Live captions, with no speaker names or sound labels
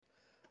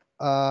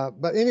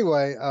But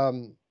anyway,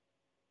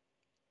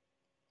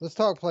 let's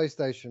talk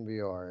PlayStation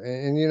VR.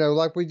 And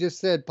like we just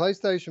said,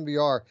 PlayStation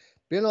VR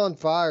been on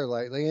fire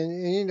lately.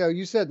 And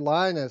you said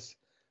Linus,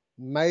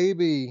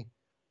 maybe,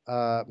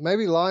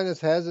 maybe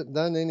Linus hasn't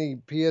done any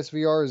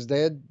PSVR is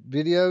dead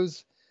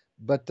videos,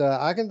 but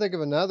I can think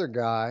of another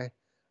guy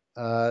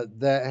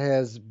that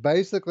has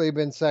basically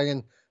been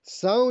saying,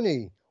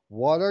 Sony,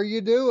 what are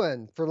you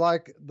doing for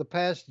like the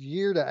past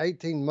year to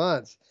 18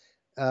 months?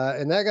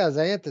 And that guy's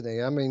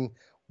Anthony. I mean,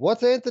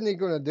 what's Anthony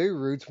going to do,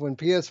 Roots, when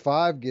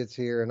PS5 gets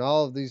here and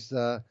all of these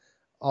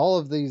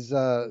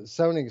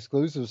Sony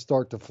exclusives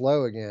start to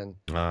flow again?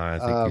 I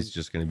think he's Um,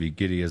 just going to be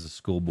giddy as a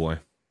schoolboy.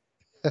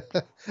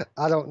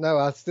 I don't know.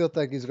 I still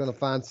think he's going to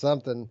find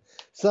something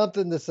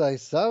to say.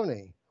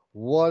 Sony,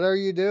 what are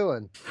you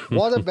doing?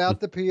 What about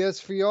the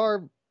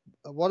PSVR?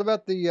 What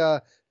about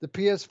the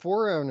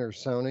PS4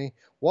 owners, Sony?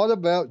 What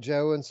about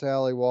Joe and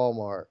Sally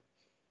Walmart?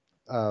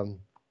 Um,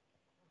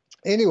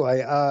 anyway,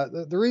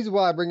 the reason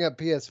why I bring up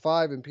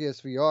PS5 and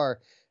PSVR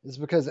is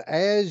because,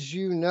 as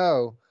you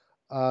know,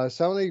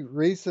 Sony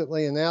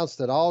recently announced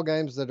that all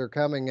games that are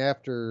coming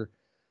after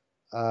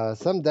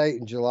some date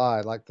in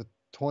July, like the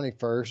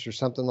 21st or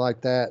something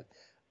like that.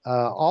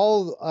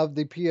 All of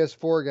the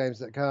PS4 games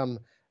that come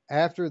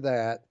after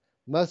that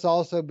must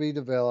also be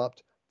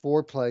developed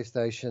for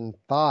PlayStation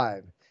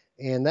 5.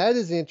 And that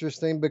is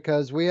interesting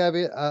because we have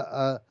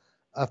a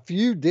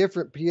few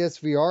different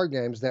PSVR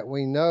games that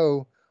we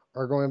know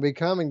are going to be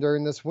coming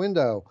during this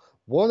window.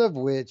 One of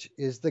which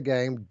is the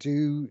game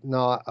Do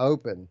Not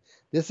Open.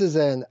 This is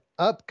an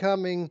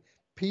upcoming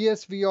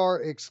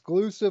PSVR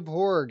exclusive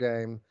horror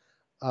game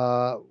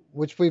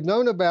which we've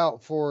known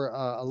about for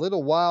a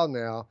little while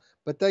now,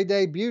 but they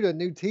debuted a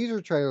new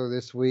teaser trailer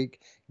this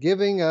week,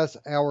 giving us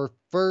our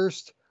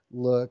first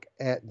look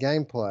at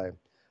gameplay.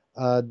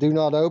 Do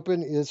Not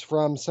Open is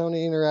from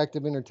Sony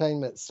Interactive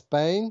Entertainment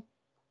Spain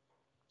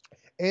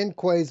and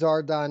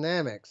Quasar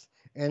Dynamics,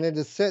 and it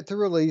is set to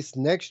release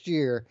next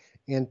year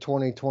in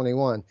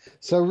 2021.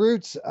 So,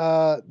 Roots,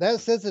 that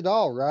says it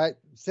all, right?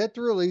 Set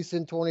to release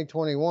in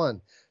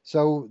 2021.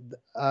 So,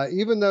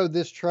 even though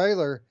this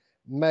trailer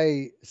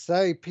may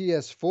say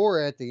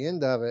PS4 at the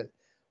end of it,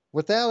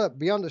 without it,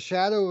 beyond a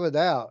shadow of a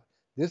doubt,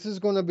 this is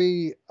going to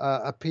be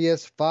a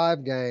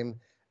PS5 game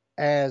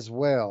as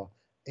well.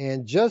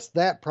 And just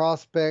that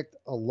prospect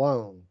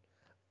alone,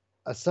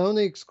 a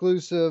Sony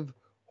exclusive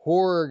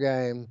horror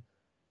game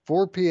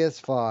for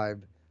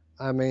PS5.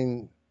 I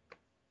mean,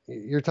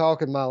 you're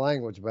talking my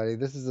language, buddy.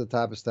 This is the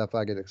type of stuff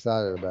I get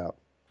excited about.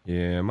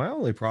 Yeah, my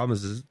only problem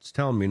is it's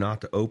telling me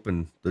not to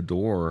open the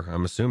door.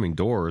 I'm assuming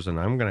doors, and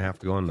I'm gonna have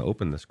to go in to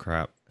open this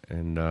crap.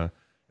 And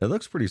it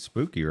looks pretty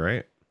spooky,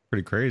 right?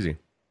 Pretty crazy.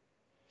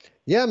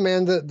 Yeah,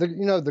 man.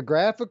 The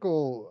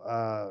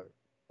graphical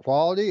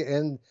quality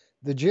and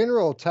the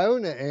general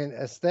tone and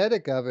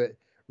aesthetic of it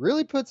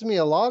really puts me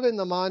a lot in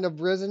the mind of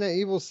Resident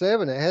Evil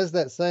 7. It has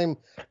that same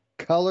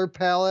color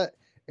palette.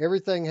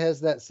 Everything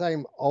has that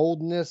same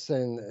oldness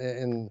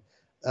and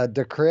a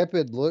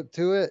decrepit look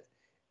to it.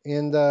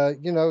 And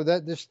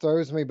that just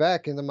throws me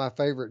back into my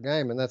favorite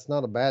game, and that's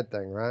not a bad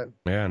thing, right?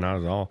 Yeah,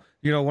 not at all.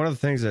 One of the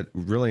things that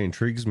really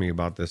intrigues me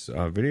about this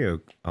video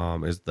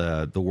is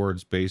the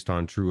words based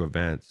on true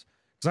events.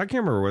 Because I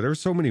can't remember where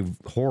there's so many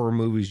horror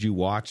movies you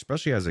watch,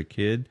 especially as a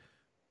kid,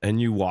 and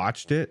you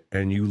watched it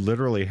and you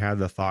literally had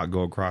the thought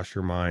go across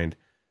your mind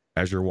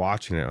as you're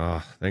watching it.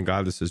 Oh, thank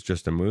God this is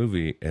just a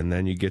movie. And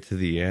then you get to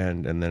the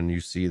end and then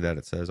you see that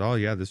it says, oh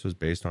yeah, this was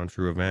based on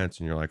true events.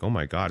 And you're like, oh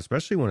my God,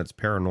 especially when it's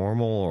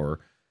paranormal or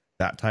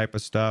that type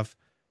of stuff.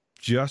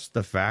 Just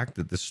the fact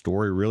that this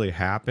story really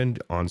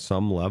happened on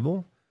some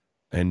level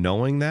and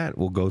knowing that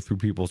will go through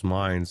people's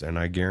minds. And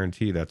I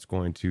guarantee that's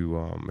going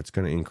to, it's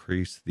going to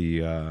increase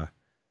the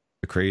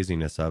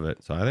craziness of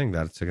it. So I think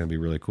that's going to be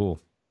really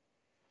cool.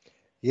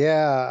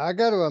 Yeah, I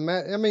got to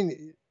imagine. I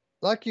mean,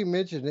 like you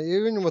mentioned,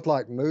 even with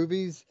like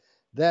movies,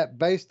 that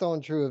based on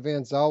true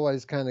events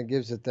always kind of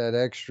gives it that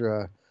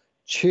extra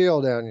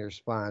chill down your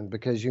spine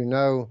because you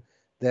know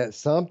that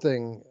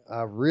something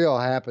real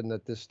happened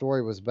that this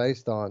story was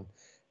based on.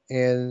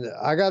 And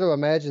I got to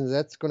imagine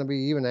that's going to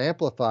be even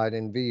amplified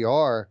in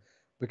VR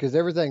because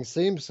everything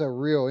seems so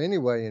real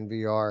anyway in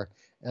VR.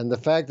 And the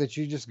fact that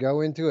you just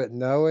go into it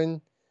knowing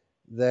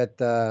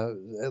that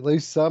at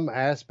least some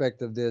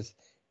aspect of this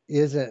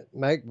isn't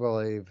make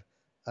believe,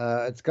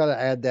 it's got to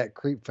add that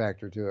creep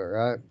factor to it,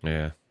 right?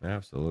 Yeah,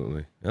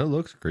 absolutely. It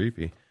looks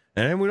creepy.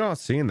 And we're not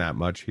seeing that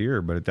much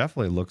here, but it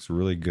definitely looks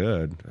really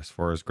good as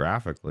far as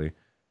graphically.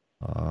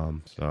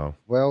 So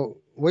Well,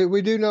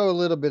 we do know a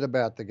little bit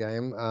about the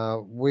game.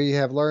 We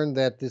have learned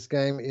that this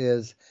game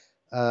is,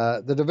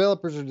 the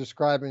developers are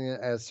describing it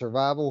as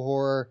survival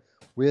horror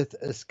with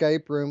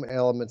escape room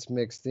elements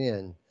mixed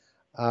in.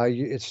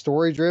 It's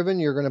story driven.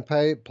 You're going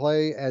to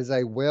play as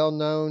a well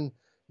known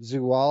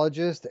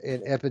zoologist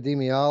and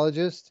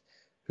epidemiologist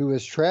who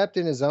is trapped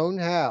in his own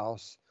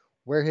house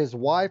where his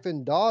wife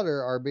and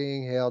daughter are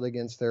being held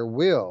against their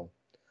will.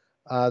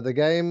 The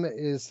game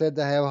is said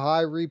to have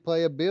high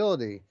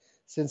replayability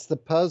since the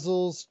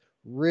puzzles,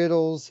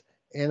 riddles,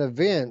 and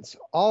events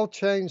all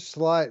change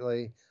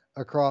slightly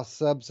across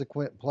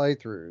subsequent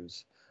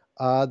playthroughs.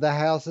 The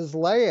house's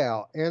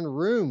layout and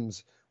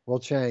rooms will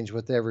change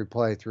with every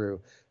playthrough,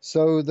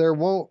 so there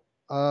won't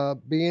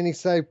be any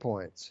save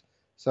points.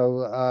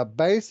 So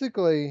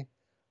basically,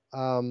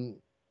 um,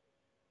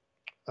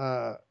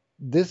 uh,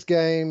 this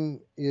game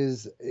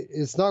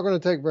it's not going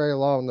to take very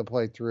long to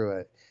play through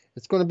it.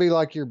 It's going to be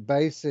like your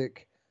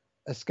basic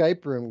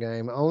escape room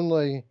game,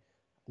 only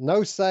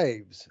no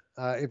saves.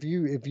 If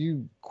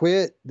you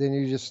quit, then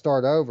you just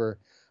start over.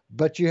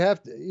 But you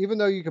have to, even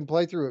though you can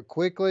play through it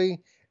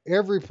quickly,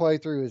 every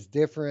playthrough is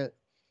different,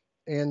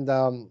 and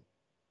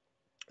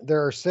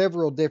there are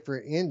several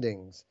different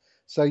endings.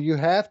 So you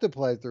have to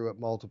play through it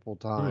multiple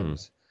Hmm.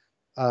 times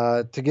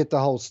to get the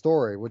whole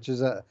story, which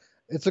is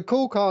it's a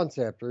cool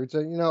concept. Or it's a,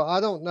 I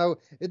don't know.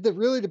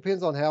 Really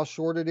depends on how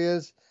short it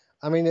is.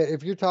 I mean,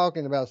 if you're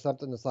talking about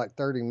something that's like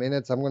 30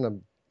 minutes, I'm going to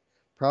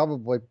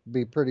probably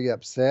be pretty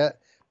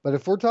upset. But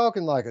if we're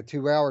talking like a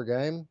 2 hour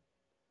game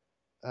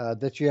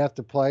that you have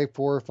to play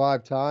 4 or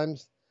 5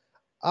 times,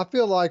 I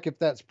feel like if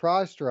that's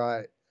priced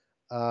right,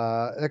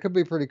 that could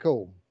be pretty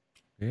cool.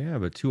 Yeah,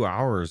 but 2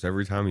 hours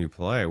every time you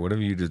play. What if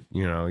you just,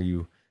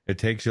 it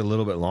takes you a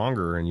little bit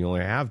longer and you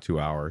only have 2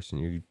 hours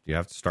and you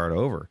have to start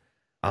over.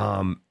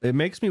 It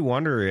makes me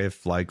wonder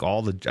if like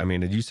I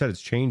mean, you said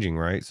it's changing,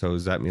 right? So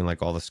does that mean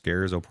like all the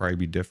scares will probably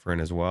be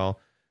different as well?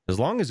 As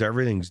long as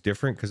everything's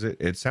different, because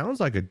it sounds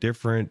like a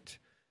different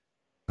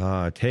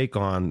take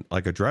on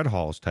like a Dread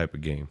Halls type of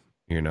game,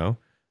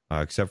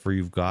 except for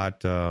you've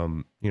got,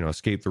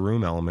 escape the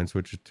room elements,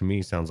 which to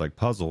me sounds like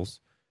puzzles.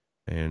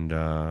 And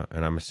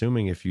I'm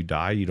assuming if you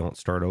die, you don't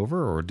start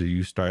over, or do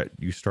you start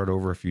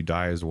over if you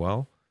die as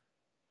well?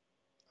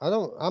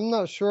 I'm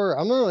not sure.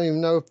 I don't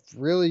even know if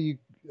really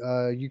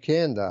you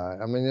can die.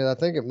 I mean, I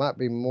think it might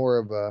be more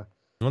of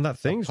Well, that a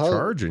thing's puzzle.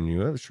 charging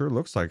you. It sure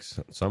looks like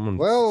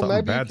Well,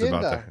 maybe you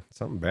can die.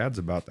 something bad's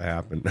about to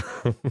happen.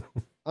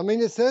 I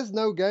mean, it says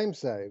no game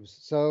saves,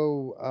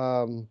 so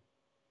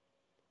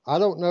I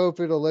don't know if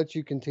it'll let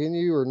you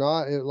continue or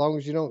not, as long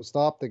as you don't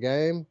stop the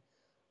game.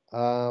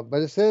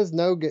 But it says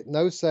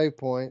no save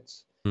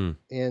points, Hmm.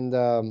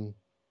 and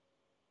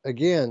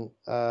again,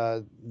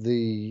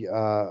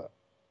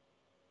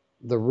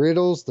 the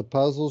riddles, the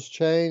puzzles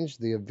change,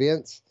 the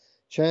events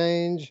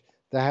change,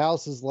 the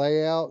house's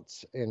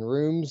layouts and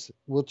rooms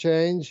will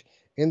change,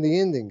 and the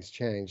endings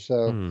change.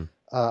 So Hmm.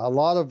 a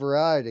lot of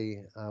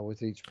variety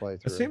with each It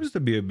playthrough. seems to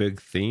be a big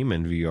theme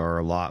in VR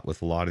a lot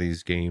with a lot of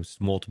these games,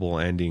 multiple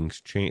endings,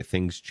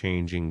 things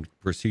changing,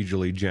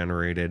 procedurally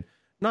generated.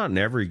 Not in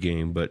every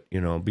game, but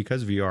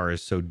because VR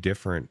is so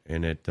different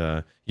and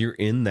you're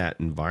in that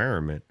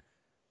environment.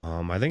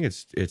 I think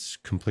it's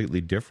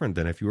completely different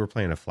than if you were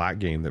playing a flat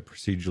game that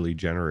procedurally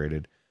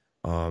generated.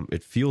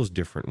 It feels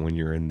different when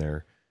you're in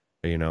there.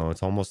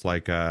 It's almost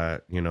like I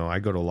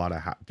go to a lot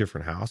of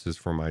different houses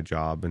for my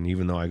job, and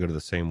even though I go to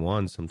the same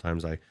one,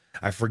 sometimes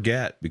I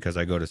forget because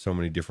I go to so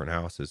many different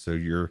houses. So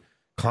you're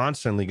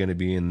constantly going to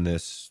be in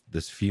this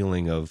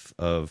feeling of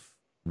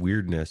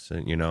weirdness,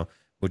 and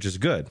which is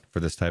good for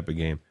this type of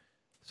game.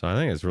 So I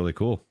think it's really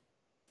cool.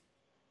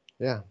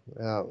 Yeah,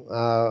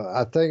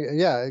 I think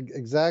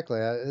exactly.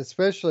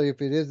 Especially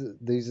if it is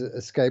these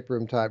escape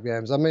room type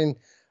games. I mean,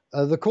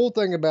 the cool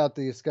thing about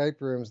the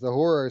escape rooms, the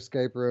horror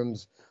escape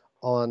rooms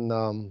on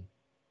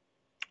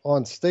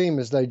on Steam,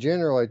 is they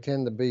generally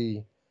tend to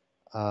be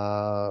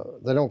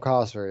they don't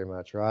cost very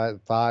much, right?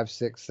 5,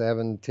 6,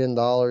 7,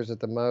 $10 at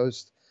the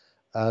most.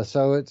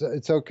 So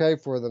it's okay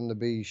for them to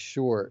be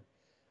short.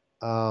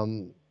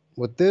 Um,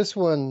 with this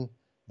one,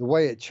 the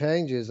way it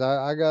changes,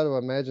 I got to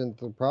imagine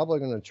they're probably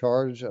going to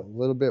charge a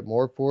little bit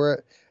more for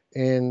it.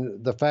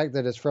 And the fact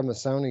that it's from a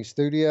Sony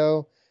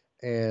studio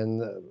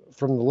and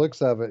from the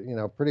looks of it,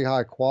 pretty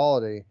high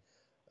quality,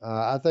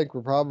 I think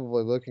we're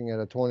probably looking at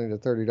a $20 to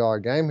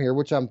 $30 game here,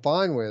 which I'm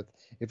fine with.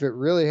 If it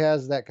really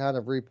has that kind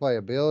of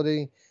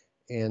replayability,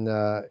 and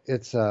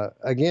it's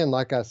again,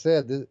 like I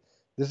said,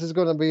 this is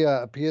going to be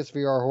a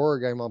PSVR horror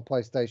game on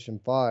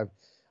PlayStation 5.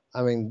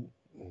 I mean,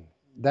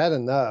 that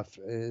enough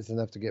is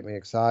enough to get me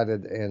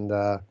excited, and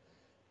I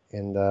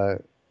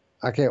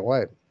can't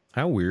wait.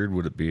 How weird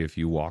would it be if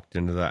you walked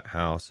into that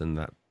house and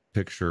that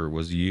picture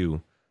was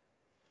you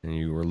and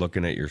you were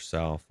looking at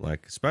yourself,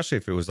 like especially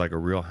if it was like a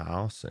real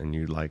house and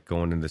you like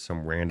going into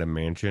some random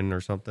mansion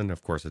or something.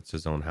 Of course it's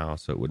his own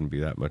house, so it wouldn't be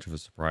that much of a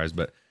surprise,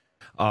 but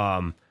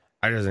I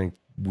just think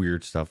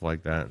weird stuff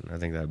like that, I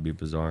think that'd be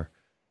bizarre.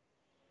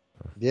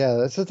 Yeah,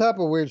 that's the type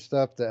of weird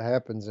stuff that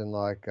happens in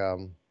like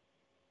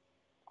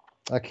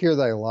Here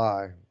They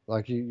Lie.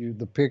 Like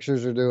the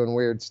pictures are doing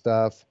weird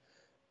stuff.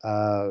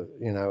 You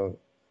know,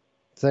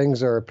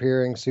 things are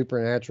appearing,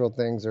 supernatural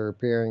things are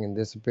appearing and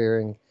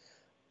disappearing.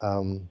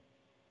 Um,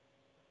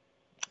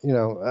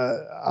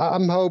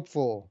 I'm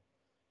hopeful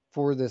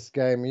for this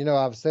game.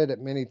 I've said it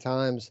many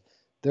times.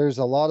 There's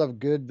a lot of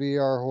good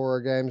VR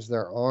horror games.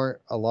 There aren't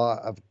a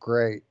lot of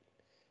great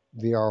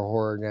VR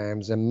horror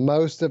games, and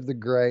most of the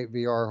great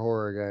VR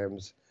horror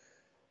games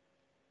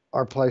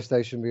are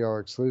PlayStation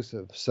VR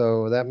exclusive.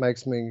 So that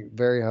makes me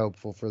very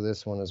hopeful for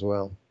this one as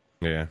well.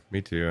 Yeah,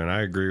 me too. And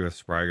I agree with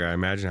Spry Guy.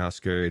 Imagine how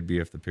scary it'd be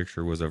if the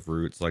picture was of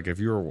Roots. Like if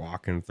you were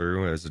walking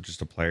through as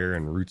just a player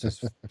and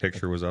Roots'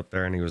 picture was up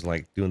there and he was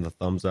like doing the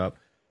thumbs up.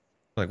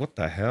 Like, what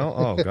the hell?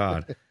 Oh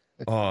God.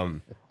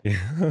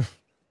 Yeah.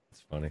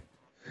 It's funny.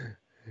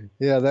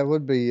 Yeah, that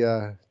would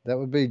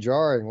be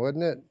jarring,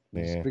 wouldn't it?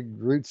 Just Yeah. big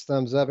Roots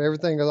thumbs up.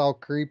 Everything is all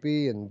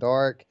creepy and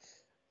dark.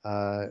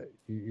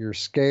 You're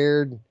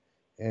scared,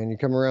 and you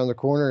come around the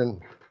corner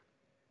and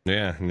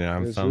Yeah, I'm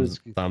there's Roots.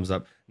 thumbs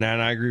up. Now,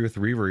 and I agree with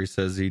Reaver. He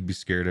says he'd be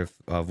scared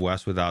of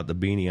Wes without the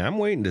beanie. I'm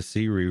waiting to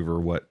see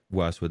Reaver what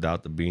Wes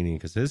without the beanie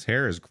because his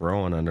hair is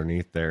growing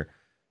underneath there,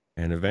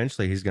 and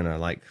eventually he's gonna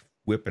like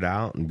whip it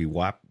out and be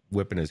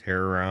whipping his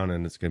hair around,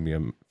 and it's gonna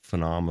be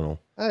phenomenal.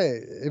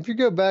 Hey, if you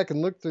go back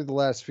and look through the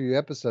last few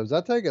episodes,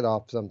 I take it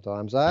off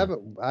sometimes. I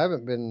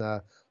haven't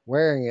been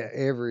wearing it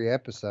every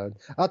episode.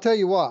 I'll tell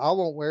you what, I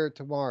won't wear it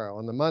tomorrow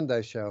on the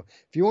Monday show.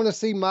 If you want to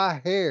see my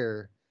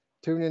hair,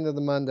 tune into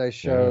the Monday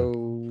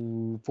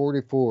show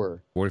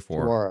 44 44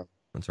 tomorrow.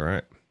 That's all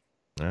right.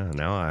 Yeah,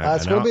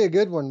 It's going to be a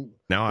good one.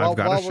 Now I've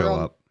got to show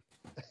up.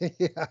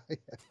 Yeah,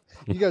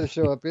 you got to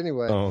show up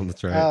anyway. Oh,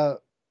 that's right.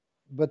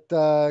 But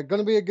going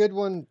to be a good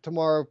one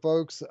tomorrow,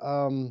 folks.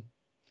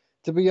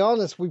 To be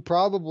honest, we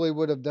probably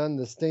would have done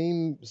the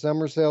Steam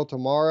Summer Sale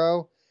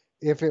tomorrow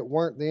if it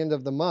weren't the end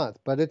of the month.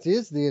 But it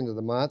is the end of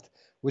the month,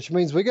 which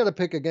means we got to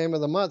pick a game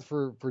of the month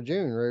for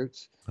June,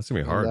 Roots. That's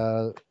gonna be hard.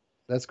 And,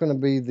 that's going to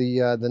be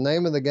the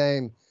name of the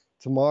game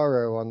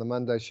tomorrow on the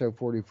Monday Show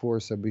 44.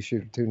 So be sure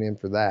to tune in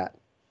for that.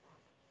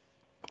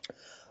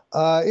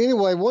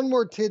 Anyway, one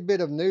more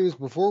tidbit of news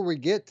before we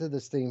get to the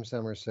Steam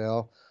Summer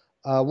Sale.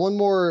 One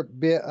more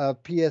bit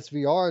of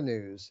PSVR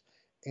news,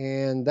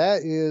 and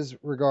that is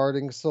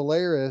regarding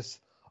Solaris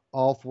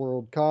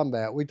Off-World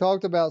Combat. We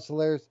talked about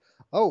Solaris.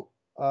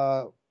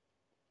 A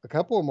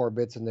couple of more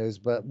bits of news,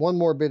 but one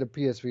more bit of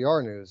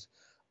PSVR news.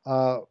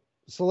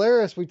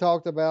 Solaris, we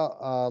talked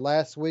about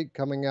last week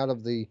coming out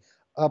of the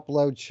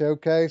Upload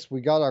Showcase. We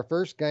got our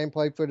first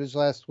gameplay footage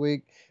last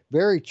week.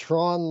 Very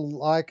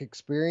Tron-like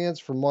experience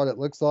from what it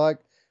looks like,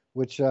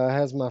 which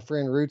has my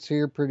friend Roots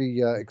here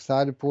pretty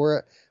excited for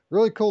it.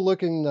 Really cool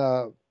looking,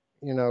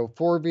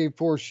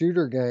 4v4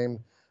 shooter game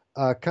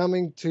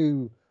coming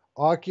to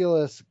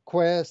Oculus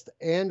Quest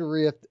and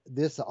Rift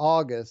this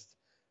August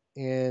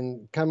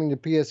and coming to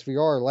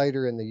PSVR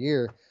later in the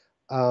year.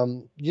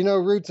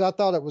 Roots, I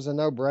thought it was a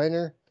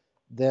no-brainer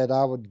that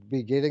I would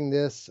be getting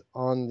this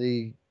on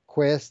the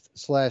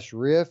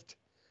Quest/Rift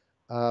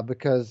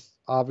because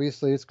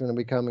obviously it's going to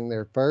be coming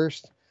there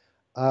first.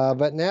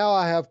 But now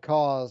I have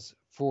cause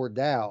for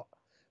doubt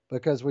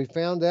because we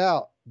found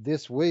out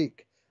this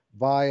week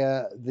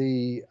via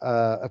the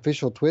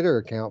official Twitter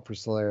account for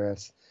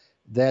Solaris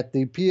that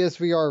the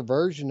PSVR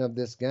version of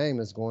this game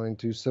is going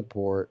to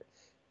support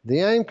the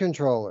aim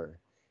controller.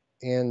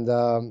 And,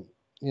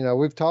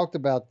 we've talked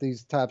about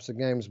these types of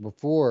games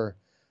before.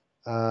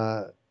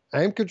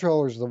 Aim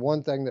controller is the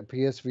one thing that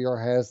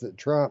PSVR has that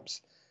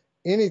trumps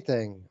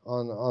anything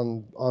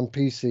on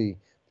PC.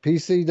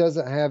 PC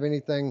doesn't have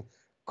anything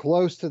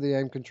close to the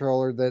aim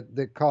controller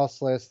that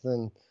costs less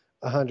than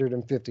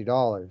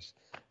 $150.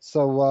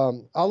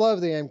 So I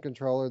love the aim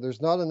controller.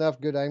 There's not enough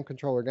good aim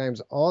controller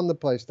games on the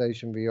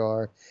PlayStation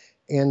VR.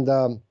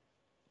 And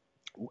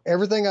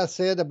everything I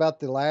said about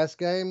the last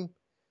game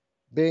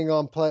being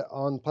on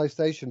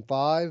PlayStation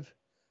 5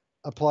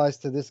 applies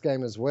to this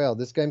game as well.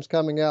 This game's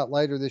coming out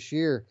later this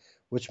year,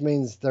 which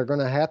means they're going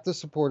to have to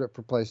support it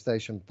for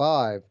PlayStation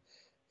 5.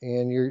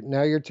 And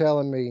you're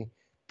telling me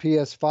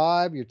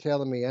PS5, you're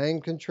telling me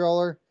aim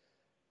controller.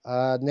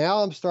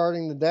 Now I'm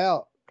starting to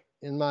doubt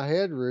in my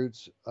head,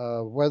 Roots,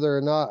 whether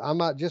or not I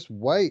might just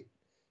wait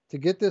to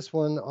get this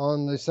one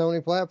on the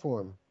Sony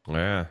platform.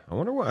 Yeah, I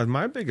wonder what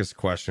my biggest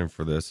question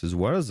for this is: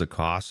 what is the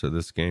cost of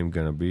this game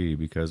going to be?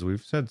 Because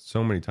we've said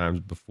so many times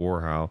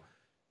before how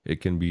it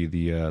can be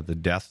the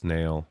death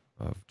nail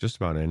of just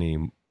about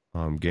any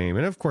game,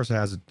 and of course it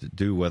has to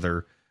do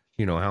whether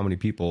how many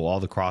people, all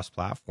the cross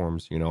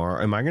platforms,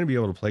 am I going to be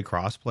able to play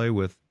crossplay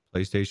with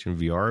PlayStation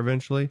VR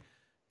eventually?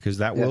 Because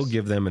that will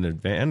give them an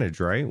advantage,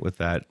 right, with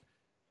that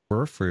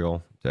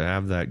peripheral to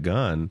have that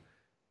gun.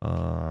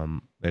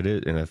 It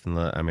is,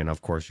 and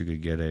of course, you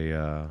could get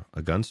a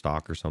gun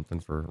stock or something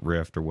for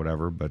Rift or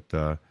whatever. But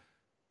I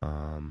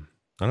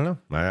don't know.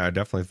 I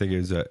definitely think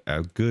it's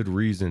a good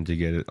reason to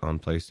get it on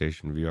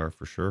PlayStation VR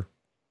for sure.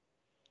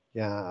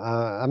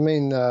 Yeah,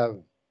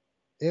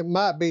 it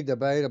might be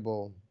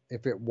debatable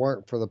if it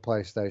weren't for the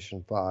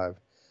PlayStation 5.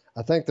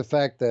 I think the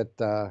fact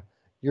that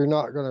you're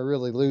not going to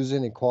really lose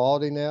any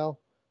quality now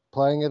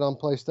playing it on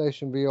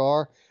PlayStation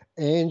VR,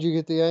 and you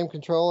get the aim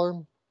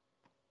controller.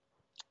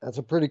 That's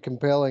a pretty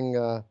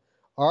compelling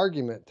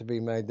argument to be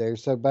made there.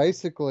 So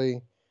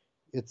basically,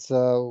 it's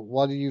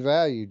what do you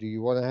value? Do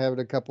you want to have it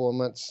a couple of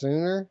months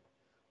sooner,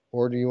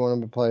 or do you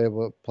want to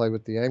play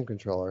with the aim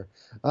controller?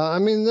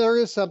 There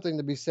is something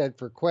to be said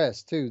for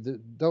Quest too.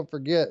 Don't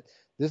forget,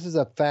 this is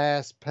a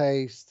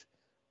fast-paced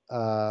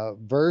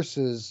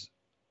versus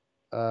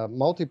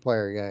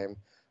multiplayer game.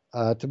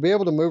 To be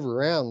able to move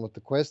around with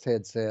the Quest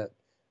headset,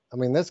 I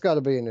mean, that's got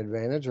to be an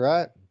advantage,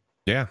 right?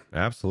 Yeah,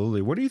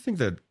 absolutely. What do you think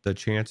that the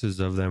chances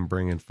of them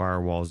bringing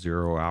Firewall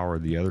 0 hour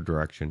the other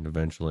direction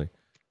eventually?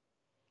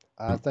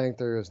 I think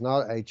there is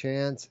not a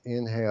chance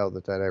in hell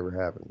that that ever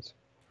happens.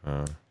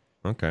 Uh,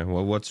 okay.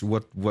 Well, what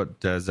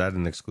is that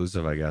an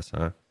exclusive? I guess,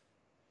 huh?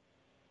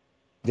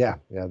 Yeah,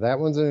 yeah, that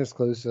one's an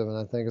exclusive, and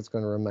I think it's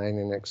going to remain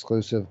an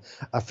exclusive.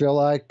 I feel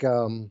like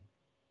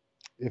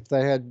if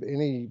they had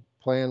any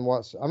plan,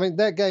 I mean,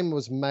 that game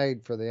was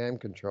made for the aim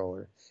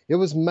controller. It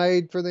was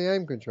made for the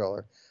aim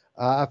controller.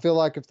 I feel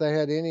like if they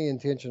had any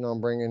intention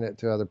on bringing it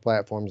to other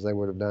platforms, they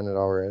would have done it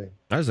already.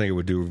 I just think it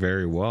would do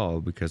very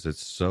well because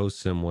it's so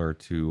similar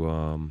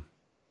to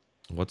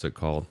what's it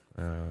called?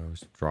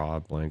 Draw a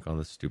blank on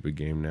the stupid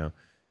game now.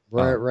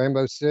 Right,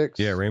 Rainbow Six.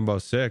 Yeah, Rainbow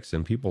Six,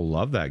 and people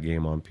love that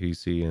game on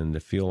PC, and to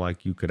feel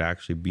like you could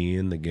actually be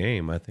in the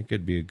game, I think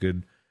it'd be a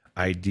good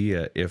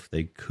idea if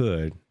they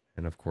could.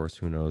 And of course,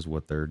 who knows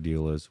what their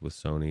deal is with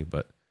Sony,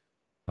 but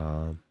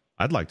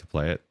I'd like to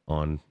play it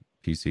on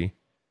PC.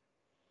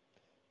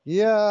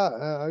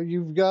 Yeah,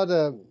 you've got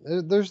to.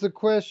 There's the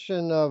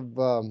question of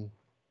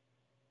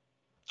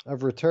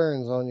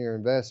returns on your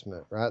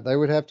investment, right? They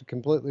would have to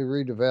completely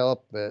redevelop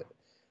it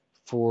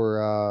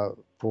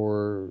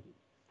for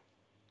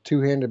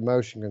two-handed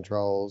motion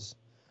controls,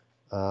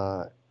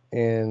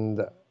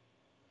 and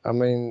I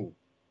mean,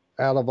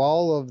 out of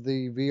all of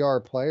the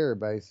VR player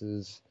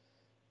bases,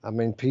 I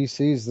mean,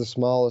 PC is the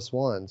smallest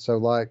one, so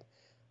like,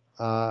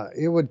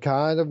 it would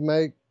kind of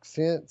make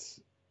sense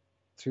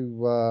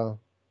to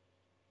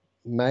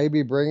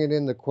maybe bring it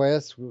in the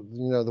Quest,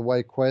 the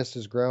way Quest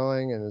is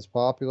growing and is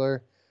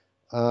popular.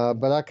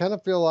 But I kind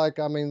of feel like,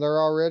 I mean, they're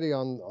already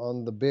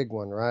on the big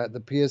one, right? The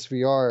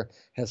PSVR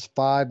has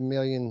 5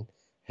 million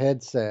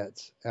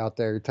headsets out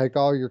there. Take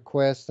all your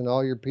Quest and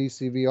all your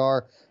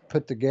PCVR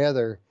put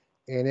together,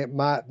 and it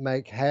might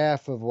make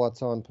half of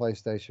what's on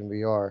PlayStation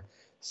VR.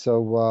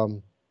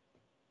 So,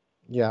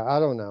 yeah, I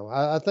don't know.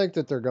 I think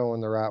that they're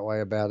going the right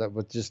way about it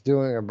with just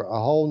doing a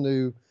whole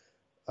new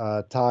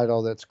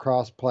title that's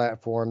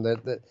cross-platform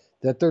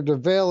that they're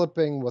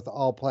developing with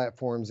all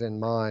platforms in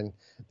mind.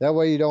 That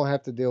way, you don't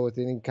have to deal with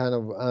any kind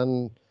of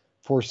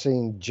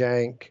unforeseen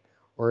jank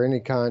or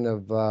any kind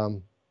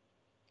of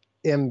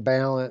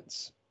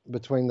imbalance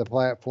between the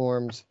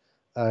platforms.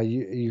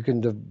 You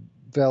can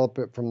develop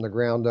it from the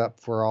ground up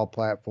for all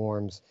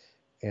platforms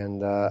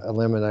and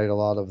eliminate a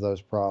lot of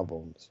those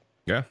problems.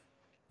 Yeah,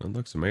 it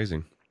looks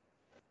amazing.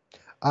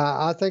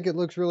 I think it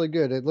looks really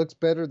good. It looks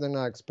better than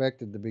I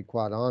expected, to be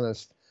quite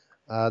honest.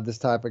 This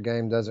type of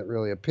game doesn't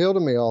really appeal to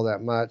me all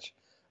that much,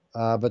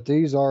 but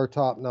these are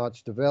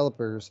top-notch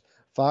developers.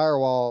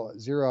 Firewall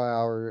 0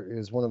 hour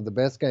is one of the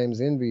best games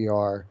in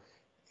VR,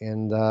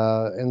 and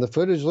the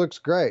footage looks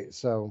great.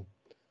 So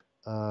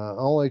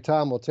only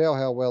time will tell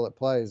how well it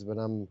plays, but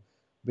I'm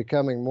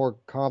becoming more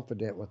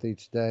confident with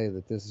each day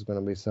that this is going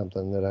to be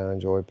something that I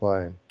enjoy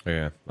playing.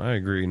 Yeah, I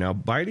agree. Now,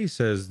 Bitey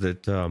says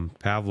that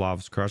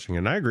Pavlov's crushing,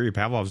 and I agree.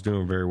 Pavlov's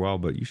doing very well,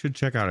 but you should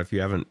check out if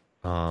you haven't.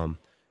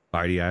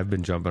 Bitey, I've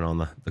been jumping on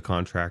the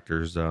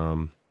contractors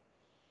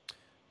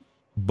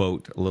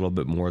boat a little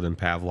bit more than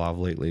Pavlov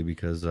lately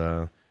because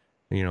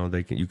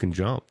you can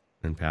jump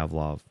in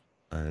Pavlov,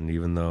 and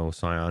even though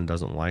Scion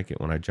doesn't like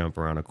it when I jump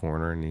around a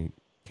corner and he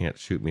can't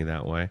shoot me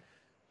that way,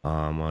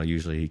 well,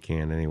 usually he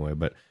can anyway,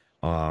 but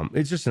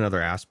it's just another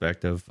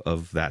aspect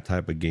of that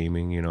type of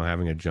gaming.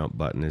 Having a jump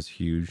button is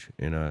huge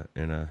in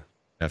a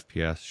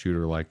FPS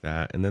shooter like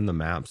that, and then the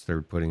maps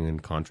they're putting in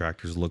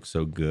contractors look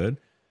so good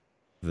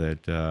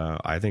that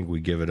I think we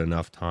give it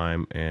enough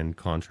time, and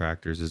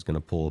Contractors is going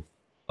to pull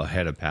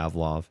ahead of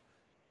Pavlov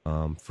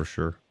for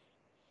sure.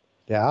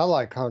 Yeah, I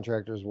like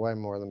Contractors way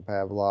more than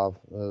Pavlov.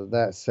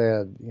 That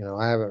said,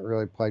 I haven't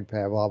really played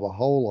Pavlov a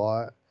whole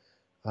lot.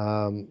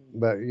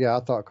 But yeah,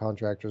 I thought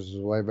Contractors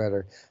was way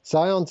better.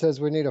 Scion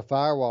says we need a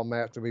Firewall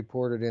map to be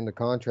ported into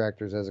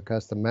Contractors as a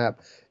custom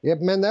map. Yeah,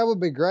 man, that would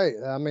be great.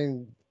 I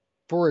mean,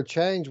 for a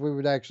change, we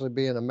would actually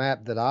be in a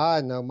map that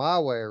I know my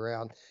way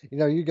around.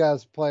 You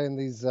guys playing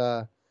these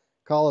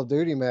Call of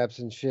Duty maps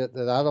and shit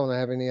that I don't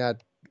have any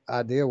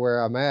idea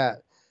where I'm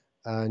at.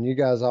 And you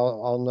guys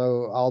all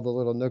know all the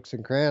little nooks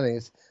and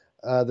crannies.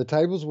 The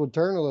tables would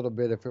turn a little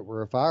bit if it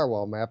were a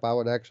Firewall map. I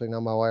would actually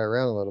know my way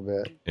around a little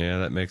bit. Yeah,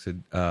 that makes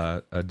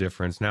a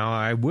difference. Now,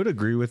 I would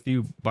agree with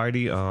you,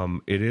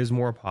 Bitey. It is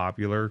more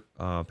popular,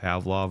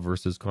 Pavlov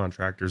versus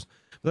Contractors.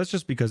 But that's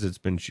just because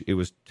it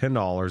was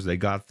 $10. They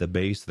got the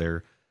base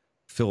there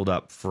filled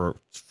up for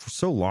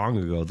so long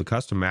ago. The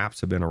custom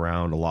maps have been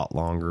around a lot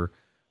longer.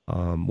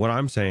 What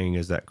I'm saying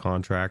is that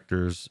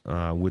Contractors,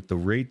 with the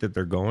rate that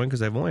they're going, because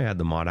they've only had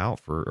the mod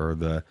out or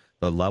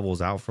the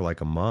levels out for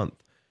like a month.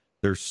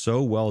 They're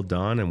so well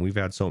done, and we've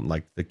had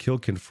like the Kill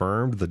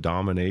Confirmed, the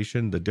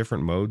Domination, the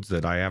different modes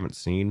that I haven't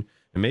seen,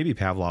 and maybe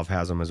Pavlov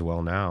has them as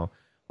well now.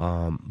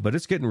 But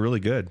it's getting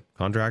really good.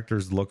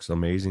 Contractors looks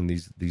amazing.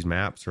 These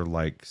maps are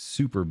like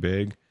super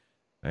big,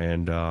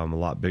 and a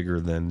lot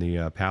bigger than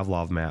the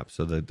Pavlov map,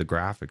 so the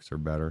graphics are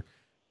better.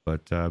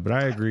 But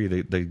I agree.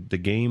 The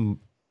game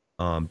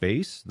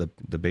base,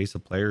 the base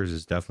of players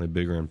is definitely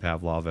bigger in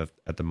Pavlov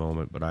at the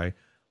moment. But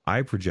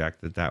I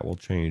project that will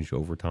change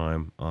over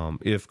time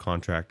if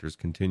Contractors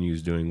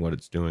continues doing what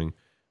it's doing,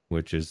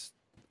 which is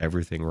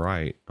everything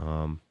right.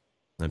 And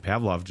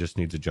Pavlov just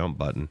needs a jump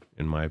button,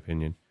 in my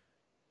opinion.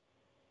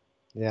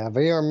 Yeah,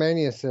 VR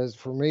Mania says,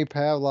 for me,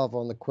 Pavlov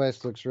on the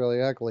Quest looks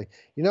really ugly.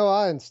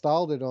 I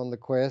installed it on the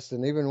Quest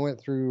and even went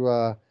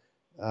through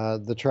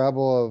the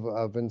trouble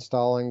of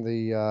installing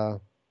the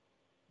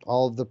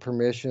all of the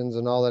permissions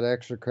and all that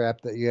extra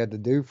crap that you had to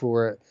do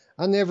for it.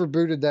 I never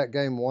booted that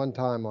game one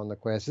time on the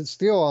Quest. It's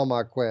still on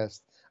my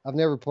Quest. I've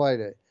never played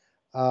it.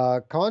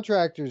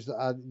 Contractors,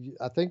 I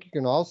think you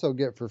can also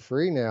get for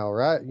free now,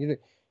 right? You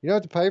don't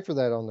have to pay for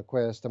that on the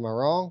Quest. Am I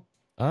wrong?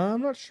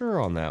 I'm not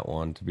sure on that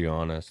one, to be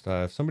honest.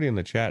 If somebody in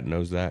the chat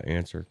knows that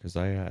answer, because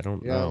I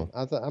don't Yeah, know.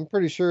 I'm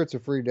pretty sure it's a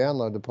free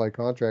download to play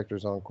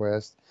Contractors on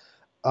Quest.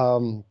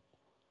 Um,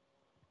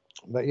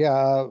 but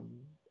yeah,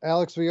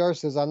 Alex VR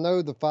says, I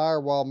know the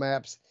firewall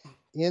maps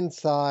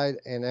inside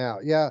and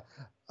out. Yeah,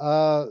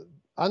 I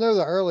know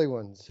the early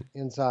ones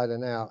inside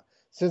and out.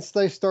 Since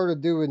they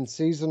started doing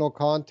seasonal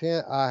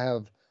content, I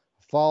have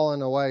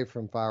fallen away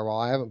from firewall.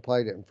 I haven't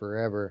played it in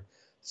forever.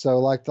 So,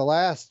 like the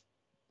last,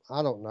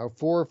 I don't know,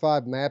 4 or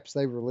 5 maps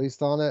they've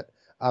released on it,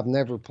 I've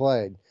never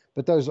played.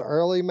 But those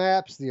early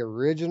maps, the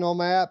original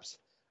maps,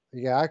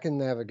 yeah, I can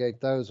navigate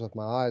those with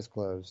my eyes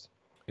closed.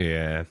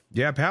 Yeah.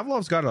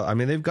 Pavlov's got I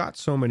mean, they've got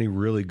so many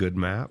really good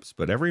maps,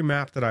 but every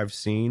map that I've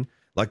seen,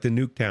 like the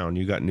Nuketown,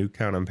 you got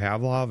Nuketown in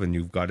Pavlov, and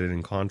you've got it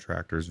in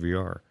Contractors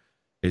VR.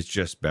 It's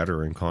just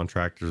better in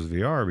Contractors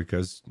VR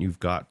because you've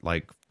got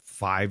like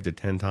 5 to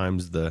 10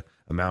 times the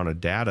amount of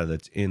data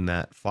that's in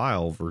that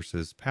file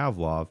versus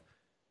Pavlov.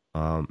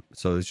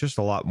 So it's just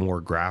a lot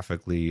more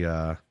graphically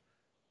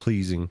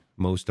pleasing,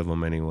 most of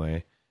them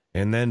anyway.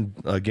 And then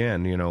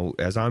again,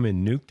 as I'm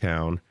in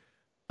Nuketown,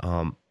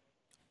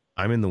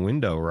 I'm in the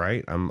window,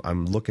 right?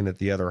 I'm looking at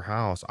the other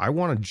house. I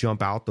want to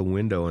jump out the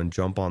window and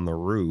jump on the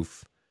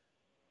roof.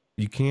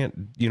 You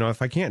can't,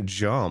 if I can't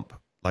jump,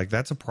 like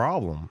that's a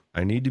problem.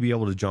 I need to be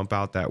able to jump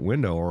out that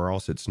window, or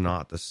else it's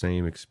not the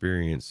same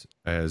experience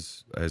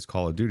as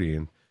Call of Duty.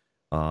 And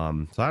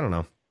so I don't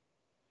know.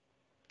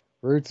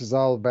 Roots is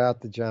all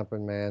about the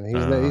jumping, man.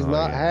 He's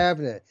not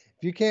having it.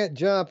 If you can't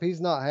jump, he's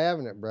not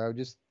having it, bro.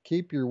 Just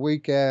keep your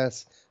weak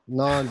ass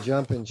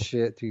non-jumping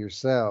shit to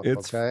yourself,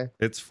 okay?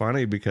 It's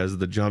funny because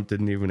the jump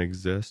didn't even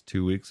exist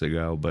 2 weeks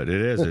ago, but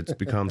it's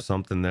become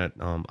something that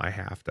I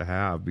have to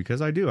have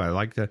because I do. I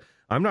like to.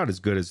 I'm not as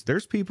good as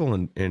there's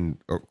people in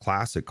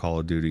classic Call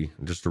of Duty,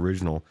 just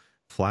original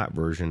flat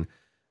version.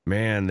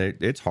 Man,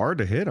 it's hard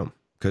to hit them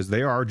because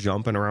they are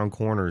jumping around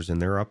corners and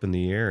they're up in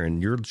the air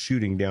and you're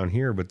shooting down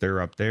here, but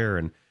they're up there,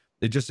 and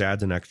it just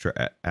adds an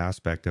extra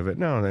aspect of it.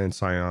 Now, and then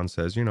Scion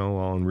says,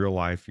 well, in real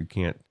life you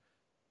can't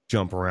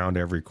jump around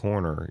every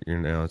corner.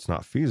 It's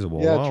not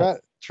feasible. Yeah, well,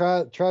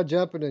 try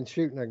jumping and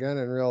shooting a gun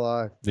in real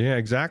life. Yeah,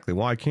 exactly.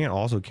 Well, I can't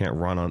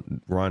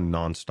run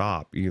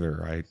nonstop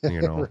either, right?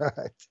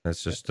 Right.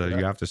 That's just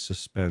you have to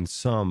suspend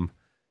some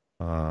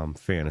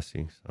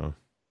fantasy. So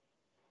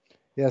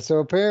yeah, so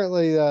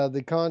apparently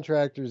the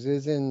Contractors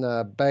is in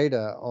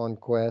beta on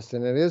Quest,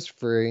 and it is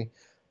free,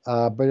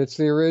 but it's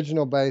the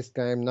original base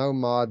game, no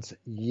mods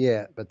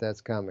yet, but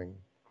that's coming.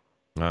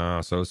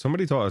 So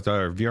somebody told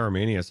VR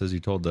Mania says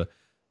he told the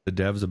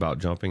devs about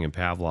jumping in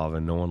Pavlov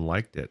and no one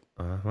liked it.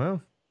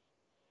 Well,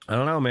 I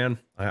don't know, man.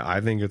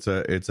 I think it's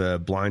a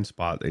blind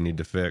spot they need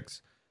to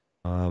fix.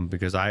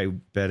 Because I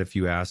bet if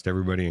you asked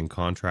everybody in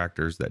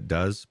Contractors that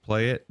does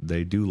play it,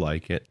 they do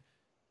like it.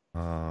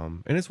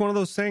 And it's one of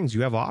those things,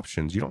 you have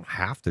options. You don't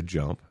have to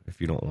jump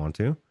if you don't want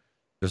to.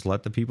 Just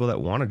let the people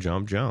that want to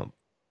jump.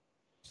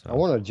 So, I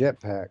want a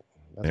jetpack.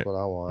 That's what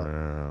I want.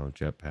 Oh,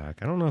 jetpack.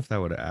 I don't know if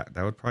that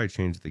would probably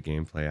change the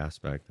gameplay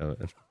aspect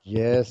of it.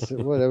 Yes, it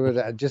would. It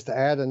would just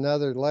add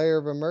another layer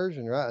of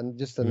immersion, right? And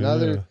just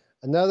another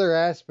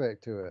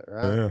aspect to it,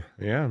 right?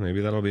 Yeah.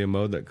 Maybe that'll be a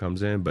mode that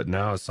comes in. But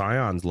now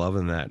Scion's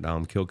loving that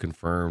kill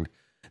confirmed.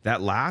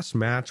 That last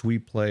match we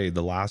played,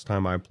 the last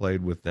time I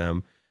played with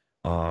them,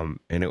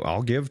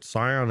 I'll give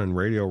Scion and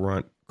Radio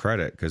Runt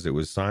credit because it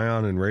was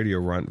Scion and Radio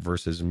Runt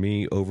versus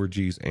me,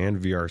 Overgees, and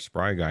VR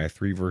Spry Guy,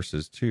 3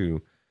 versus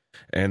 2.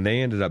 And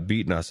they ended up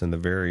beating us in the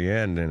very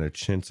end in a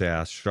chintz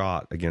ass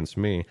shot against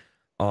me.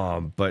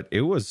 But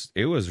it was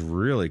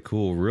really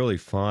cool, really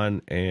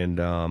fun, and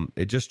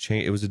it just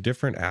changed. It was a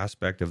different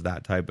aspect of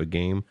that type of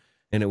game,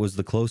 and it was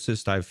the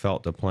closest I've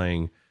felt to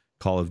playing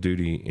Call of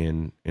Duty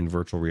in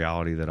virtual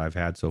reality that I've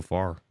had so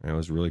far. And it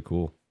was really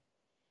cool.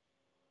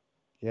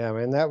 Yeah,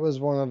 man, that was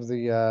one of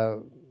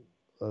the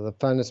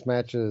funnest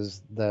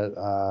matches that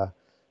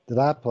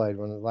I played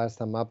when the last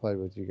time I played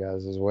with you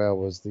guys as well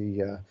was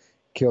the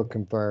kill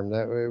confirmed.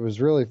 That it was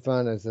really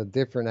fun as a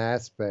different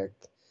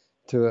aspect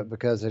to it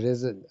because it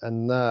isn't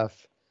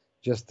enough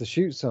just to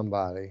shoot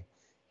somebody.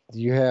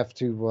 You have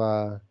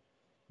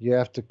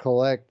to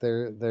collect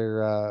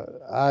their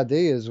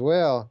ID as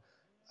well,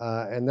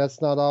 and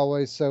that's not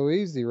always so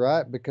easy,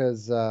 right?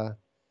 Because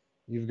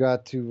You've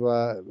got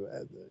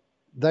to.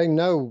 They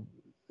know,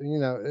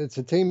 it's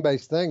a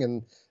team-based thing,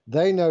 and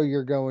they know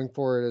you're going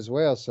for it as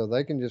well, so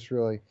they can just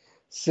really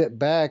sit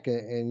back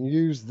and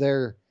use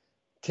their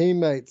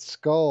teammate's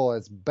skull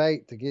as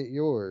bait to get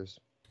yours.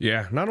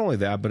 Yeah, not only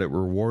that, but it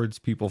rewards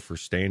people for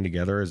staying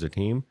together as a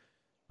team.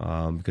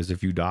 Because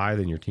if you die,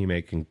 then your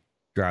teammate can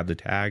grab the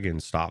tag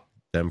and stop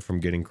them from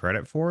getting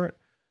credit for it.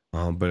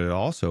 But it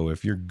also,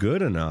 if you're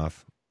good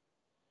enough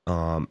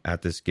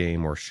at this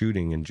game or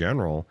shooting in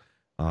general,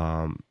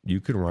 you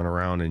can run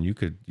around and you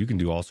can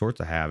do all sorts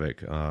of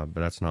havoc. But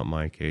that's not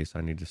my case.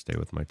 I need to stay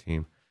with my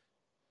team.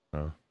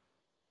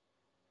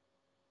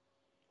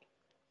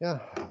 Yeah,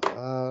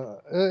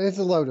 it's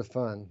a load of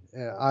fun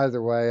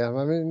either way. I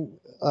mean,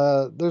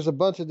 there's a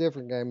bunch of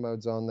different game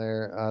modes on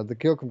there. The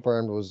Kill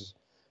Confirmed was,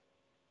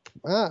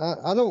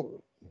 I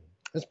don't,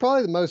 it's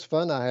probably the most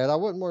fun I had. I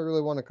wouldn't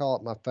really want to call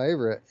it my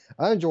favorite.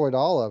 I enjoyed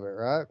all of it,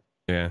 right?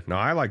 Yeah, no,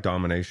 I like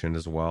domination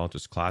as well.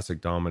 Just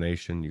classic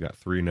domination. You got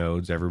 3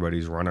 nodes.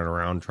 Everybody's running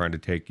around trying to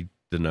take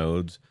the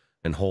nodes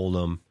and hold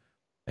them.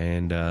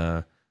 And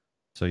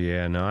so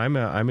yeah, no,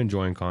 I'm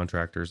enjoying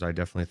Contractors. I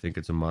definitely think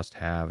it's a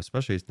must-have,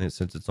 especially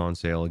since it's on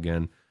sale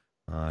again.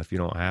 If you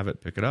don't have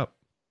it, pick it up.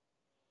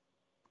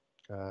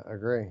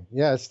 Agree.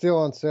 Yeah, it's still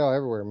on sale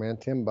everywhere, man.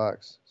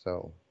 $10.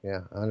 So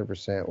yeah,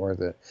 100%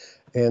 worth it.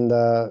 And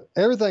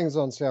everything's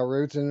on sale,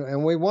 Roots.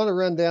 And we want to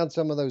run down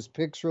some of those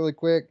picks really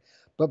quick.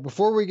 But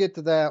before we get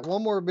to that,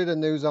 one more bit of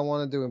news I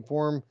wanted to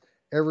inform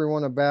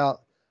everyone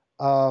about.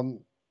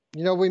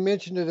 We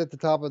mentioned it at the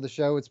top of the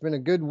show. It's been a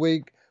good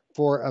week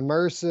for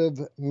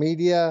immersive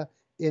media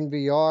in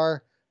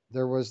VR.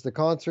 There was the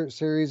concert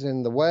series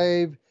in the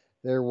Wave.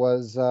 There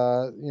was,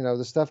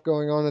 the stuff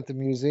going on at the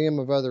Museum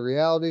of Other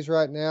Realities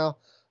right now.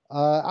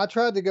 I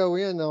tried to go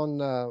in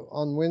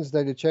on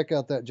Wednesday to check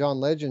out that John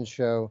Legend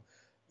show,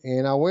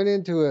 and I went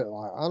into it,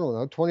 I don't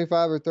know,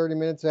 25 or 30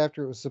 minutes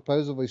after it was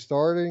supposedly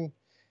starting,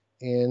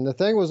 and the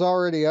thing was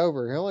already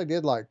over. He only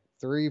did like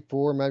 3,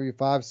 4, maybe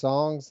 5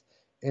 songs,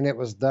 and it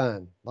was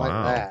done like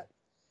that.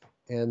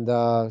 And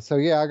so,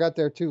 yeah, I got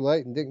there too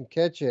late and didn't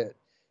catch it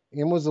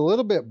and was a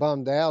little bit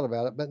bummed out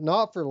about it, but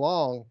not for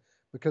long,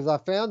 because I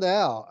found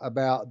out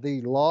about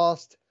the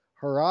Lost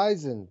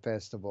Horizon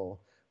Festival,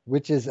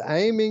 which is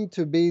aiming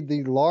to be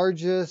the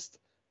largest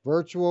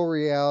virtual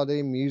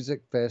reality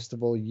music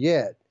festival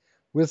yet,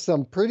 with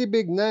some pretty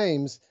big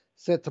names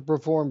set to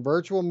perform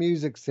virtual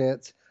music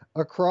sets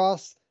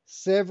across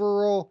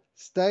several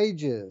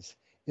stages.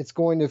 It's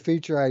going to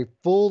feature a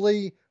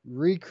fully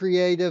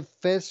recreative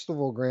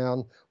festival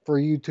ground for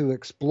you to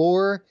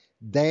explore,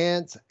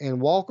 dance,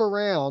 and walk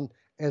around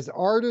as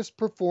artists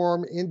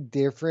perform in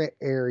different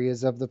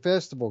areas of the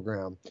festival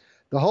ground.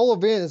 The whole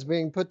event is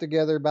being put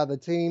together by the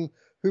team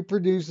who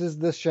produces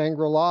the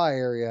Shangri-La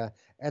area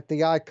at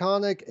the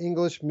iconic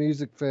English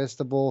music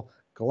festival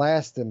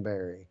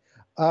Glastonbury.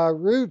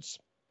 Roots,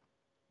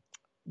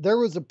 there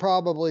was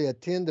probably a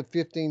 10 to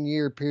 15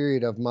 year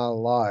period of my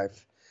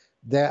life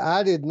that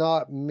I did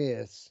not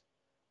miss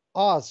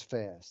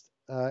Ozfest.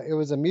 It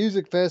was a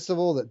music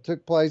festival that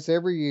took place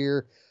every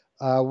year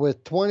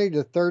with 20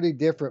 to 30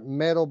 different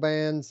metal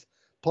bands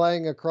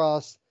playing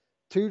across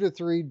 2 to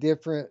 3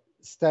 different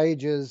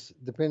stages,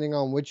 depending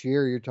on which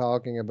year you're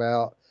talking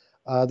about.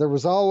 There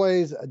was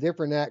always a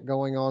different act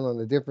going on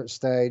a different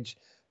stage.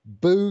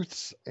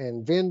 Booths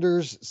and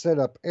vendors set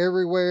up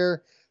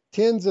everywhere.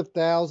 Tens of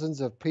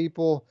thousands of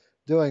people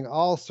doing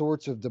all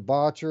sorts of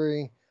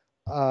debauchery.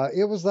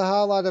 It was the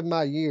highlight of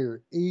my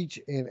year each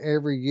and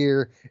every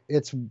year.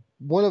 It's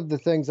one of the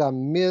things I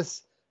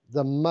miss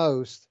the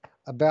most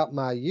about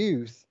my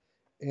youth.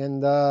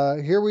 And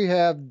here we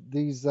have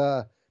these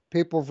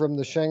people from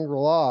the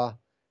Shangri-La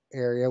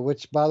area,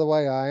 which, by the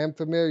way, I am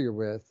familiar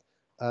with.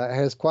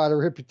 Has quite a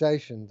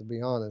reputation, to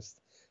be honest.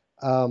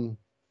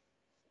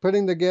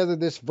 Putting together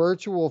this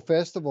virtual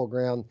festival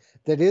ground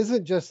that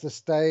isn't just a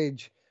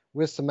stage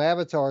with some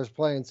avatars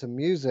playing some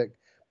music,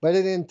 but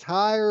an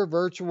entire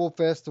virtual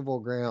festival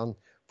ground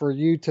for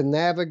you to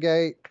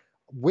navigate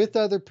with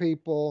other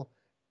people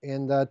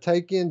and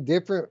take in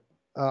different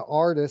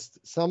artists,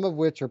 some of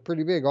which are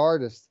pretty big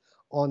artists,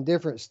 on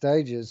different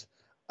stages.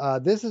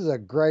 This is a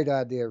great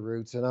idea,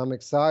 Roots, and I'm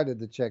excited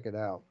to check it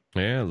out.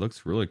 Yeah, it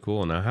looks really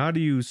cool. Now, how do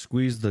you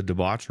squeeze the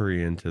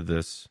debauchery into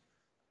this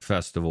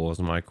festival is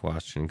my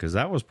question, because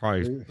that was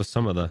probably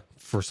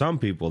for some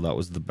people, that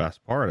was the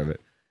best part of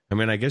it. I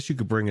mean, I guess you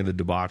could bring in the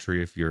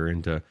debauchery if you're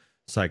into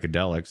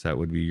psychedelics. That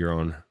would be your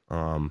own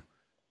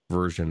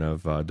version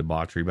of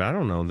debauchery, but I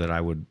don't know that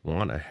I would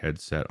want a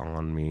headset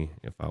on me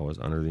if I was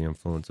under the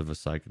influence of a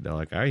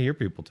psychedelic. I hear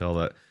people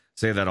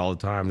say that all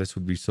the time. This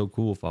would be so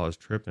cool if I was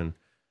tripping.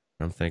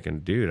 I'm thinking,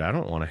 dude, I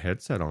don't want a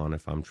headset on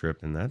if I'm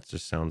tripping. That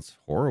just sounds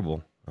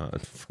horrible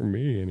for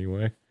me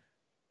anyway.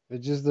 It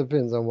just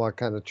depends on what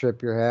kind of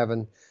trip you're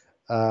having.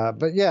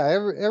 But yeah,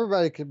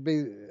 everybody could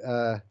be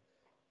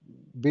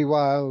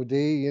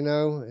BYOD,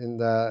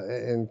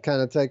 and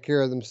kind of take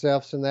care of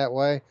themselves in that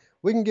way.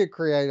 We can get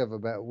creative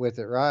with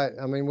it, right?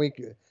 I mean,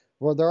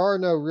 there are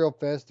no real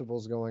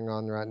festivals going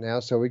on right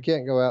now, so we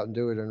can't go out and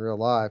do it in real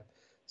life.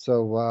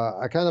 So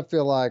I kind of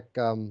feel like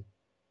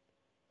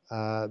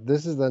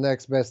this is the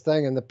next best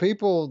thing. And the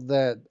people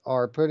that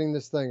are putting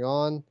this thing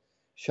on,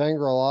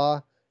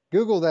 Shangri-La,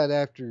 Google that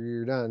after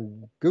you're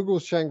done. Google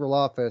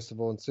Shangri-La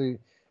Festival and see.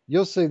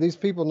 You'll see these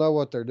people know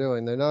what they're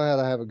doing. They know how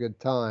to have a good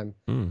time.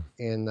 Hmm.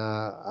 And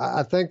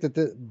I think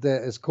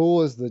that as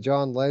cool as the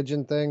John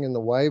Legend thing and the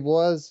Wave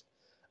was,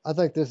 I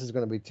think this is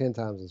going to be 10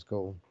 times as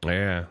cool.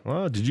 Yeah.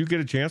 Well, did you get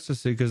a chance to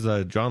see? Because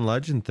the John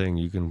Legend thing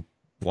you can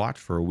watch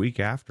for a week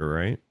after,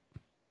 right?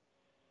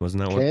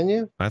 Wasn't that what? Can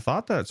you? I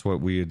thought that's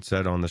what we had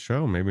said on the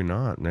show. Maybe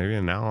not. Maybe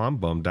now I'm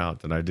bummed out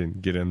that I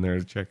didn't get in there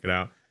to check it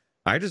out.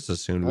 I just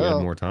assumed we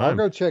had more I'll time.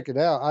 go check it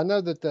out. I know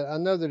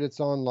that it's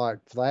on like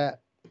flat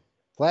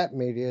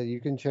media.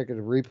 You can check it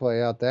a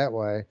replay out that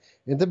way.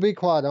 And to be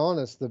quite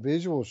honest, the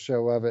visual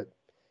show of it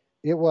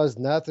was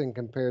nothing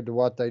compared to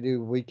what they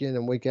do week in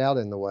and week out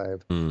in the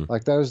Wave. Hmm.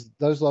 Like those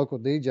local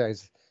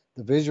DJs,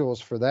 the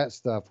visuals for that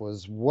stuff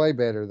was way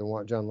better than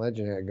what John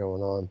Legend had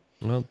going on.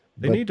 Well,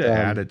 they need to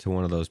add it to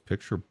one of those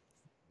picture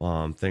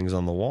things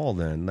on the wall.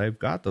 Then they've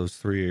got those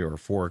 3 or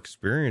 4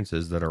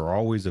 experiences that are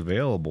always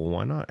available.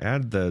 Why not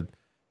add the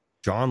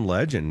John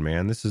Legend,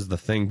 man? This is the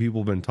thing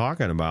people have been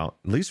talking about,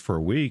 at least for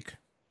a week.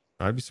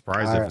 I'd be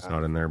surprised if it's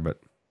not in there,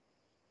 but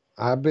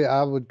I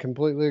would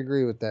completely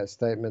agree with that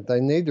statement. They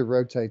need to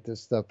rotate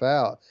this stuff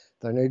out.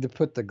 They need to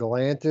put the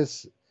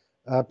Galantis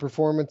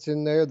performance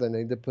in there. They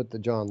need to put the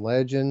John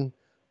Legend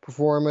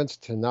performance,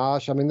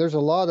 Tanash. I mean, there's a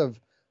lot of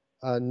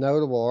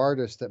notable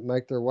artists that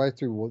make their way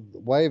through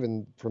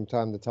Waving from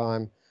time to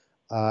time,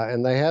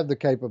 and they have the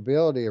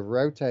capability of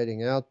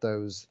rotating out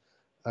those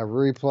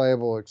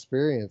replayable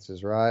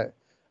experiences, right?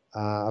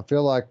 I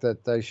feel like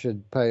that they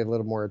should pay a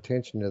little more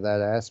attention to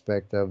that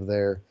aspect of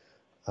their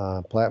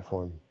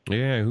platform.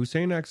 yeah.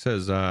 Hussein X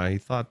says he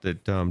thought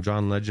that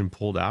John Legend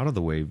pulled out of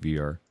the Wave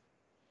VR.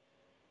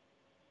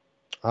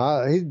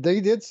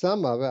 He did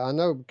some of it. I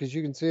know because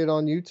you can see it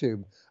on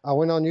YouTube. I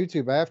went on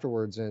YouTube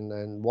afterwards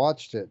and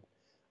watched it.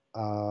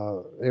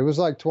 It was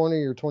like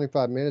 20 or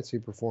 25 minutes he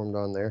performed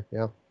on there.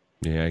 Yeah.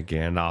 Yeah,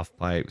 Gandalf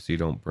pipe so you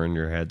don't burn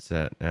your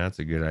headset. That's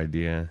a good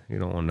idea. You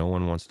don't want, no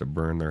one wants to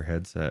burn their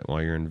headset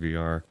while you're in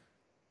VR.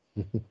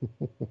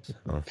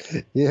 So.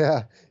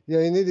 Yeah.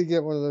 You need to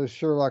get one of those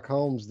Sherlock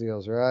Holmes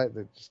deals, right?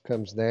 That just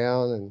comes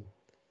down and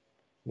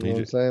you know what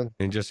I'm saying?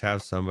 And just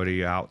have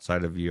somebody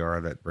outside of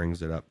VR that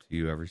brings it up to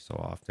you every so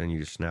often. You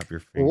just snap your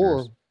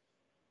fingers.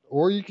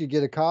 Or you could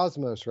get a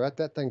Cosmos, right?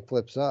 That thing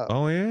flips up.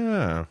 Oh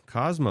yeah,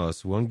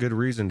 Cosmos. One good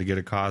reason to get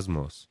a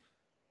Cosmos.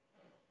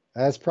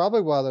 That's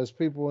probably why those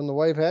people in the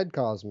Wave had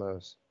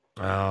Cosmos.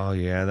 Oh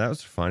yeah, that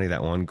was funny.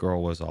 That one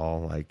girl was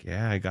all like,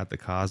 "Yeah, I got the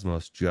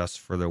Cosmos just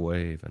for the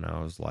Wave," and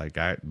I was like,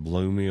 "It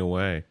blew me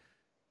away."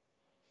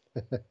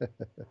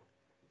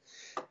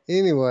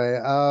 Anyway,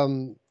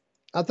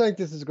 I think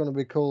this is going to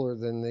be cooler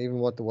than even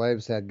what the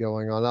Waves had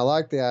going on. I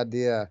like the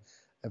idea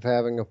of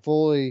having a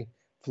fully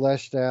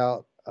fleshed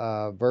out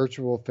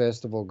virtual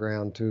festival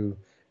ground to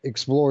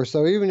explore.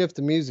 So even if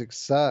the music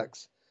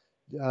sucks,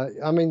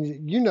 I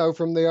mean, you know,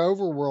 from the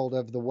overworld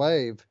of the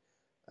Wave,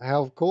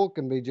 how cool it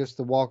can be just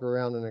to walk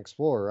around and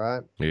explore,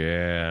 right?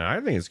 Yeah,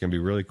 I think it's gonna be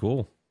really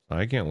cool.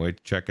 I can't wait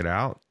to check it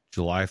out.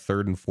 July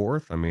 3rd and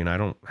 4th. I mean, I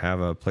don't have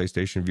a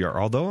PlayStation VR,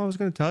 although I was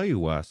gonna tell you,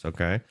 Wes,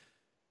 okay.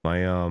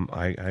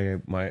 I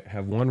might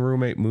have one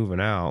roommate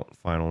moving out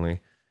finally,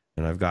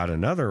 and I've got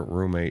another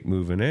roommate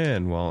moving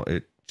in. Well,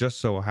 it just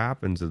so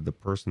happens that the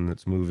person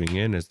that's moving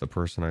in is the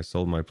person I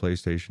sold my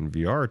PlayStation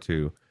VR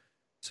to.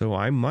 So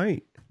I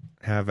might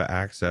have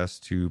access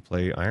to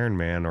play Iron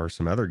Man or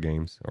some other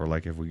games, or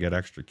like if we get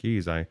extra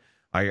keys, I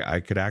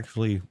could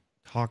actually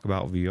talk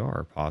about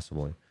VR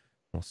possibly.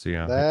 We'll see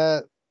how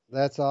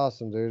That's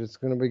awesome, dude. It's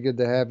going to be good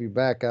to have you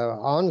back.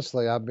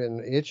 Honestly, I've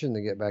been itching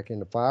to get back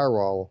into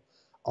Firewall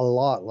a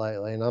lot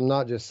lately, and I'm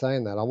not just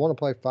saying that. I want to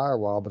play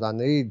Firewall, but I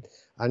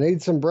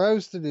need some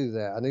bros to do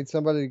that. I need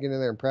somebody to get in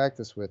there and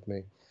practice with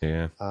me.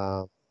 Yeah.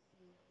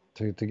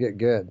 To get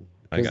good,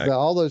 because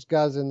all those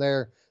guys in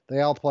there,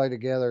 they all play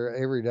together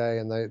every day,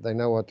 and they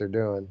know what they're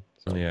doing.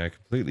 So. Yeah, I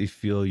completely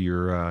feel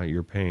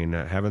your pain.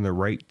 Having the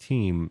right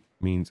team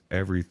means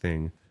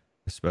everything,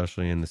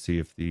 especially in the Sea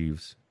of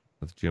Thieves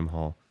with Jim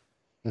Hall.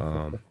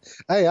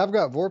 Hey, I've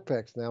got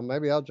Vorpex now.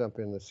 Maybe I'll jump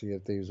in the Sea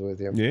of Thieves with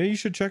you. Yeah, you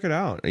should check it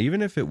out.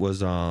 Even if it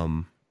was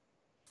the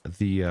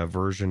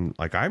version,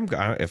 like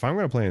if I'm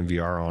going to play in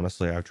VR,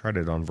 honestly, I've tried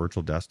it on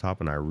virtual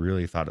desktop and I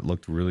really thought it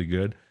looked really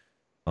good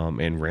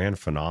and ran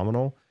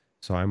phenomenal.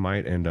 So I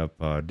might end up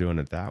doing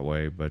it that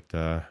way. But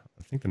I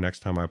think the next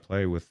time I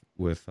play with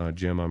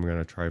Jim, I'm going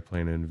to try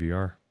playing in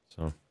VR.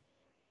 So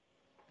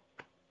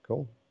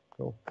cool.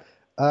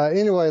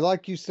 Anyway,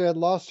 like you said,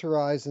 Lost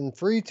Horizon,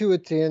 free to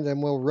attend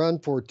and will run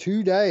for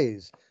 2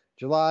 days,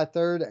 July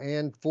 3rd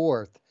and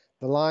 4th.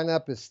 The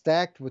lineup is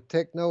stacked with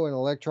techno and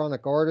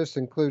electronic artists,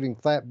 including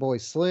Fatboy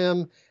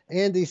Slim,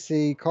 Andy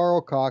C.,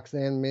 Carl Cox,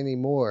 and many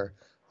more.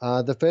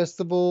 The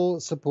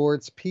festival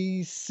supports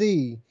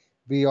PC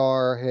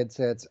VR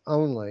headsets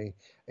only.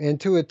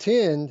 And to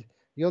attend,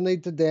 you'll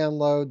need to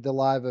download the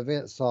live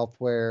event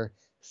software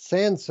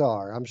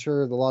Sansar. I'm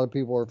sure a lot of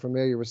people are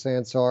familiar with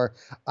Sansar.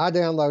 I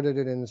downloaded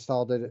it and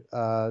installed it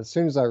as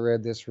soon as I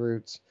read this,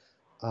 Roots.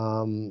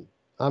 I'm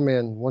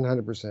in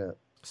 100%.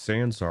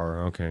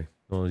 Sansar. Okay.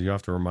 Well, you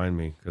have to remind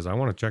me because I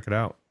want to check it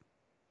out.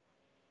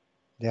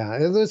 Yeah,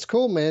 it's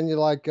cool, man. You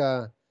like,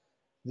 I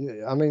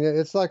mean,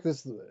 it's like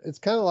this. It's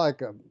kind of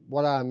like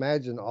what I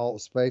imagine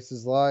Alt Space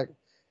is like.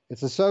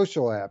 It's a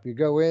social app. You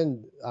go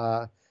in,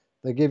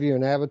 they give you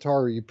an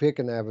avatar, or you pick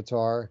an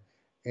avatar,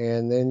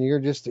 and then you're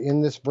just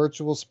in this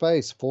virtual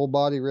space, full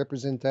body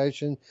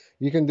representation.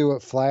 You can do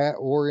it flat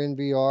or in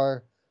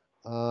VR.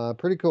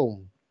 Pretty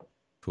cool.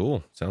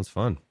 Cool. Sounds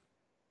fun.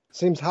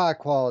 Seems high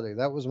quality.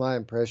 That was my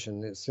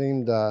impression. It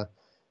seemed like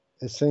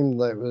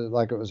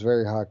it was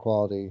very high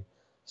quality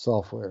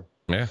software.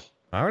 Yeah.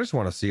 I just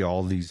want to see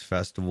all these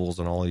festivals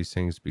and all these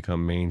things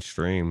become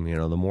mainstream. You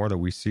know, the more that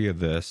we see of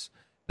this,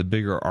 the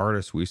bigger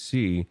artists we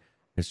see,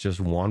 it's just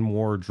one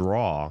more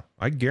draw.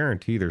 I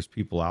guarantee there's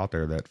people out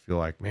there that feel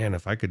like, man,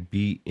 if I could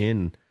be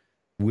in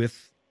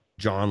with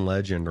John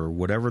Legend or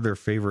whatever their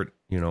favorite,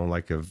 you know,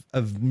 like a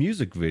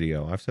music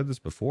video. I've said this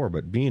before,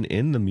 but being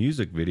in the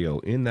music video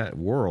in that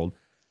world,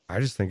 I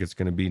just think it's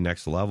going to be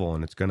next level,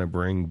 and it's going to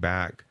bring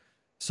back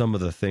some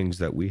of the things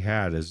that we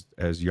had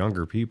as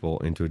younger people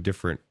into a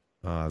different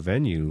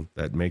venue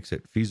that makes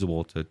it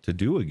feasible to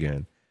do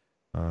again.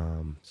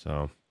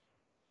 So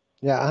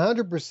Yeah,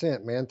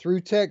 100%, man.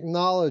 Through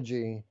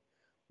technology,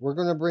 we're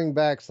going to bring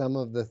back some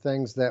of the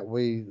things that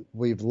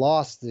we've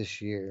lost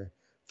this year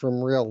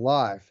from real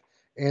life.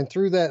 And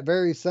through that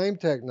very same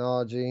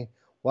technology,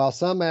 while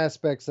some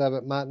aspects of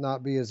it might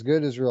not be as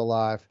good as real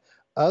life,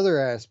 other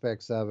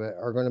aspects of it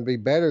are going to be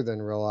better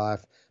than real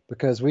life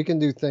because we can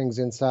do things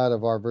inside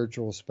of our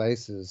virtual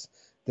spaces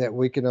that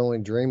we can only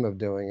dream of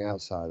doing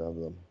outside of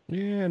them.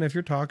 yeah, and if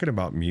you're talking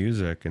about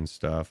music and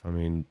stuff, I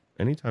mean,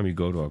 anytime you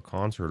go to a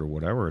concert or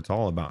whatever, it's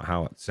all about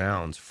how it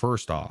sounds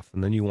first off,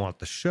 and then you want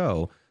the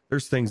show.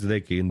 There's things that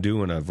they can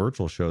do in a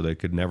virtual show they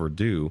could never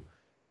do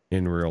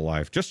in real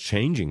life. Just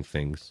changing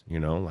things, you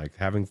know, like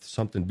having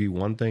something be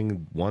one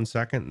thing 1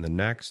 second and the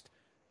next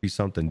be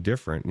something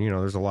different. You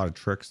know, there's a lot of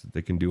tricks that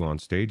they can do on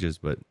stages,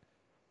 but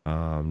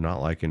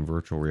not like in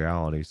virtual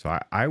reality. So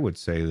I would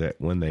say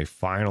that when they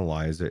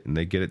finalize it and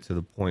they get it to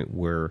the point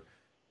where,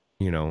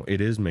 you know,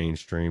 it is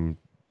mainstream,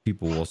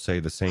 people will say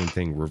the same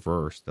thing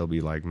reversed. They'll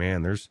be like,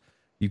 man,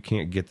 you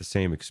can't get the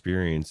same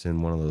experience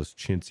in one of those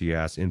chintzy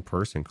ass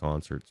in-person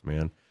concerts,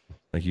 man.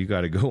 Like you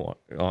got to go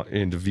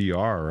into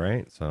VR,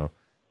 right? So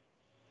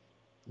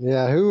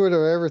Yeah, who would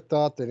have ever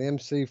thought that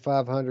MC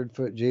 500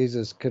 Foot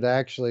Jesus could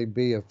actually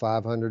be a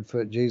 500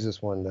 foot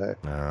Jesus one day?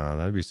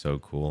 that'd be so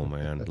cool,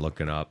 man.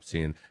 Looking up,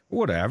 seeing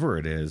whatever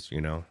it is,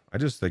 you know. I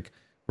just think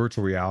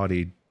virtual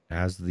reality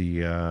has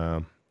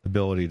the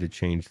ability to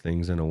change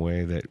things in a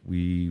way that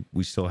we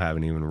still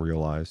haven't even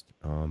realized.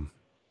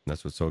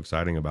 That's what's so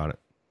exciting about it.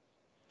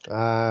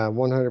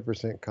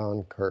 100%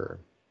 concur.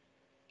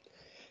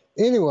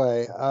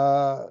 Anyway,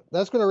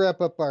 that's going to wrap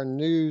up our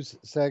news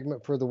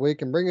segment for the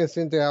week and bring us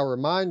into our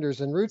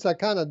reminders. And Roots, I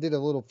kind of did a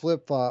little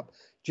flip flop.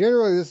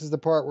 Generally, this is the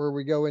part where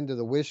we go into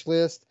the wish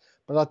list.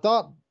 But I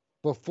thought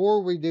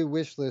before we do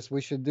wish list,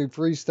 we should do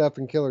free stuff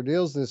and killer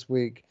deals this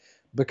week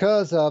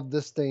because of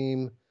the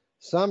Steam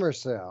Summer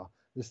Sale.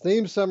 The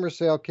Steam Summer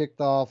Sale kicked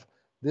off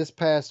this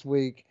past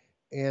week,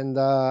 and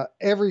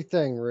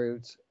everything,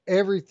 Roots,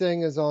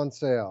 everything is on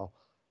sale.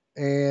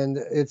 And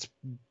it's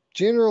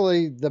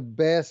generally the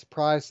best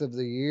price of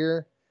the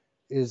year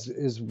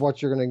is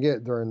what you're going to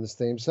get during the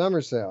Steam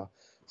Summer Sale.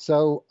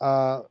 So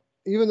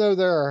even though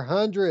there are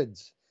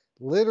hundreds,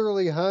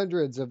 literally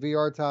hundreds of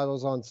VR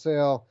titles on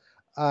sale,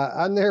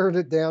 I narrowed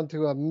it down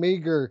to a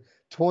meager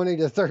 20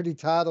 to 30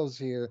 titles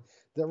here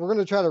that we're going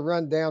to try to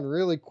run down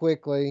really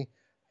quickly.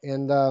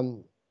 And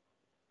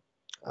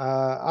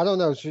I don't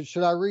know,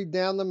 should I read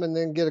down them and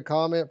then get a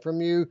comment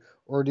from you?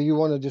 Or do you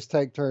want to just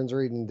take turns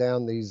reading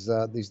down these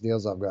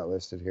deals I've got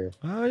listed here?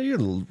 You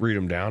can read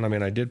them down. I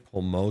mean, I did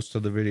pull most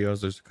of the videos.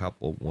 There's a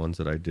couple ones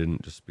that I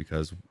didn't, just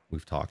because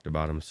we've talked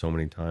about them so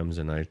many times,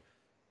 and I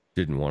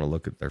didn't want to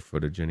look at their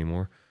footage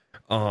anymore.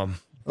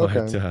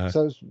 Okay.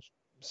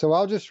 So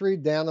I'll just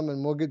read down them,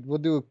 and we'll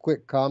do a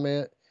quick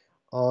comment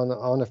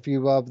on a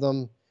few of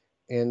them,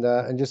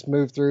 and just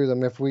move through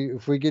them. If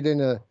we get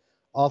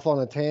off on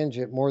a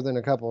tangent more than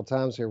a couple of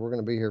times here, we're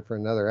going to be here for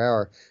another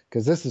hour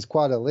because this is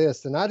quite a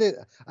list. And I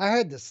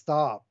had to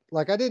stop.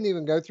 Like, I didn't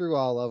even go through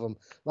all of them.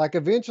 Like,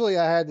 eventually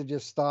I had to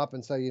just stop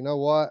and say, you know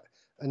what?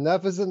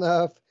 Enough is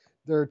enough.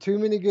 There are too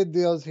many good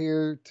deals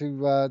here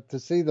to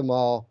see them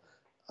all.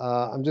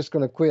 I'm just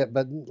going to quit.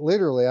 But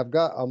literally, I've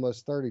got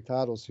almost 30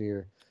 titles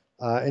here.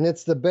 And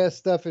it's the best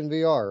stuff in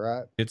VR,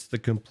 right? It's the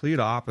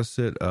complete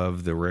opposite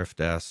of the Rift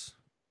S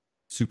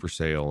Super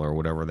Sale or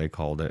whatever they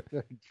called it.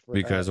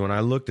 Because when I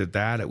looked at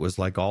that, it was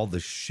like all the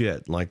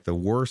shit, like the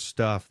worst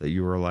stuff that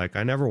you were like,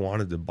 I never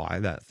wanted to buy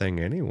that thing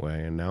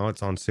anyway, and now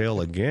it's on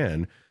sale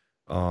again.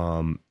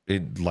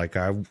 It like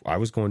I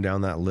was going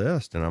down that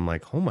list, and I'm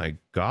like, oh my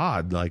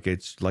god, like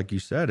it's like you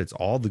said, it's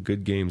all the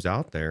good games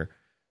out there.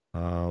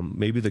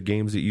 Maybe the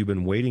games that you've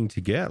been waiting to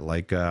get,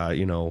 like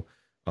you know,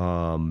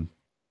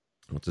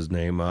 What's his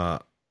name?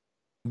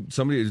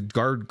 Somebody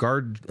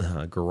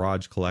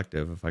Garage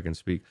Collective, if I can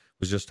speak,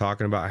 was just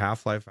talking about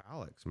Half-Life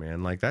Alex,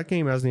 man. Like that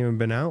game hasn't even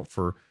been out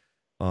for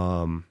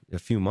a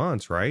few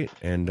months, right?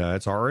 And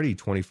it's already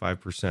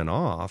 25%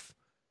 off.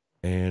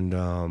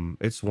 And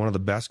it's one of the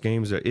best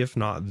games, if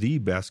not the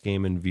best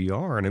game in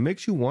VR. And it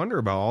makes you wonder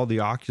about all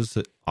the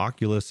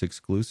Oculus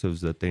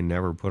exclusives that they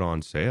never put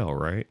on sale,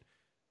 right?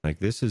 Like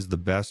this is the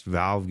best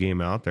Valve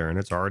game out there and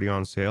it's already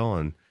on sale.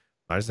 And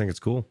I just think it's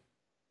cool.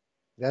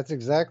 That's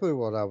exactly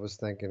what I was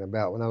thinking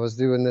about when I was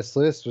doing this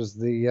list, was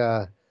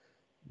the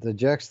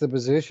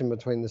juxtaposition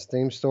between the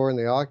Steam store and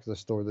the Oculus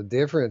store, the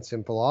difference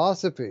in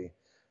philosophy.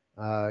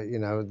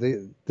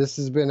 This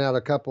has been out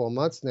a couple of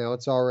months now.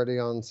 It's already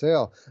on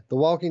sale. The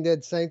Walking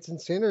Dead Saints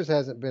and Sinners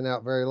hasn't been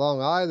out very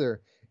long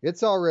either.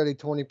 It's already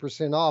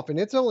 20% off, and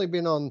it's only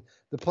been on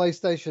the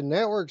PlayStation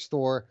Network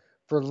store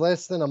for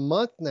less than a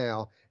month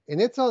now.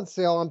 And it's on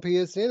sale on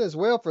PSN as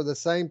well for the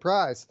same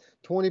price,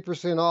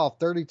 20% off,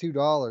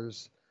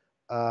 $32.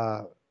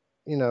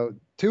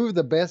 Two of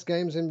the best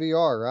games in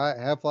VR, right?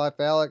 Half-Life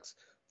Alex,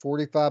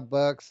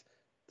 $45.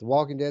 The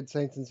Walking Dead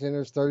Saints and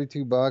Sinners,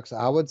 $32.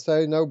 I would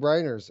say no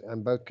brainers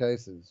in both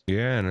cases.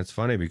 Yeah, and it's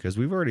funny because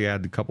we've already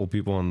had a couple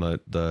people on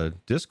the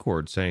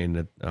Discord saying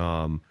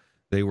that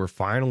they were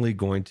finally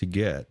going to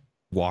get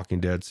Walking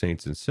Dead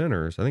Saints and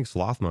Sinners. I think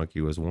Sloth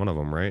Monkey was one of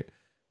them, right?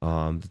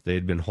 That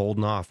they'd been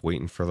holding off,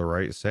 waiting for the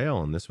right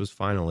sale, and this was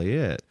finally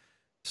it.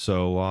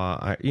 So,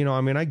 I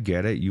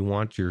get it. You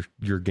want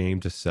your game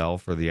to sell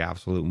for the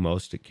absolute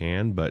most it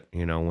can, but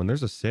when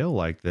there's a sale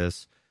like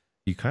this,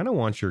 you kind of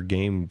want your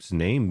game's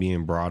name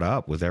being brought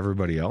up with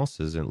everybody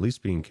else's, and at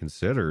least being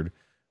considered.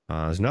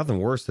 There's nothing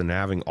worse than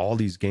having all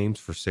these games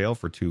for sale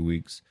for 2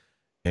 weeks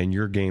and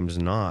your game's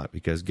not,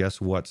 because guess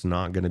what's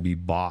not going to be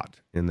bought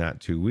in that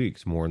 2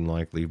 weeks, more than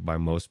likely by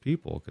most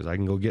people, because I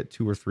can go get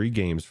 2 or 3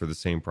 games for the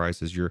same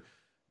price as your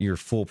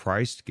full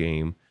priced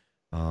game.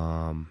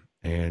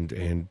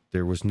 And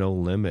there was no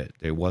limit.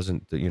 It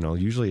wasn't,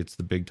 usually it's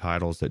the big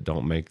titles that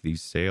don't make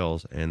these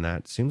sales. And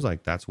that seems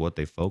like that's what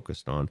they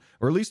focused on,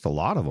 or at least a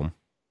lot of them.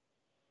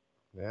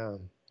 Yeah,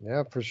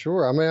 for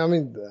sure. I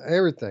mean,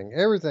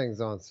 everything's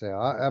on sale.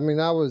 I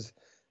was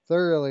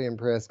thoroughly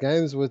impressed.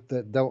 Games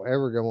that don't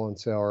ever go on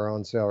sale are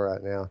on sale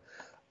right now.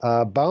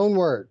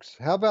 Boneworks.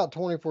 How about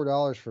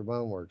 $24 for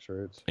Boneworks,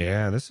 Roots?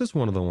 Yeah, this is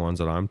one of the ones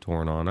that I'm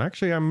torn on.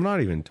 Actually, I'm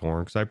not even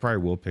torn because I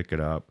probably will pick it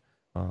up.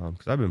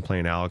 Because I've been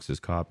playing Alex's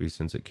copy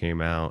since it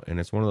came out, and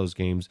it's one of those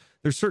games.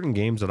 There's certain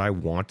games that I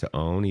want to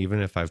own,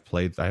 even if I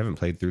haven't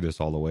played through this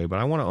all the way, but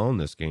I want to own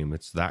this game.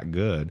 It's that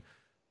good.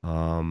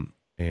 So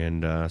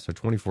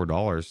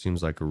 $24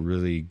 seems like a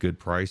really good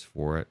price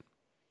for it.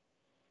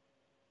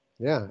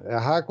 Yeah, a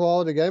high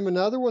quality game.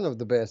 Another one of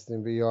the best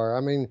in VR.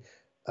 I mean,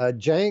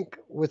 jank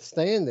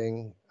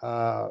withstanding,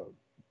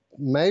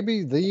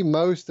 maybe the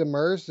most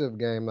immersive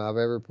game I've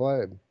ever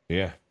played.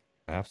 Yeah,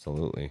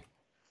 absolutely.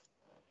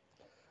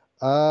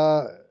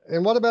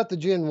 And what about the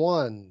Gen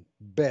 1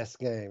 best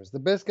games? The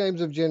best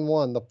games of Gen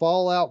 1, the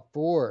Fallout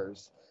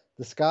 4s,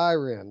 the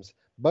Skyrims,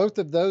 both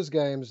of those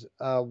games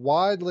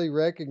widely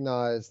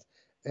recognized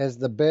as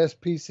the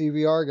best PC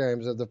VR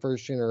games of the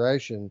first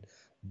generation.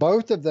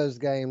 Both of those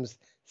games,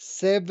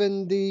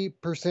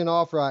 70%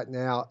 off right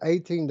now,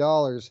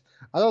 $18.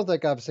 I don't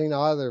think I've seen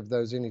either of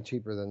those any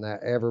cheaper than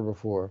that ever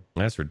before.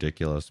 That's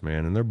ridiculous,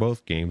 man. And they're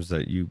both games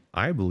that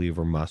I believe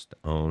are must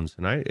owns.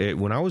 And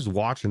when I was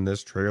watching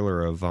this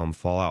trailer of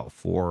Fallout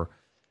 4,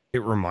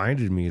 it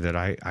reminded me that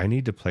I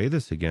need to play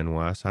this again,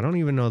 Wes. I don't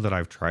even know that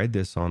I've tried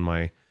this on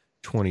my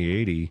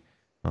 2080.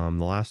 The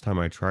last time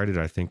I tried it,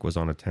 I think, was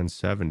on a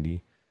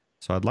 1070.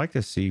 So I'd like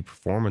to see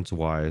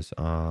performance-wise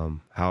how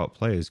it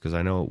plays, because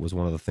I know it was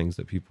one of the things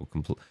that people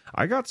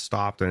I got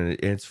stopped, and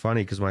it's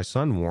funny because my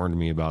son warned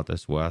me about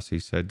this, Wes. He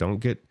said, don't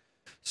get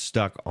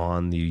stuck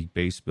on the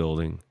base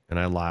building. And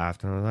I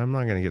laughed, and I'm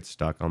not going to get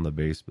stuck on the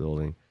base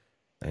building.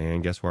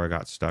 And guess where I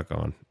got stuck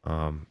on?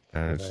 And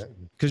it's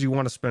because you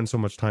want to spend so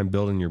much time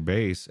building your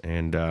base,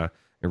 and it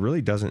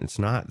really doesn't. It's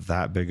not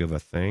that big of a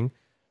thing,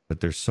 but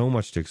there's so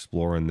much to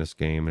explore in this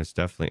game. It's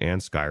definitely,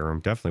 and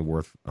Skyrim, definitely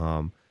worth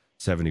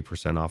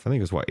 70% off. I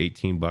think it's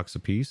 $18 a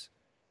piece.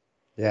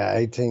 Yeah,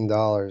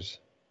 $18.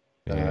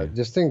 Yeah.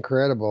 Just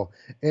incredible.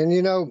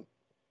 And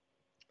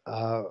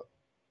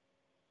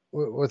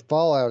with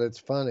Fallout, it's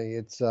funny.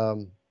 It's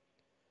been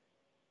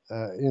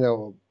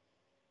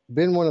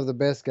one of the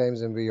best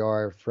games in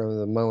VR from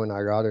the moment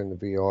I got into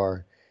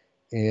VR,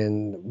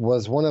 and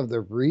was one of the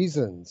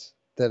reasons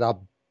that I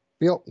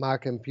built my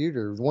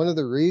computer. One of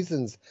the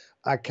reasons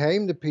I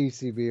came to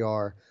PC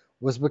VR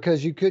was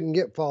because you couldn't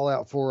get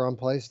Fallout 4 on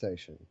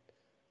PlayStation.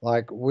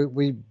 Like,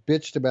 we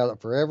bitched about it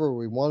forever.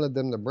 We wanted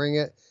them to bring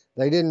it.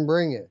 They didn't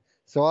bring it.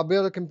 So I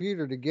built a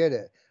computer to get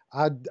it.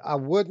 I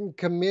wouldn't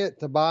commit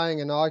to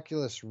buying an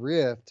Oculus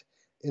Rift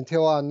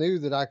until I knew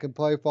that I could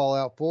play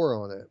Fallout 4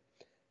 on it.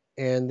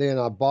 And then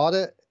I bought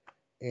it,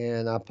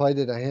 and I played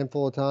it a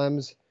handful of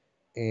times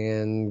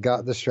and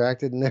got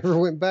distracted and never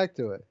went back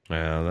to it.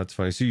 Yeah, that's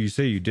funny. So you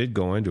say you did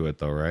go into it,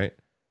 though, right?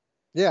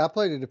 Yeah, I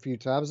played it a few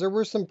times. There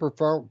were some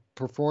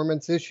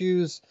performance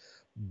issues,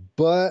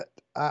 but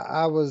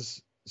I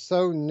was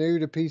so new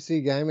to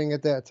PC gaming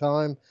at that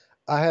time.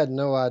 I had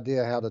no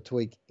idea how to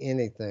tweak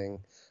anything.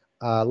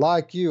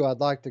 Like you, I'd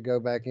like to go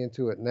back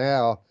into it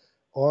now,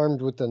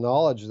 armed with the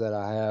knowledge that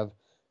I have,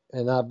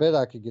 and I bet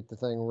I could get the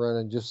thing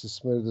running just as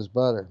smooth as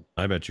butter.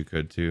 I bet you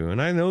could too.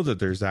 And I know that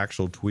there's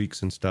actual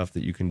tweaks and stuff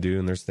that you can do,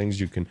 and there's things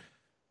you can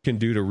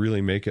do to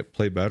really make it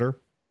play better.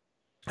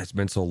 It's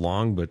been so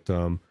long, but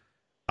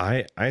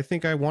I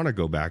think I want to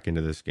go back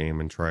into this game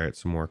and try it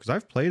some more because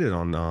I've played it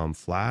on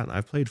flat.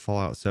 I've played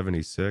Fallout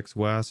 76,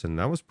 Wes, and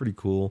that was pretty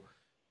cool.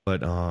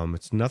 But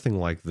it's nothing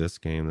like this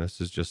game. This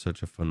is just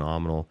such a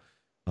phenomenal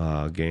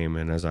game.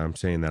 And as I'm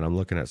saying that, I'm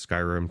looking at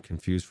Skyrim,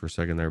 confused for a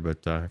second there,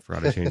 but I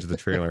forgot to change the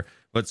trailer.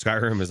 But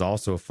Skyrim is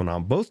also a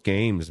phenomenal. Both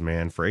games,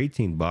 man, for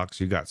 $18,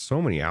 you got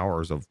so many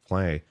hours of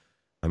play.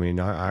 I mean,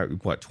 I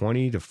what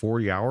 20 to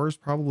 40 hours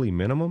probably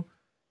minimum.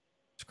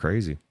 It's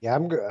crazy. Yeah,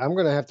 I'm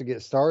gonna have to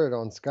get started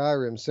on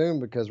Skyrim soon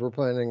because we're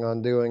planning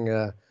on doing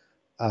a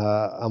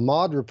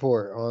mod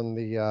report on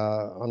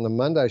the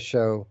Monday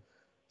show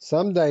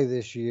someday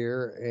this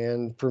year.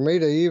 And for me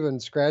to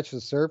even scratch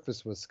the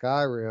surface with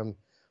Skyrim,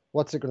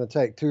 what's it going to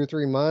take? 2 or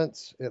 3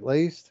 months at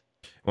least?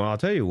 Well, I'll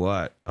tell you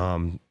what.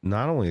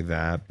 Not only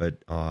that,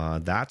 but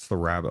that's the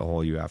rabbit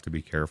hole you have to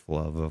be careful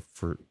of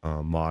for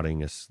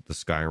modding is the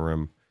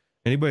Skyrim.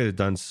 Anybody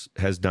that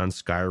has done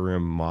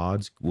Skyrim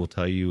mods will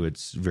tell you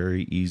it's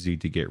very easy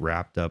to get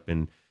wrapped up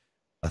in.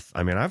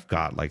 I mean, I've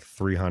got like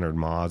 300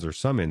 mods or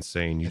some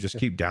insane. You just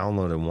keep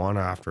downloading one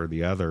after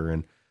the other,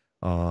 and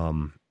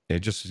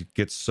it just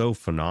gets so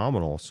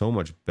phenomenal, so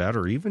much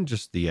better. Even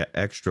just the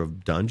extra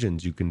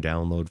dungeons you can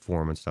download for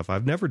them and stuff.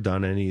 I've never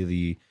done any of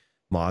the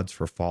mods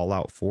for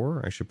Fallout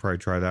 4. I should probably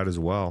try that as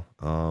well.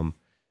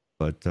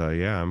 But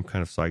yeah, I'm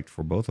kind of psyched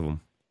for both of them.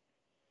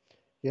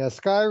 Yeah,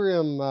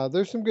 Skyrim,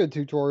 there's some good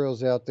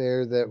tutorials out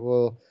there that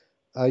will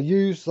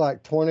use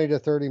like 20 to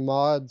 30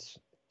 mods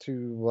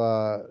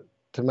to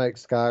make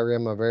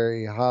Skyrim a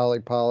very highly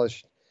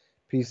polished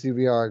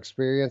PCVR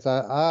experience.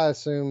 I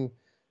assume,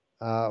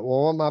 well,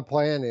 what my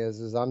plan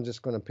is I'm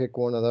just going to pick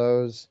one of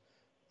those.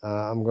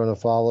 I'm going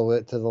to follow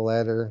it to the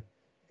letter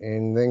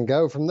and then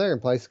go from there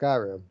and play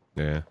Skyrim.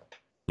 Yeah.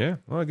 Yeah.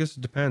 Well, I guess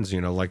it depends,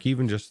 like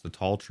even just the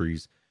tall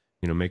trees,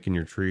 making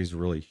your trees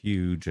really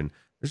huge, and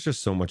there's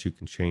just so much you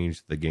can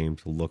change the game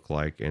to look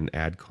like and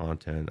add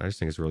content. I just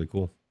think it's really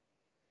cool.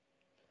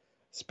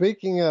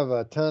 Speaking of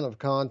a ton of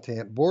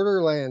content,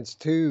 Borderlands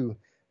 2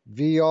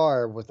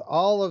 VR with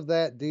all of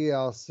that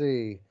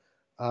DLC,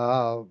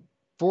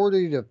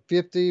 40 to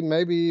 50,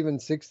 maybe even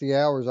 60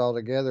 hours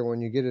altogether when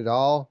you get it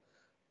all.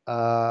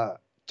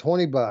 $20,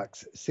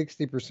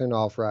 60%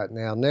 off right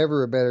now.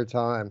 Never a better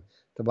time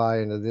to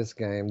buy into this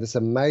game, this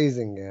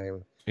amazing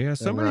game. Yeah,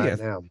 somebody,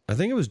 I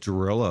think it was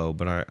Durillo,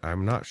 but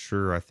I'm not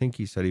sure. I think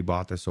he said he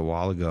bought this a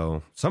while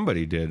ago.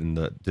 Somebody did in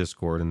the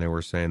Discord, and they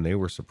were saying they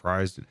were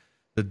surprised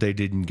that they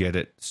didn't get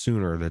it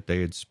sooner, that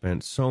they had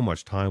spent so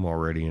much time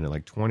already in it,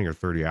 like 20 or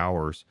 30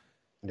 hours.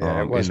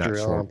 Yeah, it was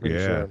Durillo, I'm pretty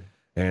sure.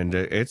 And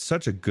it's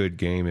such a good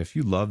game. If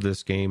you love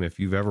this game, if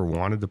you've ever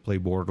wanted to play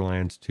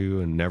Borderlands 2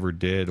 and never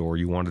did, or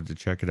you wanted to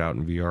check it out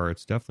in VR,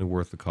 it's definitely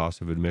worth the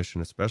cost of admission,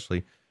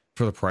 especially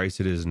for the price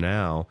it is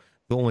now.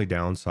 The only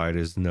downside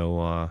is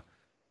no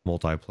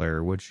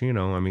multiplayer, which,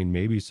 I mean,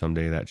 maybe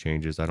someday that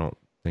changes. I don't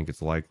think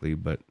it's likely,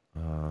 but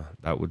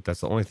that's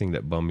the only thing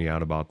that bummed me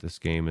out about this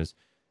game is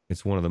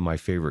it's one of my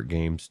favorite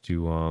games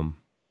to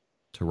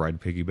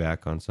ride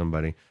piggyback on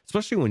somebody,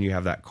 especially when you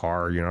have that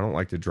car. I don't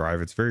like to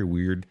drive. It's very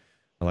weird.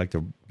 I like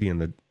to be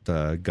in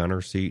the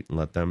gunner seat and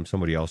let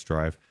somebody else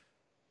drive.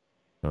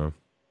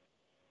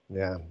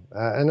 Yeah,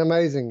 an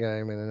amazing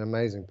game and an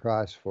amazing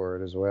price for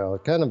it as well.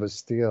 Kind of a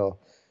steal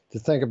to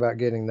think about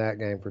getting that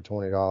game for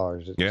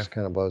 $20. It just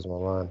kind of blows my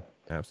mind.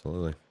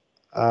 Absolutely.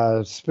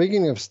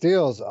 Speaking of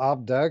steals,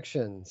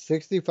 Obduction,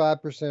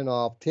 65%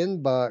 off,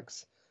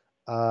 $10.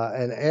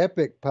 An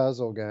epic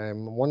puzzle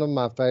game, one of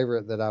my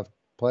favorite that I've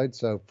played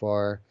so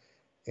far.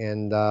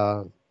 And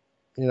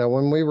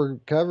when we were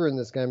covering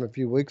this game a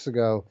few weeks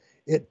ago,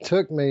 it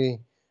took me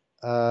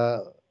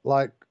not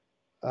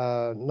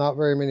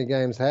very many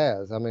games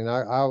has. I mean,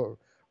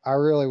 I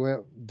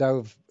really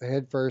dove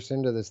headfirst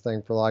into this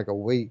thing for like a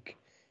week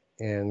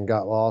and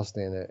got lost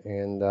in it,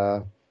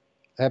 and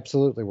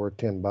absolutely worth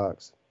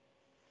 $10.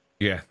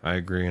 Yeah, I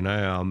agree. And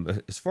I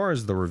as far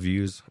as the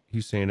reviews,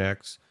 Hussein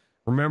X,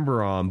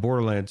 remember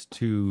Borderlands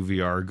 2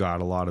 VR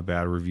got a lot of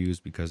bad reviews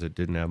because it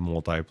didn't have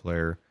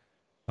multiplayer.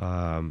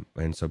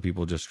 And so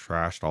people just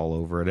trashed all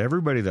over it.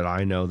 Everybody that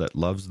I know that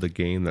loves the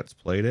game, that's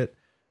played it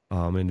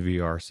in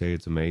VR, say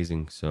it's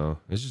amazing. So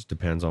it just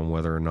depends on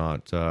whether or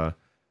not or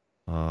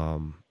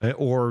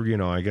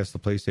I guess the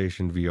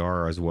PlayStation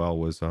VR as well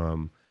was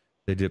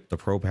the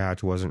pro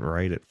patch wasn't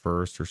right at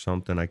first or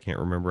something. I can't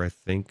remember. I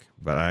think,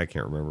 but I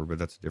can't remember. But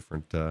that's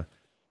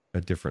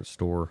a different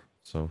store.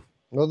 So.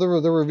 Well, the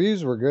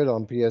reviews were good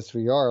on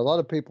PSVR. A lot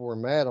of people were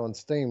mad on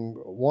Steam.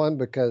 One,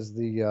 because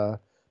the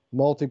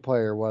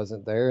multiplayer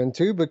wasn't there, and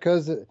two,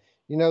 because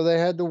they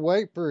had to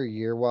wait for a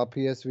year while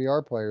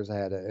PSVR players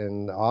had it,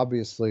 and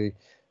obviously,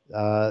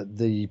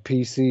 the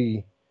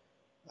PC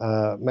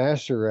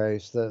master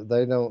race, that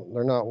they're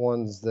not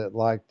ones that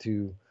like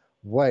to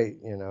wait.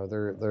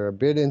 They're a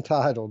bit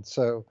entitled,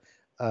 so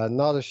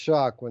not a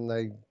shock when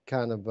they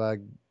kind of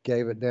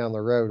gave it down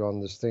the road on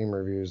the Steam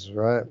reviews,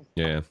 right?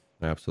 Yeah,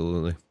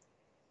 absolutely.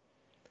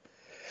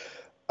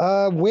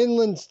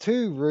 Windlands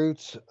 2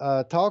 Roots.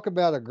 Talk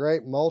about a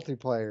great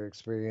multiplayer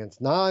experience.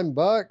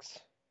 $9.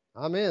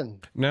 I'm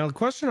in. Now, the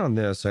question on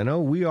this, I know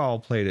we all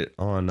played it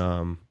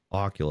on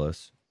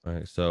Oculus,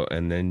 right? So,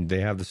 and then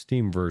they have the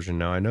Steam version.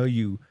 Now, I know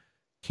you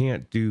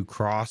can't do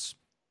cross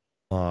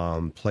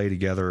play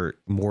together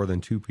more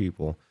than two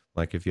people.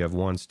 Like if you have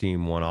one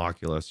Steam, one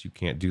Oculus, you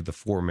can't do the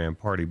 4-man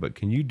party, but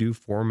can you do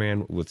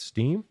 4-man with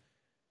Steam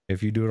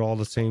if you do it all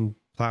the same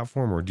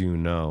platform, or do you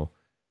know?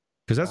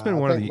 Because that's been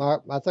one of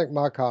the. I think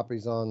my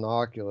copy's on the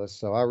Oculus,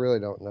 so I really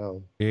don't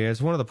know. Yeah,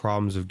 it's one of the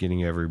problems of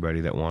getting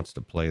everybody that wants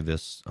to play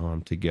this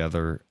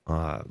together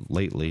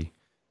lately.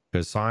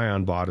 Because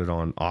Scion bought it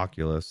on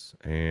Oculus,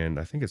 and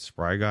I think it's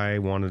Spry Guy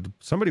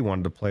somebody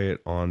wanted to play it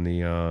on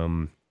the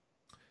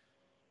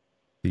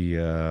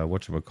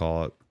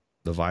whatchamacallit,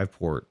 the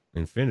Viveport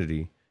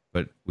Infinity,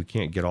 but we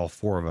can't get all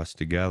four of us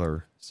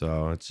together,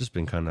 so it's just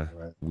been kind of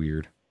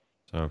weird.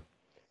 So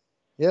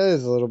yeah, it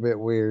is a little bit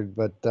weird,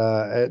 but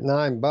at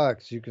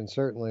 $9 you can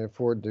certainly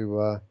afford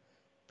to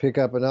pick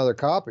up another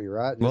copy,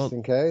 right? Just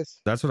in case.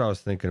 That's what I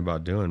was thinking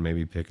about doing,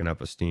 maybe picking up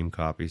a Steam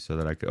copy so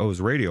that I could. Oh, it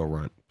was Radio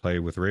Runt. Play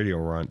with Radio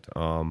Runt.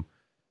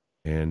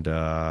 And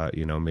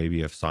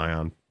maybe if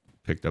Scion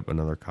picked up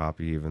another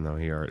copy, even though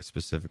he already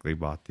specifically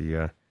bought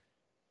the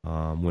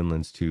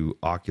Windlands 2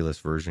 Oculus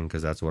version,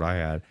 because that's what I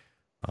had.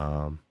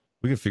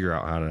 We can figure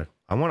out how to.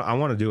 I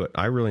want to do it.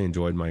 I really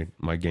enjoyed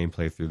my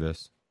gameplay through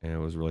this, and it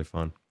was really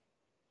fun.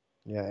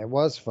 Yeah, it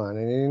was fun,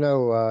 and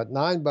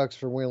 $9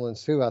 for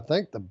Windlands 2. I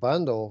think the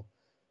bundle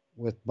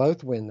with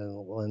both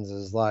Windlands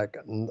is like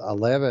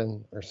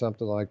 11 or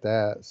something like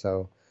that.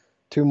 So,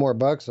 $2 more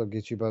will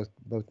get you both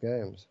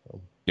games. So.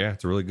 Yeah,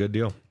 it's a really good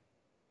deal.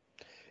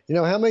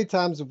 How many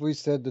times have we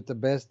said that the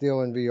best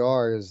deal in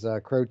VR is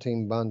Crow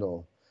Team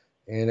Bundle?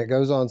 And it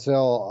goes on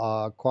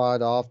sale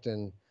quite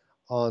often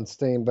on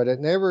Steam, but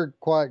it never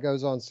quite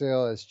goes on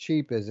sale as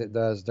cheap as it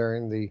does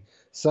during the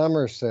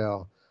summer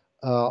sale.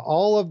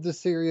 All of the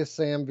Serious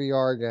Sam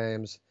VR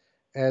games,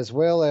 as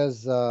well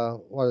as the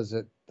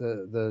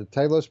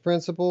Talos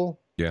Principle?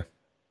 Yeah.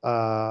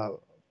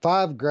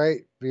 5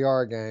 great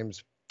VR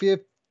games,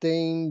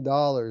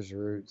 $15,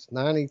 Roots,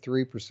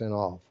 93%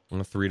 off.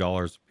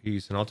 $3 a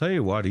piece. And I'll tell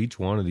you what, each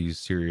one of these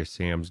Serious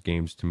Sam's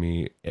games to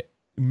me,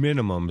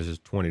 minimum is a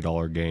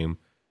 $20 game,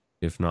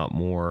 if not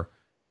more.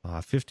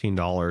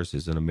 $15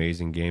 is an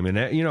amazing game. And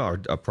that,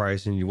 a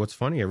price. And what's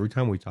funny, every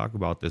time we talk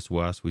about this,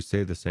 Wes, we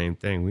say the same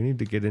thing. We need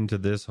to get into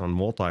this on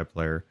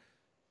multiplayer.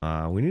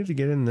 I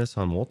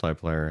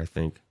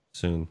think,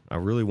 soon. I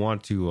really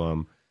want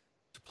to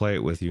play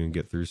it with you and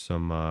get through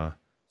some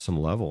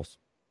levels.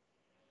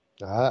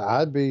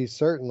 I'd be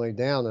certainly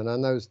down, and I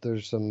know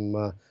there's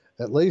some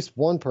at least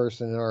one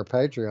person in our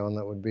Patreon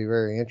that would be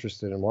very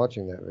interested in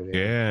watching that video.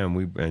 Yeah,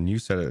 and you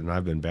said it, and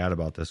I've been bad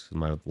about this because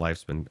my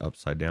life's been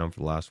upside down for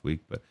the last week.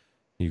 But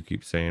you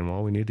keep saying,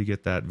 "Well, we need to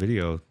get that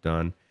video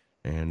done,"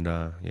 and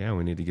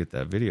we need to get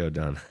that video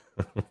done.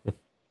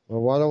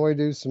 Well, why don't we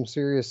do some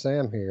Serious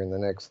Sam here in the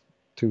next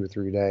 2 or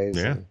 3 days?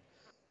 Yeah,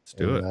 let's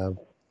do it.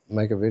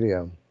 Make a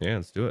video. Yeah,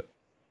 let's do it.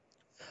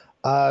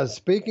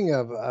 Speaking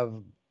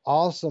of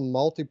awesome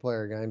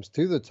multiplayer games,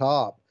 To the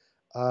Top.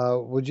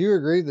 Would you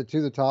agree that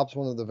To the Top's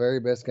one of the very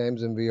best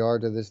games in VR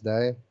to this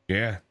day?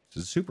 Yeah,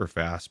 it's super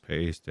fast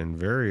paced and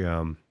very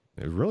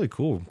really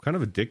cool, kind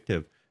of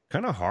addictive,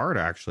 kind of hard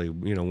actually.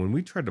 When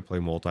we tried to play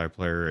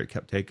multiplayer, it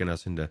kept taking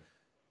us into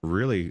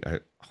really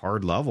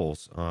hard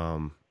levels,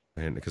 and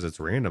because it's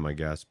random, I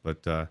guess.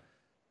 But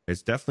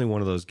it's definitely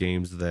one of those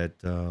games that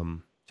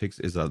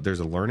there's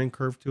a learning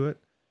curve to it.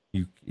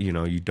 You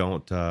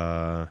don't.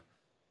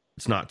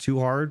 It's not too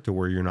hard to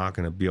where you're not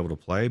going to be able to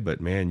play, but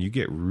man, you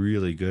get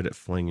really good at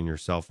flinging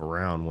yourself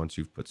around once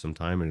you've put some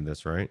time into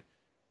this, right?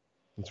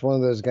 It's one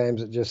of those games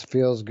that just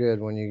feels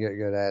good when you get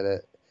good at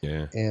it.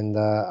 Yeah. And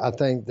I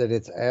think that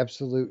it's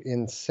absolute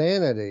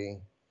insanity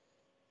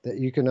that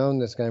you can own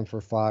this game for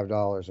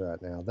 $5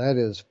 right now. That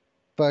is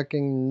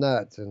fucking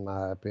nuts, in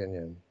my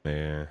opinion.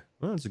 Yeah.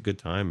 Well, it's a good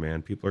time,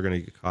 man. People are going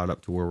to get caught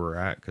up to where we're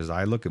at, because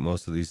I look at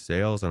most of these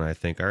sales and I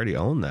think I already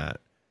own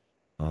that.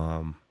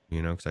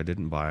 Because I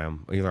didn't buy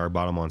them. Either I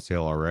bought them on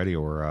sale already,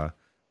 or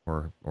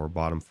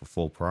bought them for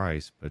full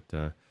price. But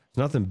it's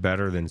nothing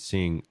better than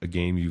seeing a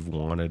game you've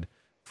wanted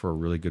for a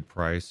really good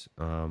price.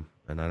 And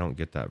I don't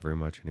get that very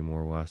much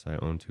anymore, Wes. I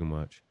own too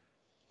much.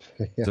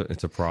 Yeah.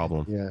 It's a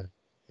problem. Yeah.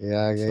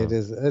 It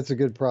is. It's a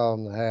good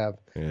problem to have.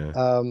 Yeah.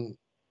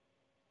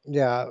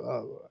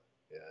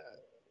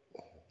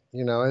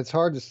 It's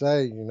hard to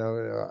say.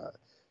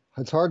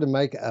 It's hard to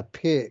make a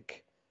pick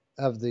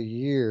of the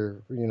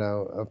year,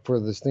 for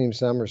the Steam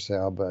Summer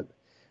Sale, but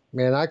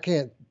man, I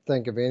can't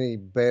think of any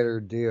better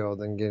deal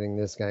than getting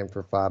this game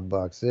for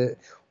 $5.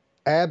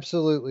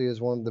 absolutely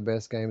is one of the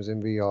best games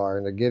in VR.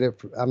 And to get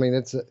it, I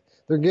mean,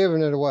 they're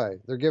giving it away.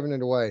 They're giving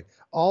it away.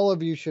 All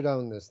of you should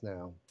own this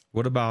now.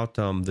 What about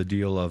the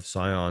deal of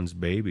Scion's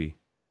Baby?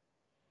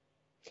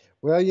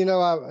 Well,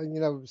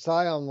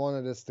 Scion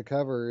wanted us to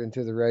cover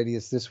Into the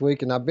Radius this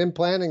week, and I've been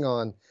planning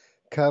on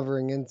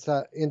covering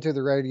Into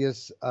the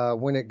Radius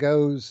when it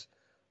goes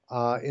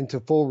into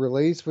full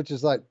release, which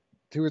is like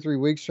 2 or 3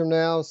 weeks from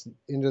now.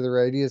 Into the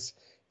Radius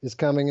is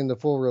coming into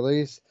full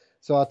release.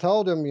 So I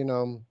told him,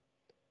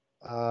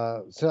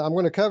 so I'm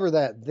going to cover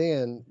that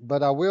then,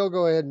 but I will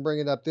go ahead and bring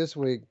it up this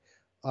week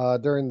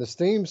during the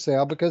Steam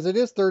sale because it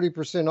is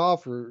 30%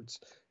 off Roots,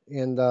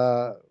 and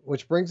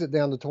which brings it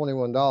down to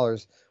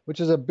 $21, which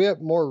is a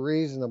bit more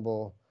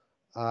reasonable.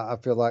 I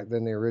feel like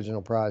than the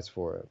original price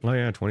for it. Oh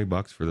yeah,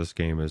 $20 for this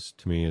game is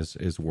to me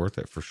is worth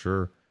it for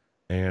sure.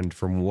 And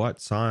from what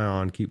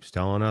Scion keeps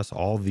telling us,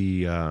 all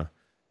the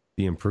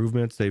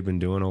improvements they've been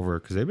doing over,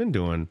 because they've been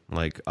doing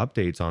like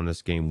updates on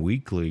this game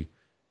weekly,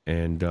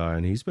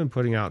 and he's been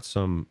putting out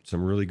some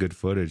really good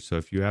footage. So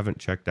if you haven't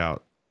checked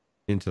out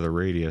Into the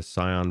Radius,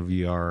 Scion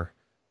VR,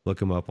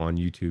 look him up on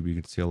YouTube. You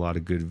can see a lot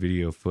of good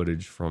video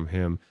footage from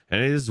him,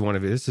 and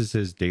this is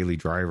his daily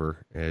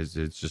driver, as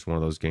it's just one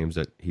of those games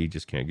that he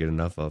just can't get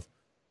enough of.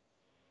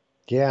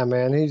 Yeah,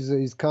 man,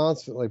 he's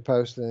constantly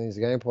posting these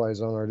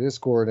gameplays on our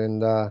Discord,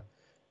 and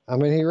I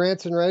mean, he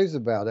rants and raves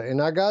about it,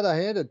 and I gotta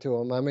hand it to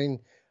him. I mean,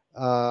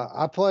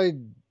 I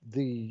played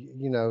the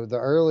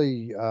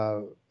early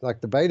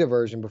like the beta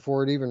version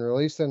before it even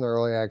released in the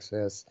early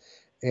access,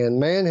 and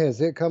man,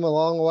 has it come a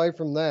long way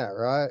from that,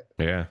 right?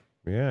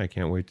 Yeah, I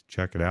can't wait to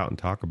check it out and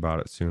talk about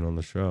it soon on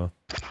the show.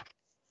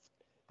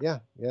 Yeah.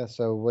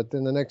 So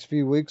within the next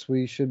few weeks,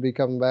 we should be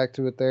coming back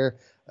to it there.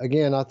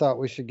 Again, I thought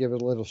we should give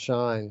it a little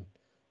shine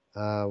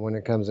when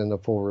it comes into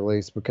full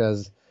release,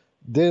 because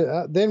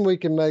then we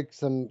can make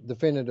some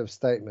definitive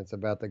statements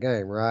about the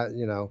game, right?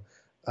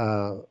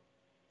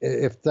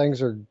 If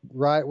things are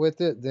right with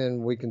it,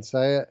 then we can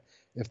say it.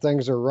 If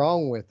things are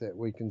wrong with it,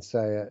 we can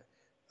say it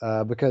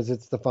because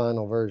it's the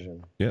final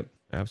version. Yep,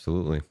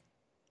 absolutely.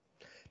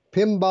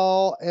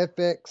 Pinball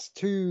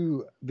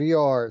FX2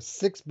 VR,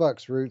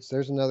 $6, Roots.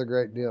 There's another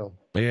great deal.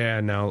 Yeah,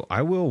 now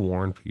I will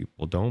warn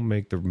people, don't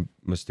make the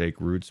mistake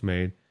Roots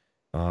made.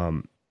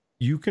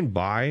 You can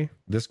buy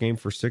this game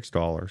for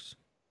 $6,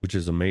 which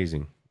is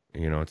amazing.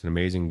 It's an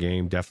amazing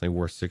game, definitely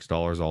worth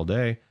 $6 all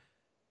day.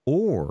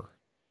 Or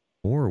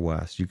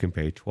Wes, you can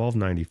pay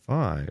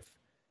 $12.95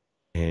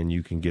 and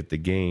you can get the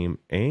game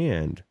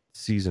and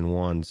season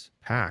 1's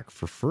pack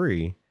for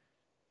free.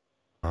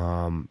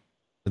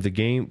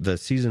 The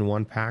season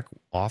 1 pack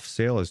off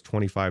sale is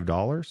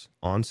 $25,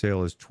 on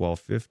sale is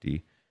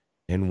 $12.50,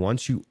 and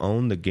once you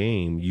own the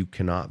game, you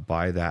cannot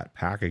buy that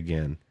pack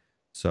again.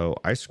 So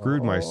I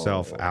screwed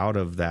myself out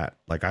of that.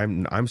 Like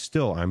I'm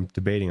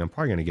debating. I'm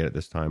probably going to get it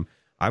this time.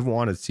 I've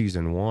wanted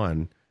season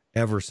 1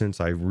 ever since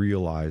I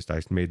realized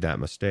I made that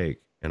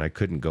mistake and I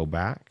couldn't go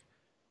back.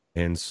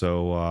 And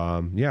so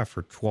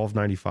for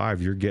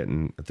 $12.95, you're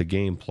getting the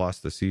game plus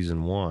the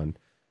season 1.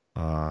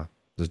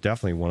 It's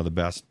definitely one of the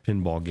best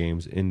pinball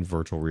games in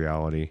virtual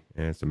reality,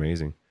 and it's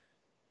amazing.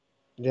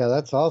 Yeah,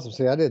 that's awesome.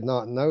 See, I did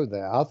not know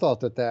that. I thought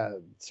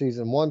that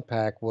season 1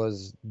 pack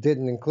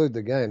didn't include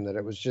the game, that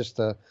it was just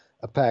a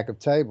pack of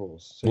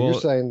tables. So you're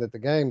saying that the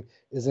game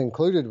is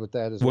included with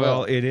that as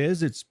well? Well, it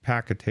is. It's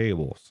pack of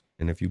tables,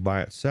 and if you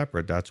buy it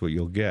separate, that's what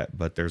you'll get.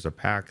 But there's a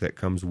pack that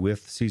comes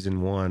with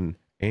season 1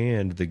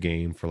 and the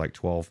game for like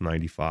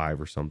 $12.95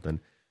 or something,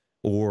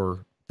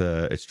 or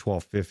it's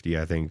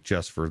 $12.50, I think,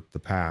 just for the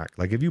pack.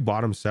 Like if you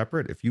bought them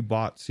separate, if you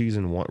bought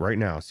season 1 right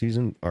now,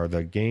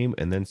 the game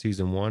and then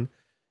season 1,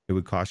 it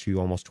would cost you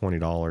almost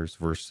 $20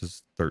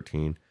 versus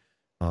 $13.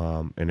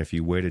 And if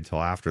you waited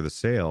till after the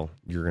sale,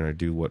 you're going to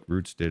do what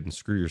Roots did and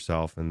screw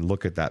yourself and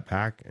look at that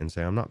pack and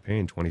say, I'm not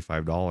paying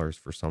 $25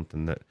 for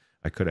something that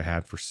I could have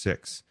had for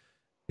 $6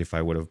 if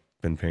I would have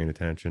been paying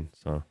attention.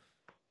 So,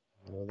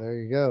 well, there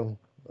you go.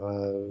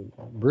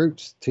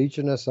 Roots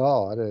teaching us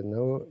all. I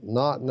didn't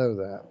not know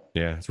that.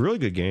 Yeah, it's a really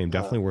good game.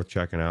 Definitely worth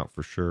checking out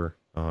for sure.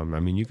 I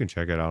mean, you can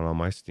check it out on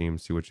my Steam,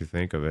 see what you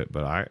think of it.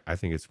 But I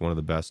think it's one of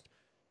the best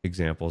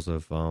examples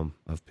of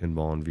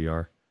pinball in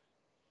VR.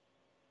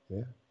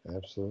 Yeah,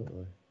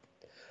 absolutely.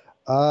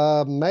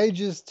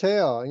 Mage's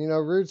Tale.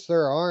 Roots,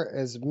 there aren't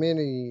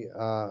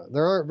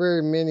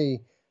very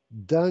many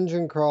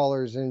dungeon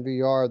crawlers in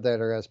VR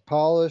that are as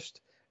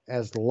polished,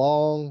 as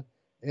long,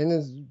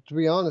 and to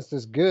be honest,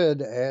 as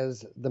good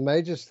as the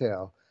Mage's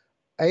Tale.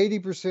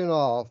 80%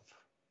 off,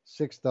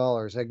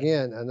 $6.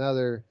 Again,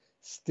 another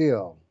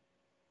steal.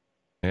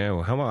 Yeah,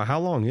 well, how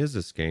long is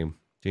this game?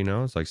 Do you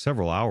know? It's like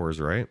several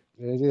hours, right?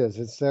 It is.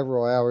 It's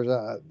several hours.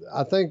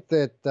 I think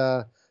that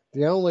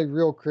the only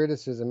real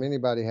criticism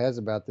anybody has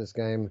about this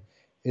game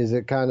is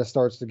it kind of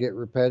starts to get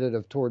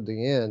repetitive toward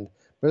the end.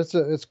 But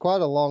it's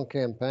quite a long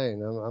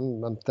campaign.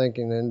 I'm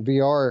thinking in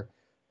VR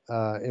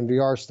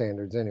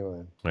standards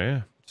anyway.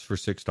 Yeah, it's for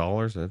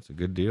 $6. That's a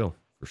good deal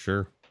for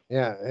sure.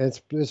 Yeah,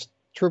 it's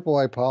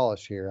AAA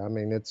polish here. I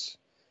mean, it's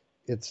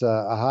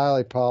a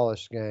highly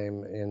polished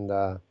game,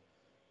 and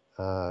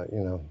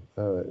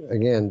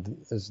Again,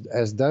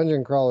 as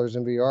dungeon crawlers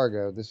in VR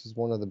go, this is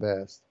one of the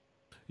best.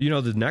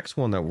 The next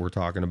one that we're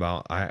talking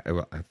about, I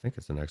think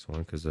it's the next one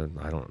because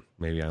I don't,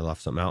 maybe I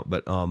left something out,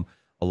 but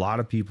a lot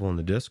of people in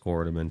the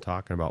Discord have been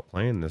talking about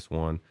playing this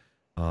one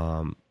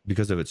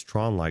because of its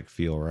Tron-like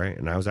feel, right?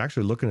 And I was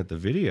actually looking at the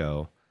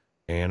video,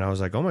 and I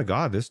was like, oh my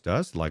god, this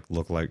does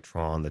look like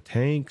Tron, the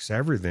tanks,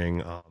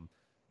 everything.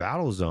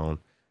 Battlezone,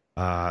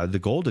 the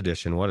gold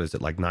edition, what is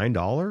it, like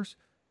 $9?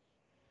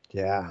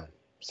 Yeah,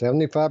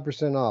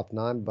 75% off,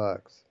 $9.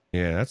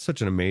 Yeah, that's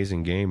such an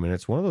amazing game, and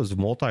it's one of those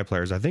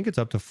multiplayers. I think it's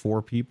up to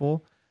 4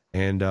 people,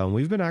 and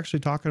we've been actually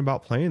talking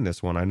about playing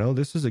this one. I know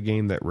this is a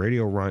game that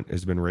Radio Runt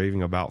has been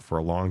raving about for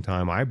a long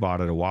time. I bought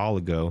it a while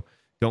ago.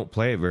 Don't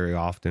play it very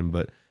often,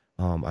 but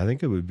I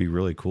think it would be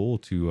really cool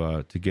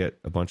to get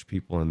a bunch of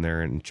people in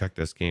there and check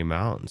this game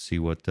out and see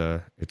what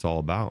it's all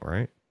about,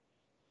 right?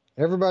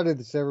 Everybody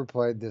that's ever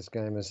played this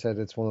game has said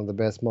it's one of the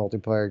best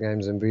multiplayer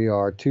games in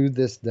VR to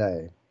this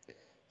day.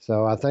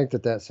 So I think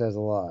that says a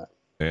lot.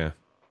 Yeah.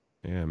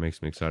 Yeah, it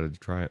makes me excited to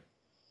try it.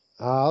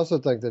 I also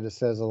think that it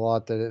says a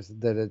lot that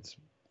it's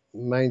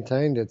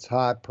maintained its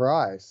high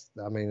price.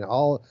 I mean,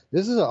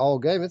 this is an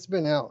old game. It's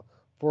been out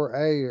for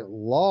a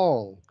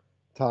long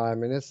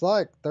time, and it's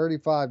like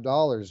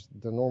 $35,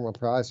 the normal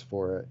price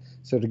for it.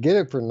 So to get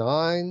it for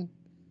 $9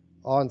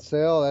 on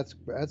sale,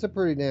 that's a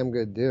pretty damn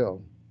good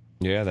deal.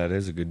 Yeah, that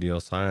is a good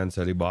deal. Cyan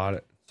said he bought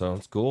it, so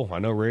it's cool. I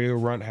know Radio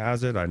Runt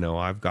has it. I know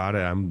I've got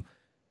it.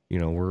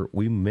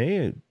 We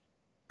may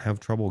have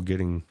trouble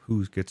getting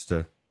who gets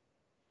to,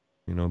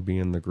 be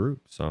in the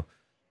group. So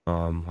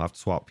I'll have to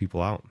swap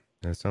people out.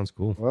 That sounds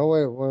cool. Well,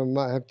 we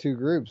might have 2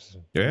 groups.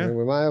 Yeah. I mean,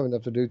 we might have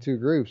enough to do 2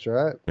 groups,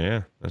 right?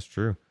 Yeah, that's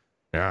true.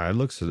 Yeah, it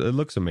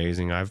looks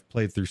amazing. I've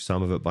played through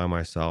some of it by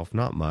myself,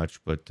 not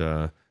much, but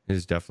it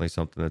is definitely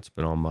something that's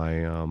been on my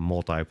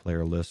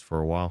multiplayer list for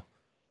a while.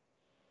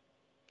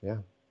 Yeah,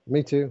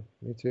 me too.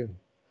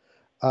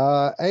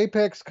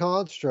 Apex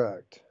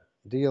Construct.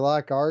 Do you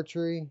like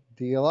archery?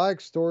 Do you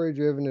like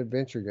story-driven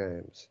adventure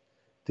games?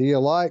 Do you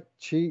like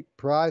cheap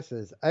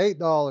prices?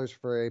 $8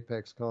 for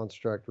Apex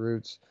Construct,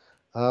 Roots.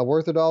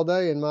 Worth it all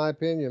day, in my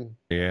opinion.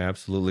 Yeah,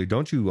 absolutely.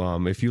 Don't you?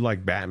 If you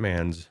like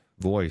Batman's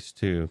voice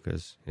too,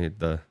 because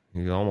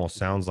he almost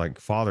sounds like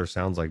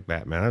sounds like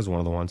Batman. That was one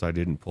of the ones I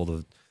didn't pull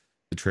the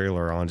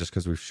trailer on just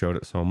because we've showed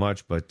it so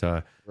much, but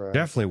right.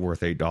 Definitely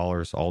worth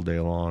 $8 all day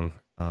long,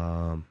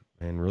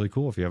 and really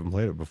cool if you haven't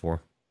played it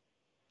before.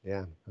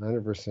 Yeah,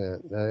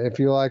 100%. If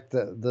you like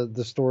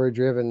the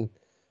story-driven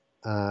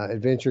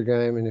adventure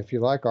game, and if you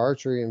like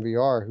archery in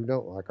VR, who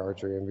don't like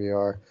archery in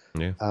VR?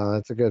 Yeah,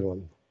 it's a good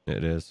one.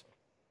 It is.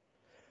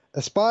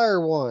 Aspire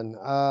 1.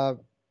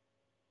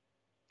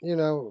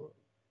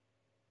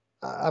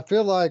 I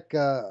feel like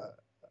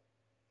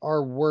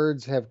our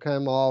words have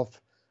come off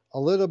a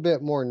little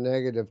bit more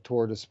negative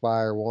toward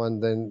Aspire 1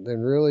 than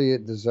really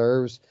it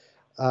deserves,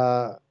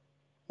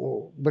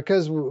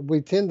 because we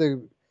tend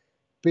to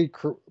be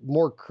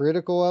more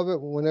critical of it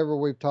whenever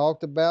we've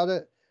talked about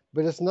it.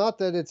 But it's not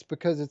that it's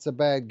because it's a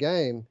bad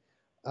game.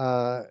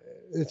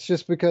 It's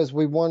just because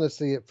we want to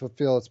see it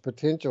fulfill its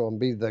potential and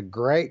be the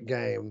great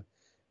game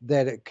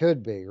that it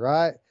could be,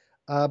 right?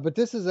 But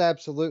this is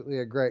absolutely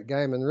a great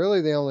game. And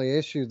really the only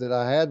issue that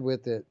I had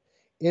with it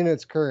in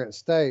its current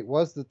state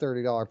was the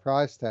 $30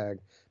 price tag.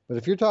 But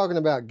if you're talking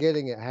about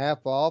getting it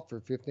half off for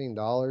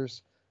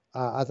 $15,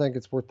 I think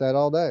it's worth that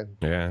all day.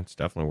 Yeah, it's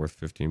definitely worth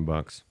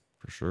 $15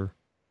 for sure.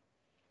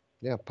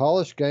 Yeah,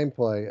 polished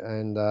gameplay,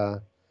 and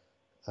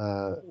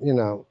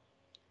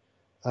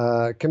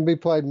can be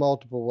played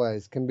multiple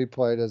ways. Can be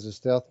played as a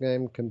stealth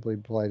game. Can be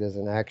played as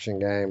an action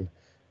game.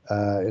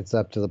 It's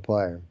up to the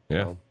player.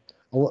 Yeah,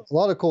 so, a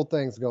lot of cool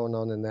things going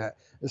on in that,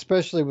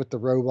 especially with the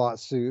robot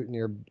suit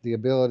and the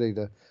ability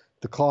to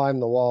climb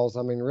the walls.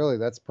 I mean, really,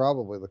 that's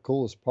probably the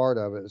coolest part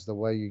of it, is the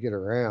way you get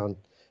around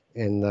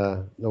and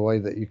the way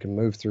that you can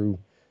move through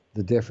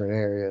the different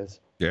areas.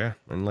 Yeah,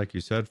 and like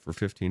you said, for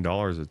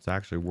 $15, it's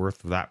actually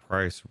worth that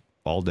price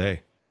all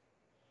day.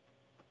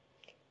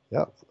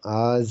 Yep.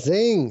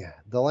 Zing,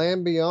 The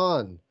Land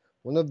Beyond,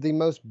 one of the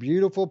most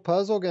beautiful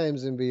puzzle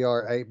games in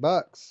VR,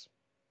 $8.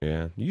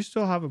 Yeah, you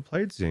still haven't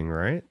played Zing,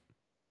 right?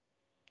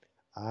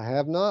 I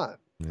have not.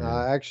 Yeah.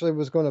 I actually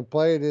was going to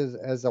play it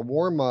as a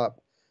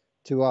warm-up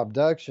to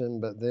Abduction,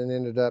 but then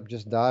ended up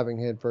just diving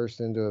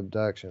headfirst into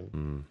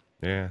Abduction.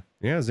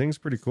 Yeah, Zing's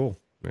pretty cool.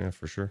 Yeah,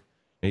 for sure.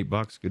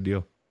 $8, good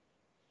deal.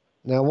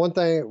 Now,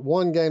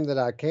 one game that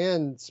I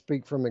can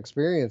speak from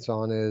experience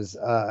on is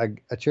a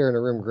Chair in a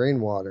Room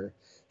Greenwater.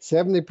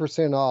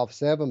 70% off,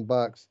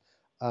 $7.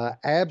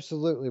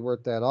 Absolutely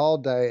worth that all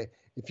day.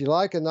 If you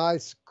like a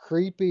nice,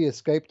 creepy,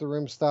 escape the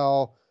room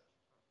style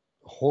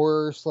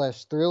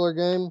horror/thriller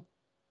game,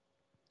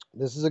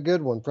 this is a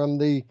good one. From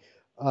the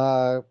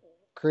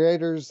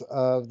creators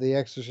of the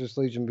Exorcist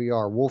Legion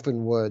VR, Wolf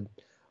and Wood.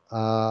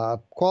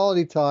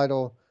 Quality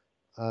title.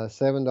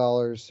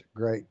 $7,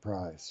 great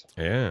price.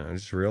 Yeah, I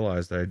just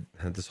realized I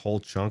had this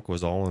whole chunk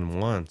was all in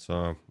one,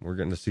 so we're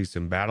getting to see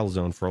some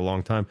Battlezone for a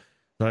long time.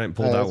 So I didn't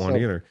pull that one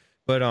either.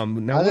 But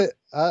now I what? did.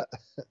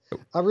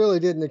 I really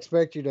didn't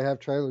expect you to have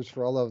trailers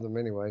for all of them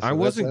anyway. I So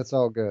wasn't. that's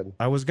all good.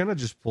 I was gonna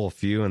just pull a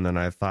few, and then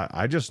I thought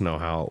I just know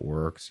how it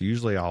works.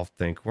 Usually, I'll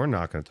think we're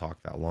not gonna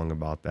talk that long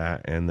about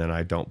that, and then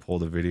I don't pull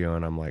the video,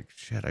 and I'm like,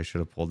 shit, I should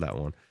have pulled that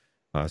one.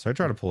 So I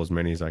try to pull as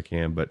many as I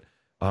can, but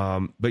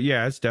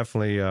yeah, it's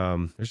definitely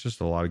there's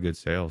just a lot of good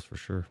sales for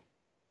sure.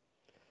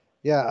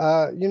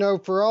 Yeah,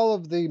 for all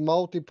of the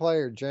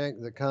multiplayer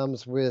jank that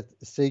comes with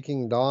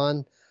Seeking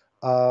Dawn,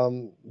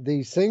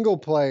 the single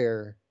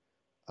player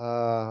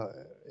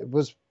it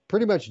was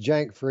pretty much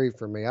jank free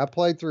for me. I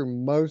played through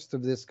most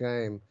of this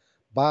game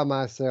by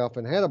myself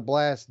and had a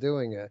blast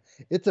doing it.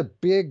 It's a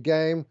big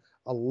game,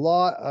 a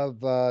lot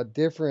of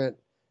different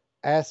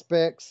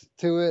aspects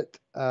to it,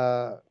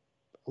 a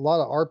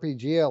lot of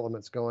RPG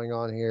elements going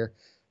on here.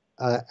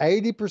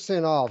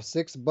 80% off,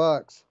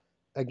 $6.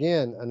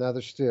 Again,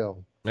 another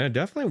steal. Yeah,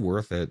 definitely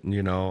worth it,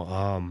 you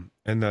know.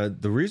 And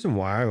the reason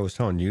why I was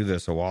telling you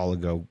this a while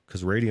ago,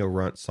 because Radio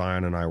Runt,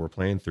 Cyan, and I were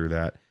playing through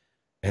that,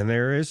 and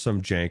there is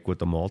some jank with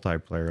the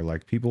multiplayer.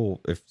 Like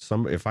people,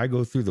 if I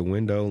go through the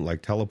window,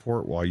 like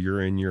teleport while you're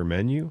in your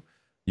menu,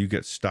 you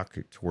get stuck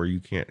to where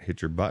you can't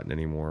hit your button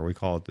anymore. We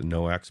call it the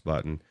no X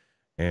button,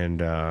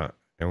 and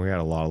we had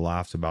a lot of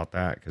laughs about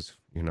that because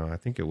I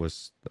think it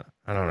was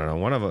I don't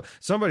know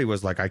somebody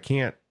was like I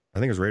can't. I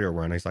think it was Radio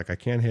Run. He's like I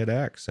can't hit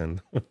X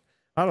and.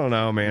 I don't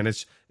know, man.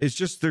 It's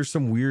just there's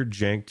some weird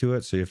jank to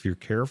it. So if you're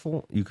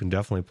careful, you can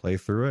definitely play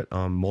through it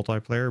on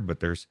multiplayer. But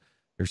there's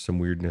some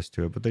weirdness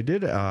to it. But they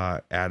did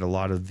add a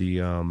lot of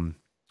the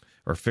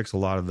or fix a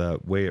lot of the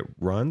way it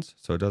runs,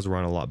 so it does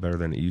run a lot better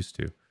than it used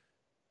to.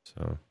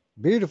 So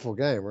beautiful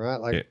game, right?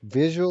 Like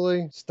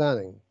visually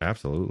stunning.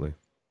 Absolutely.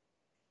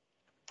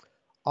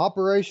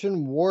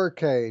 Operation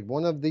Warcade,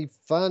 one of the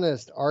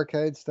funnest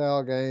arcade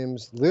style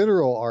games,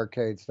 literal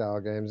arcade style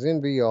games in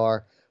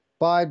VR.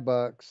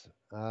 $5.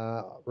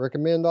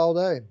 Recommend all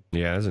day.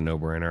 Yeah, it's a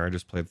no-brainer. I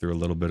just played through a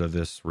little bit of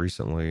this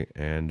recently,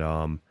 and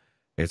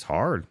it's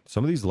hard.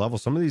 Some of these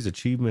levels, some of these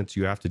achievements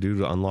you have to do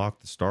to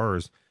unlock the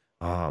stars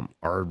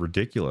are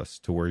ridiculous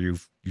to where you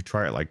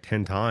try it like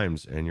 10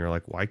 times and you're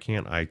like, why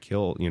can't I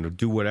kill,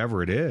 do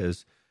whatever it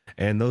is?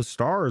 And those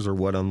stars are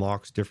what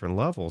unlocks different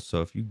levels.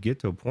 So if you get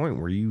to a point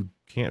where you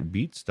can't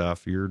beat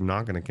stuff, you're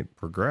not going to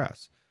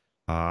progress.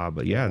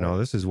 But yeah, no,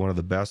 this is one of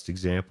the best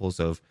examples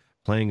of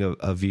playing a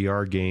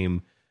VR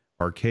game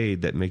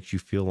arcade that makes you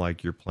feel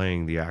like you're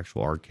playing the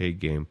actual arcade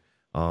game,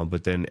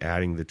 but then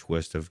adding the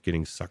twist of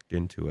getting sucked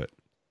into it.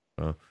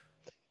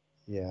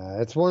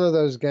 Yeah, it's one of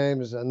those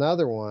games,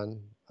 another one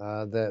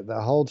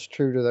that holds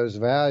true to those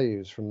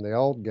values from the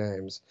old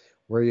games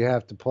where you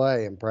have to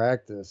play and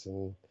practice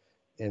and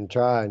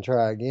try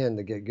again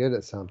to get good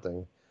at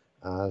something.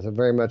 So it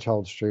very much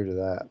holds true to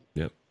that.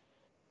 Yep.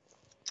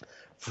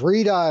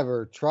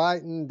 Freediver,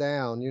 Triton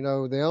down.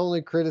 The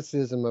only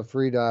criticism of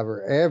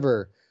Freediver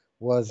ever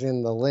was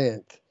in the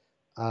length.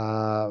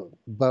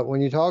 But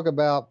when you talk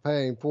about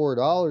paying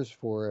 $4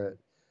 for it,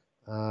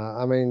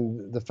 I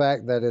mean, the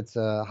fact that it's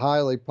a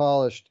highly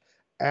polished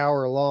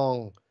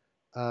hour-long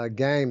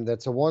game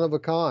that's a one of a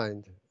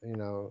kind,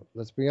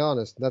 let's be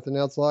honest, nothing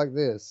else like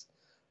this.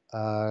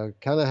 Kind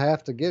of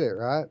have to get it,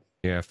 right?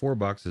 Yeah,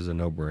 $4 is a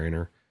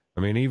no-brainer. I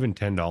mean, even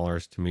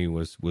 $10 to me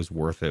was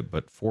worth it,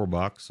 but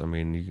 $4, I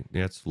mean,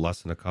 it's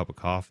less than a cup of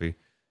coffee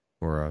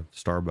or a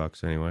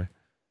Starbucks anyway.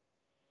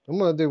 I'm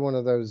going to do one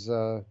of those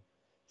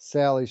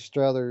Sally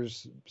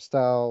Struthers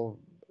style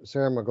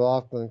Sarah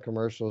McLachlan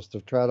commercials to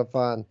try to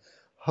find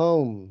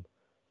home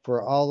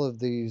for all of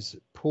these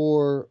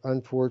poor,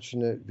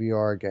 unfortunate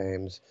VR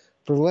games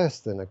for less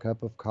than a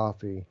cup of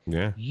coffee.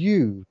 Yeah.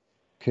 You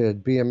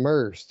could be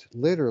immersed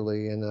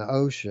literally in an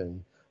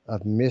ocean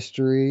of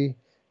mystery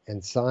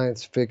and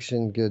science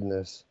fiction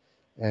goodness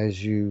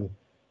as you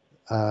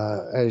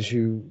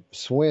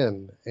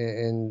swim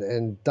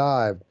and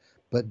dive,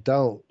 but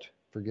don't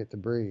forget to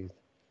breathe.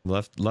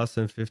 Less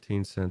than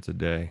 15 cents a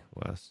day,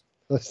 Wes.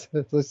 Less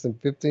than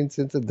 15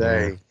 cents a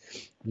day. Yeah.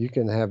 You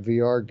can have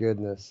VR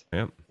goodness.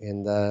 Yep.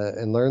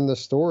 And learn the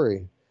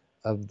story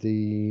of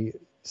the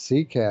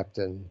sea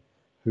captain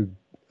who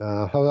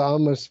I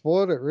almost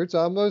spoiled it, Roots.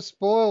 I almost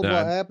spoiled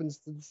what happens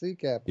to the sea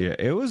captain. Yeah,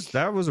 it was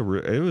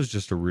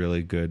just a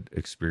really good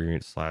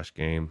experience /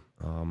 game.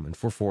 And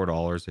for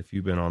 $4, if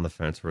you've been on the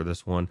fence for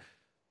this one,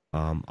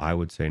 I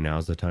would say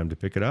now's the time to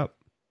pick it up.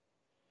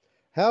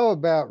 How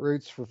about,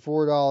 Roots, for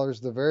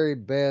 $4, the very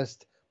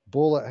best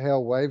bullet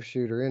hell wave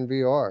shooter in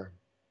VR?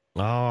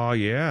 Oh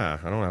yeah,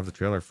 I don't have the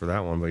trailer for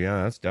that one, but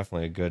yeah, that's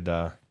definitely a good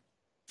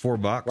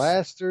 $4.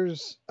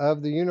 Blasters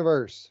of the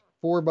Universe,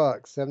 $4,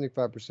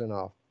 75%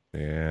 off.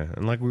 Yeah,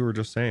 and like we were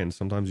just saying,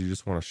 sometimes you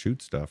just want to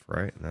shoot stuff,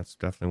 right? And that's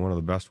definitely one of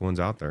the best ones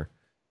out there.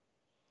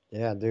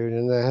 Yeah, dude,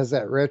 and it has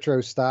that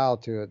retro style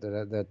to it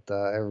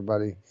that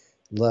everybody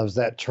loves,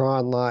 that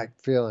Tron-like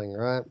feeling,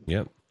 right?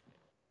 Yep.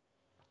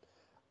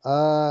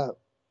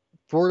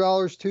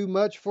 $4 too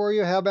much for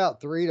you? How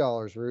about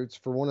 $3, Roots,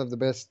 for one of the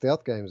best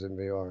stealth games in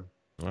VR?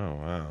 Oh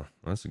wow,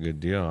 that's a good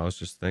deal. I was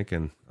just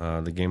thinking,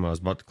 the game I was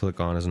about to click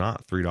on is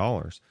not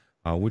 $3.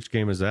 Which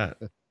game is that?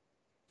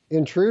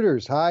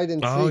 Intruders Hide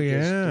and Oh Seek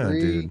is yeah,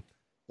 dude.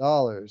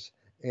 $3,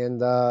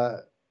 and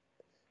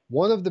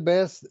one of the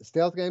best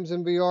stealth games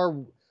in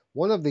VR.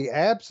 One of the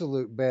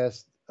absolute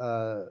best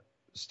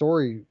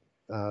stories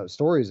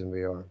in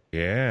VR.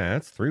 Yeah,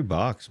 that's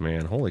 $3,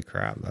 man. Holy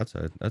crap. That's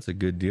a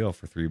good deal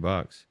for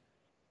 $3.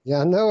 Yeah,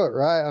 I know it,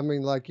 right? I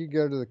mean, like you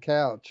go to the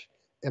couch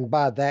and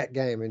buy that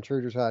game,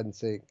 Intruders Hide and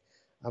Seek.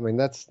 I mean,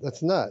 that's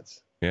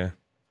nuts. Yeah,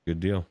 good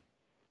deal.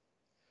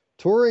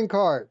 Touring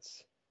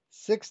carts,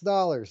 $6,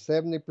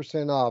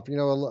 70% off.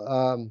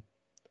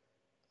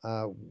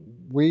 Uh,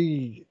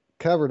 we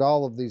covered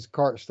all of these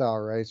kart style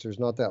racers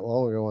not that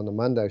long ago on the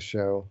Monday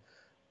show.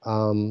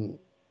 Um,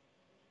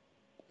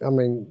 I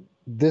mean,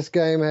 this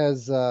game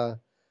has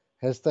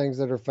things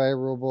that are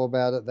favorable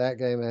about it. That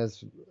game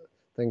has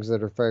things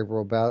that are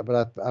favorable about it.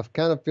 But I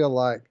kind of feel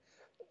like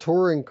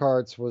touring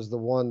carts was the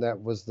one that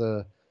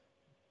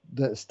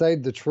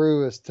stayed the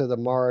truest to the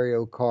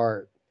Mario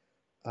Kart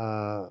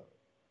uh,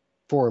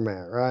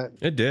 format, right?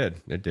 It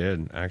did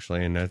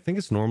actually, and I think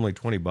it's normally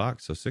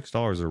 $20, so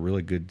 $6 is a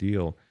really good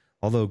deal.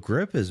 Although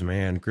Grip is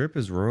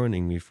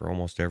ruining me for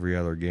almost every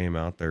other game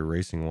out there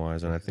racing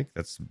wise, and I think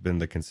that's been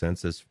the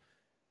consensus.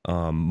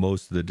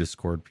 Most of the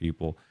Discord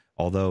people,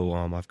 although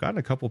I've gotten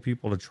a couple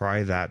people to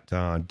try that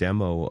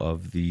demo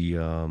of the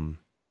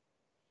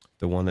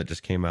one that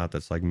just came out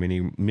that's like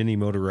mini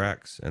Motor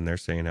X, and they're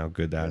saying how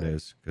good that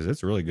is because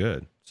it's really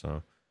good.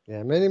 So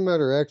Yeah, Mini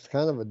Motor X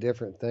kind of a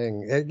different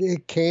thing.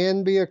 It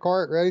can be a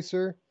kart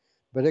racer,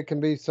 but it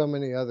can be so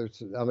many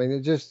others. I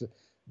mean,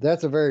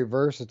 that's a very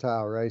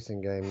versatile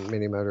racing game,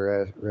 Mini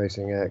Motor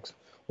Racing X,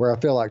 where I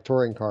feel like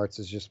touring carts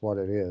is just what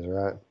it is,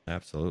 right?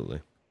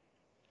 absolutely.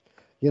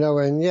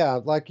 And yeah,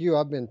 like you,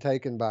 I've been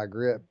taken by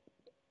Grip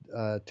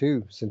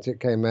too since it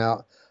came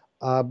out.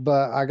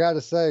 But I got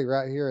to say,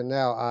 right here and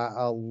now,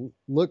 I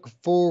look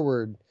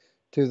forward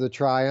to the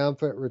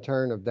triumphant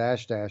return of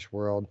Dash Dash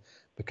World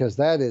because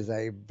that is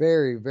a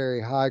very,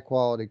 very high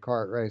quality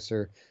kart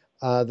racer.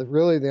 That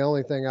really the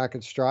only thing I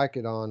could strike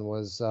it on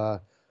was I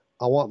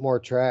want more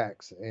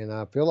tracks, and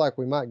I feel like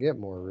we might get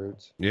more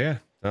routes. Yeah,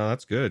 no,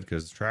 that's good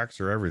because tracks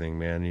are everything,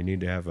 man. You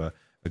need to have a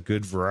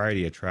good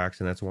variety of tracks,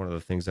 and that's one of the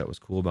things that was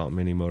cool about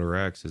Mini Motor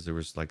X is there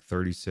was like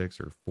 36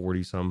 or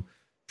 40 some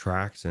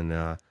tracks, and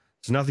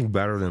it's nothing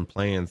better than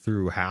playing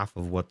through half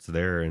of what's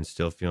there and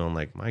still feeling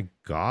like, my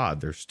God,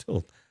 there's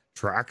still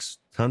tracks,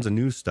 tons of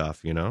new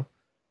stuff, you know?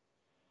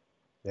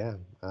 Yeah,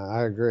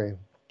 I agree.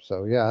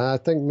 So yeah, I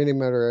think Mini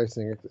Motor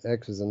Racing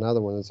X is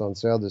another one that's on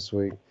sale this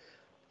week.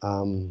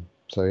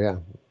 So yeah,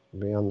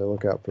 be on the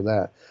lookout for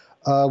that.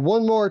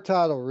 One more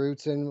title,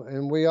 Roots,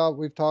 and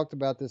we've talked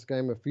about this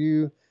game a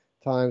few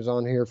times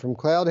on here from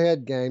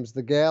Cloudhead Games,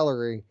 The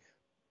Gallery,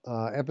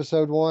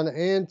 episode 1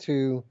 and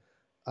 2,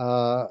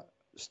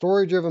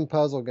 story-driven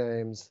puzzle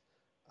games,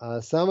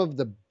 some of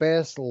the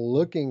best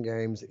looking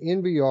games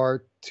in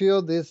VR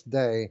till this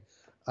day.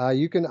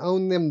 You can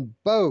own them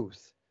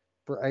both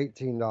for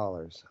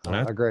 $18.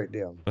 A great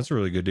deal. That's a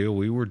really good deal.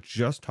 We were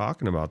just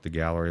talking about the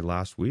gallery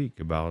last week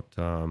about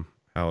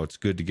how it's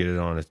good to get it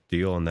on a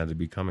deal and that it'd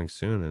be coming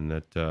soon, and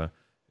that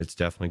it's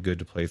definitely good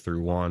to play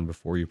through 1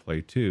 before you play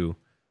 2.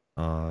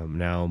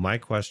 Now, my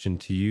question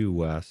to you,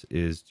 Wes,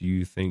 is do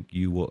you think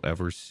you will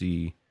ever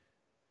see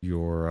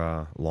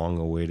your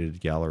long-awaited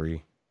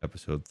gallery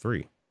episode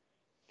 3?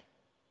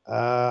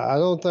 I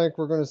don't think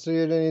we're going to see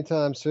it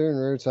anytime soon,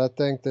 Roots. I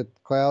think that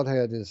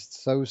Cloudhead is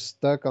so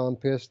stuck on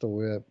Pistol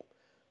Whip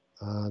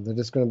that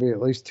it's going to be at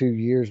least 2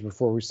 years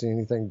before we see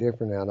anything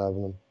different out of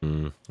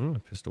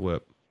them. Pistol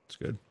Whip. It's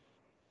good.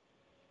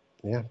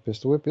 Yeah,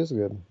 Pistol Whip is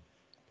good.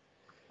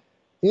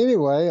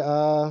 Anyway,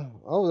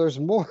 there's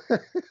more.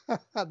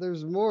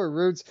 There's more,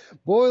 Roots.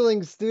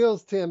 Boiling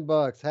Steel's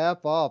 $10,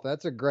 half off.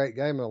 That's a great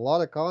game and a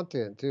lot of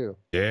content too.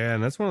 Yeah,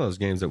 and that's one of those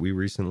games that we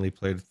recently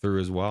played through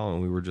as well,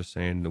 and we were just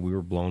saying that we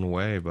were blown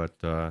away, but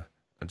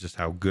just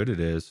how good it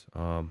is,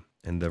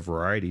 and the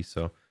variety.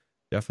 So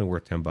definitely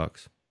worth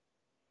 $10.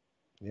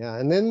 Yeah,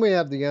 and then we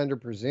have the Under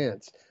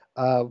Presents,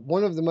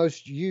 one of the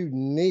most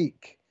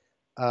unique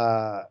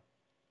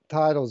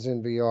titles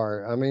in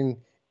VR. I mean,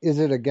 is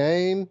it a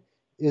game?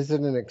 Is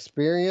it an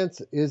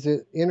experience? Is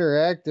it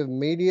interactive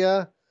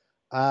media?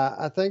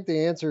 I think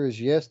the answer is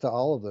yes to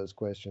all of those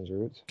questions,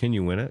 Roots. Can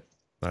you win it?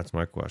 That's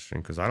my question,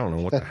 because I don't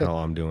know what the hell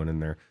I'm doing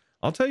in there.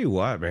 I'll tell you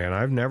what, man,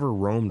 I've never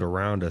roamed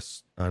around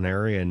an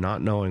area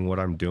not knowing what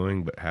I'm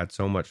doing, but had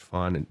so much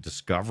fun and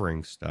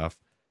discovering stuff.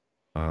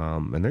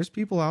 And there's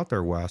people out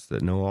there, Wes,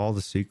 that know all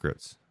the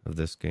secrets of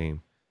this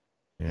game.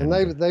 And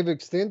they've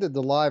extended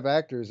the live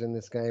actors in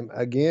this game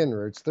again,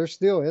 Roots. They're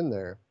still in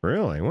there.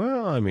 Really?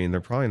 Well, I mean, they're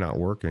probably not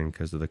working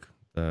because of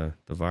the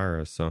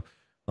virus. So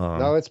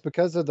no, it's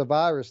because of the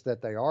virus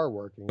that they are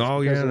working. It's yeah,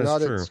 they're that's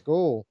not true. at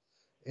school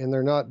and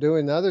they're not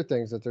doing the other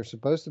things that they're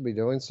supposed to be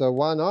doing. So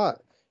why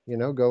not?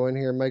 Go in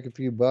here and make a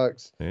few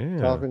bucks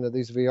talking to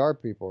these VR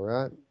people,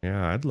 right?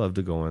 Yeah, I'd love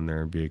to go in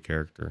there and be a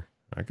character.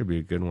 I could be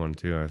a good one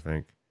too, I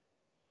think.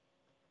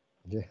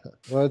 Yeah.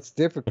 Well, it's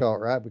difficult,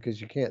 right?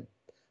 Because you can't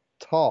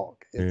talk.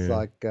 It's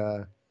like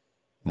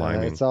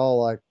miming. it's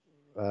all like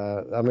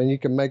I mean, you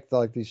can make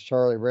like these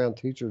Charlie Brown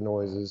teacher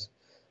noises,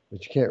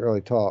 but you can't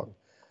really talk.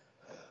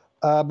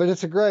 But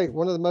it's a great,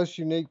 one of the most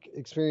unique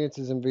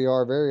experiences in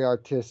VR. Very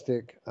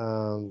artistic,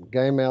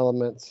 game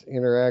elements,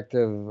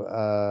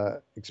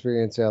 interactive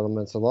experience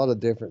elements, a lot of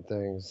different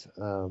things.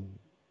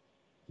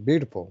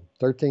 Beautiful.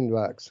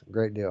 $13,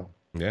 great deal.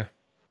 Yeah.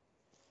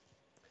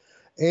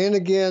 And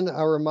again,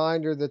 a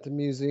reminder that the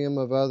Museum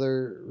of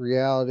Other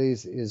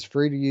Realities is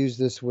free to use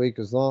this week,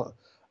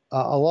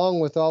 along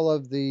with all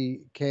of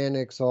the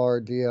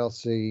CanXR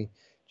DLC.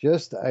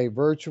 Just a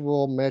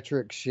virtual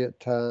metric shit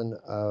ton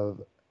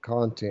of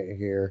content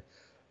here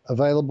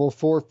available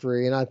for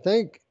free. And I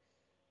think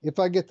if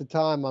I get the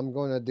time, I'm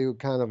going to do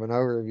kind of an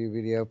overview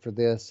video for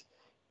this.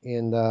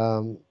 And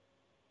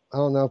I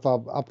don't know if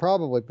I'll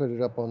probably put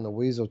it up on the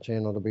Weasel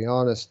channel, to be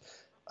honest,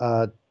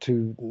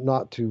 to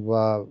not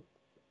to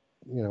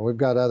we've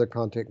got other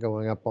content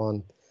going up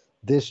on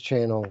this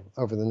channel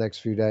over the next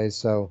few days.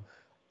 So,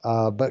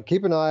 but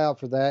keep an eye out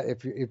for that.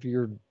 If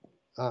you're,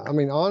 I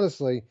mean,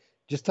 honestly,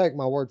 just take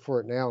my word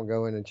for it now and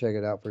go in and check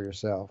it out for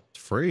yourself.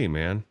 It's free,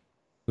 man.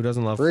 Who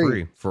doesn't love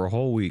free for a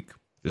whole week?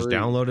 Just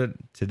download it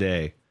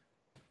today.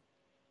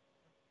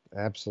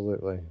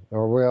 Absolutely.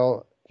 Or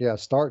well, yeah,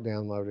 start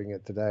downloading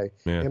it today.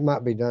 Yeah. It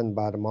might be done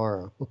by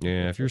tomorrow.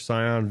 Yeah, if you're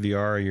Scion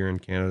VR, you're in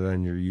Canada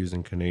and you're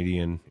using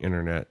Canadian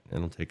internet,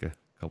 it'll take a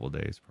couple of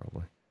days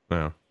probably.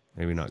 Well,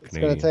 maybe not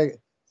Canadian.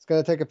 It's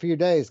gonna take a few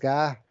days,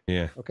 guy.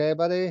 Yeah. Okay,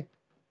 buddy.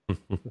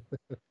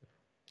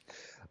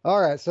 All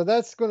right, so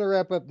that's going to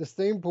wrap up the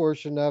Steam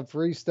portion of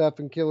free stuff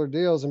and killer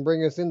deals and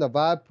bring us into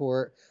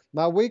Viveport.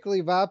 My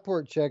weekly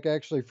Viveport check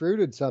actually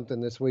fruited something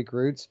this week,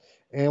 Roots,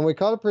 and we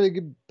caught a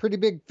pretty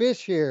big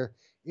fish here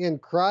in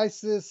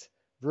Crisis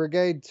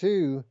Brigade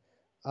 2.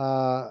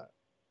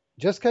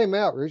 Just came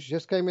out, Roots.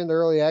 Just came into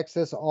early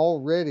access,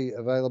 already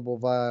available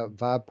via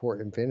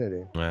Viveport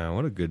Infinity. Wow,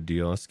 what a good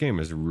deal. This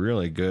game is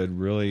really good,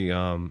 really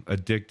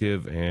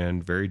addictive,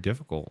 and very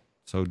difficult.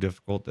 So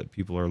difficult that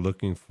people are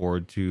looking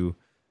forward to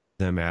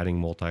them adding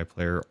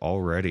multiplayer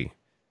already,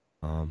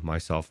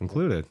 myself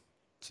included.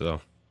 So,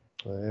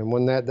 and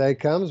when that day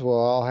comes, we'll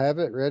all have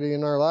it ready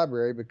in our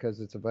library because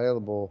it's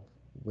available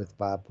with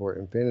Viveport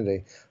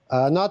Infinity.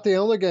 Not the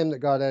only game that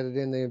got added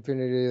in the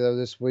Infinity though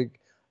this week.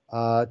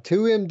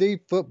 2MD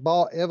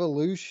Football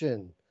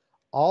Evolution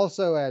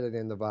also added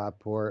in the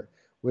Viveport,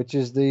 which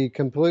is the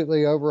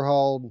completely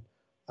overhauled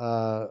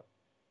high-res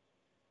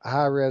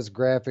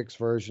graphics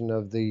version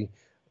of the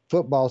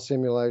football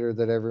simulator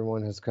that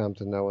everyone has come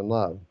to know and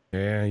love.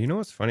 Yeah, you know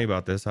what's funny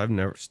about this?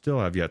 Still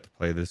have yet to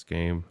play this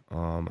game.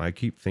 I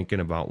keep thinking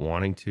about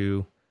wanting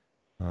to,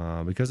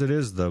 because it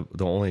is the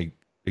only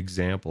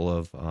example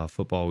of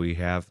football we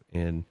have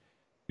in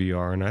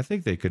VR, and I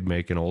think they could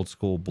make an old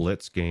school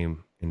Blitz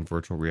game in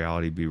virtual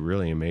reality be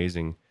really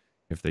amazing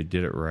if they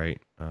did it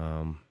right.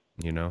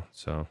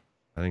 So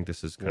I think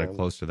this is kind of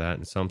close to that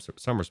in some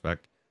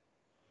respect.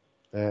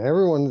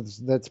 Everyone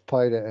that's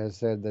played it has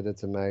said that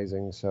it's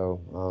amazing,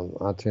 so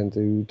I tend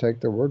to take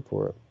their word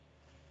for it.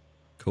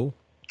 Cool.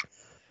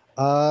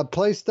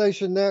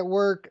 PlayStation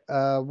Network,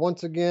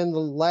 once again, the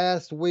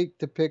last week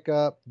to pick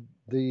up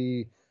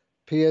the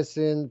PS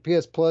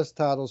Plus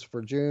titles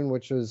for June,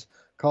 which was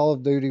Call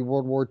of Duty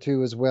World War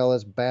II, as well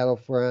as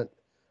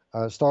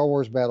Star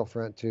Wars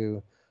Battlefront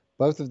 2.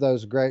 Both of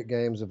those great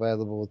games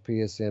available with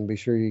PSN. Be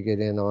sure you get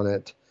in on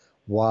it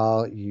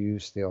while you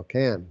still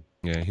can.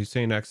 Yeah,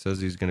 Hussein X says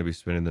he's going to be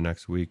spending the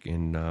next week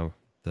in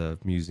the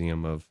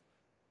Museum of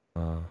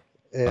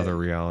Other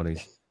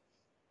Realities.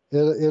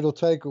 It'll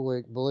take a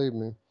week, believe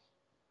me.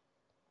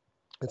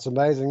 It's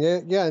amazing.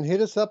 Yeah, and hit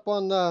us up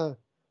on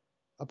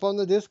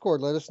the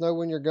Discord. Let us know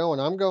when you're going.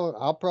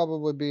 I'll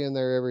probably be in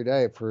there every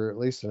day for at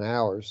least an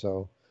hour.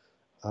 So,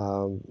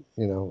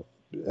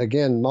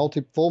 again,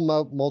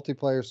 full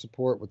multiplayer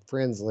support with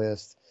friends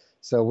list.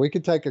 So we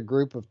could take a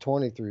group of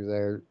 20 through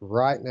there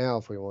right now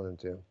if we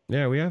wanted to.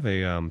 Yeah, we have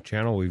a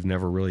channel we've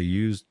never really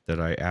used that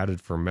I added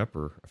for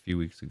Mepper a few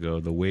weeks ago,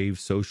 the Wave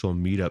Social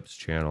Meetups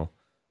channel.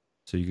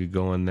 So you could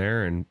go in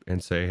there and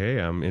say, hey,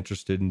 I'm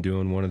interested in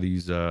doing one of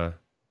these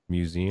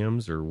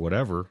museums or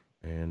whatever,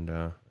 and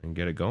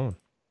get it going.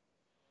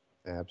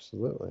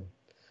 Absolutely.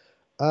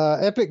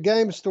 Epic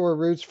Game Store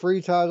Roots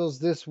free titles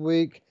this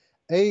week.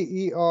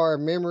 AER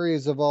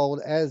Memories of Old,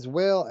 as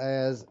well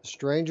as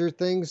Stranger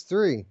Things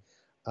 3.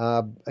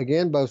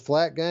 Again, both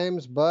flat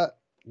games, but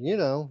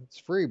it's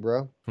free, bro.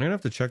 I'm gonna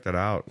have to check that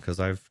out because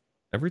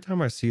every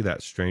time I see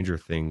that Stranger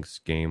Things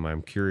game,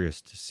 I'm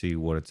curious to see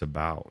what it's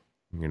about.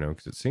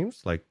 Because it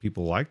seems like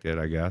people liked it,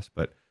 I guess,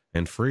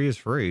 and free is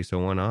free, so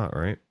why not,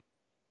 right?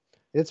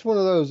 It's one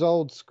of those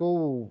old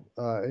school.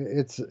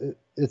 It's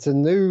a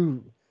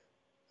new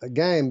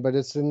game, but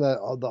it's in the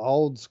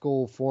old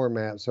school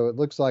format, so it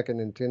looks like a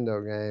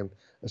Nintendo game,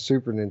 a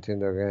Super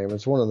Nintendo game.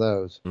 It's one of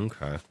those.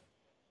 Okay.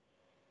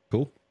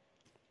 Cool.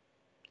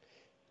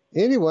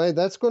 Anyway,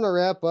 that's going to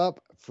wrap up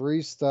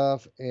free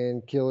stuff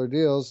and killer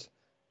deals.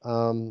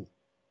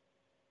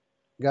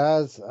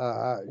 Guys,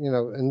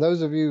 and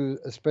those of you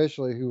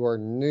especially who are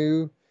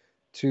new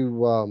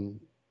to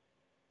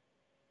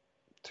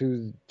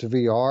to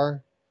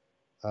VR,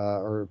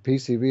 or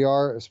PC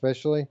VR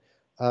especially,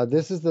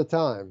 this is the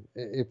time.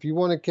 If you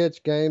want to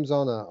catch games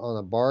on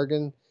a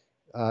bargain,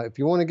 if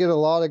you want to get a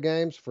lot of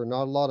games for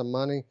not a lot of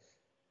money,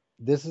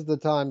 this is the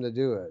time to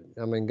do it.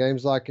 I mean,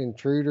 games like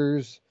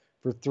Intruders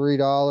for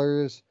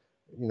 $3,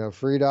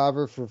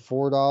 Freediver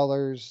for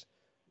 $4,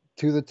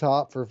 To the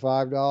Top for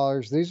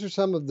 $5. These are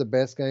some of the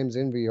best games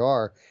in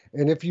VR.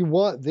 And if you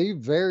want the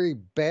very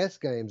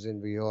best games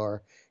in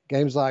VR,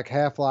 games like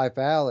Half-Life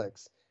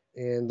Alyx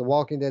and The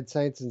Walking Dead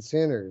Saints and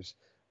Sinners,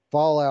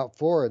 Fallout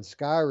 4 and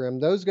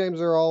Skyrim, those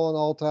games are all on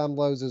all-time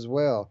lows as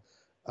well.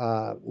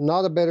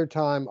 Not a better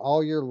time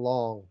all year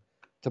long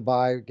to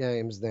buy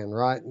games than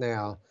right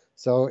now.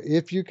 So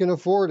if you can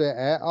afford it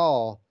at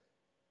all,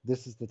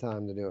 this is the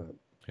time to do it.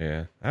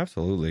 Yeah,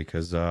 absolutely.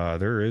 Because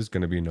there is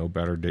going to be no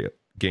better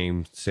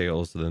game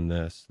sales than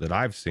this that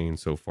I've seen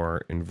so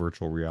far in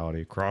virtual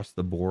reality across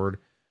the board.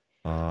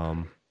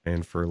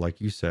 And for, like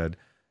you said,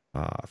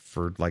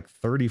 for like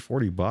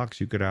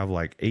 $30-$40, you could have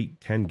like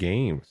 8-10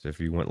 games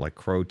if you went like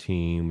Crow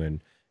Team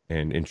and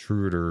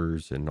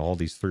Intruders and all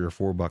these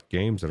 $3 or $4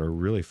 games that are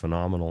really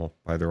phenomenal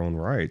by their own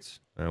rights.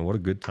 And what a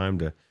good time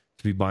to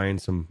be buying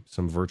some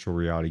virtual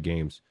reality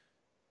games.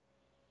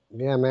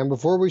 Yeah, man.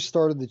 Before we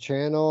started the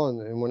channel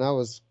and when I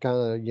was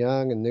kind of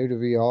young and new to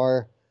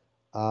VR,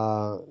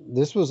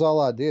 this was all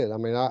I did. I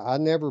mean, I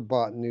never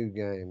bought new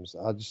games.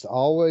 I just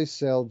always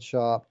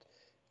shopped,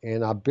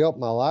 and I built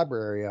my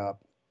library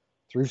up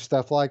through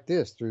stuff like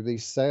this, through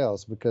these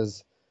sales,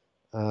 because,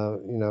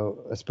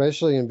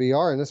 especially in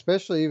VR and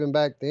especially even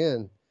back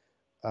then,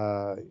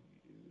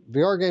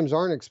 VR games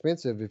aren't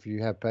expensive if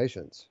you have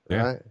patience,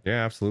 right?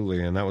 Yeah,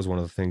 absolutely. And that was one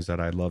of the things that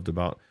I loved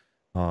about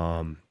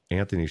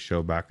Anthony's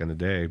show back in the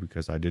day,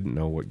 because I didn't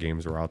know what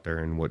games were out there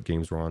and what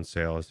games were on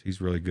sale.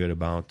 He's really good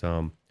about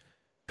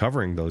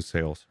covering those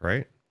sales,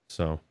 right?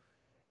 So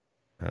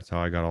that's how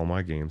I got all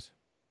my games.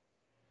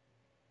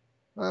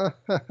 I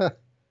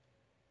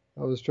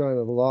was trying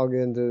to log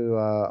into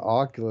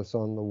Oculus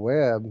on the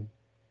web.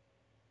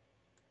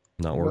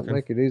 Not working.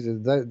 Make it easy.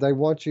 They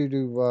want you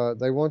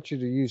to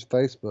use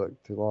Facebook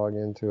to log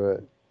into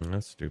it.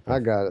 That's stupid. I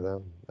got it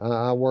though.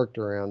 I worked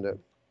around it.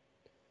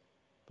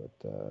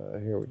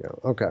 But here we go.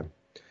 Okay.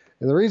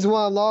 And the reason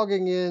why I'm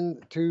logging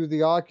in to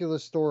the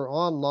Oculus store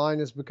online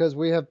is because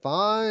we have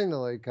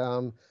finally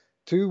come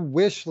to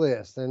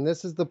Wishlist. And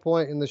this is the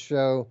point in the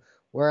show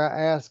where I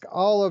ask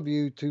all of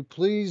you to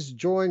please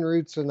join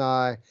Roots and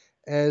I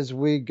as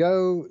we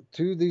go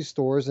to these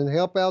stores and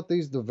help out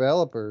these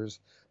developers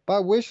by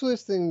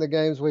wishlisting the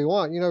games we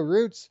want.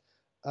 Roots,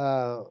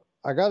 I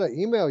got an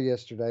email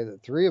yesterday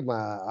that 3 of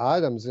my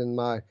items in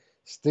my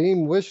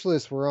Steam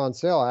wishlist were on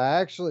sale.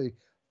 I actually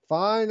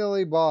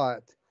finally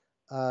bought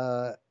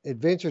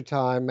Adventure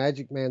Time,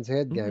 Magic Man's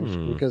Head games,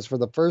 because for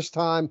the first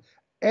time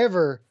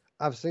ever,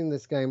 I've seen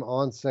this game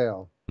on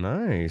sale.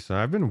 Nice.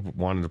 I've been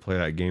wanting to play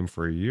that game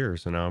for a year,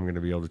 so now I'm going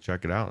to be able to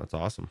check it out. That's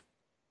awesome.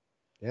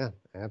 Yeah,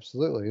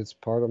 absolutely. It's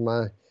part of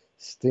my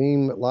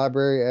Steam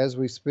library as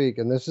we speak,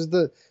 and this is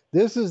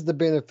the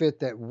benefit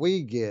that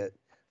we get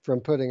from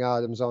putting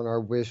items on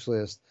our wish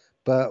list.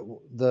 But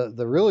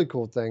the really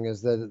cool thing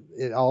is that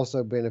it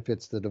also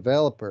benefits the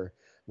developer,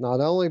 not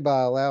only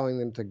by allowing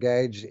them to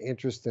gauge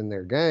interest in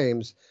their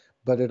games,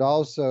 but it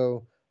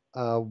also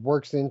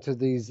works into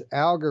these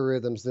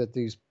algorithms that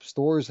these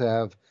stores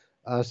have,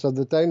 so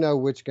that they know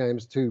which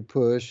games to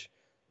push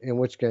and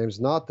which games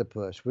not to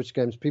push, which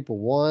games people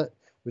want,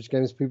 which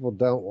games people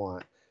don't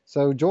want.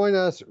 So join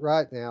us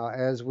right now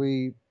as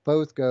we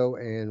both go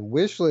and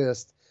wish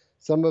list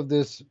some of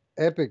this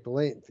epic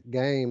length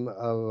game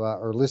of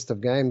or list of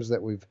games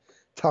that we've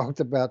talked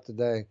about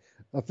today.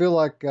 I feel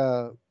like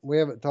we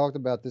haven't talked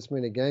about this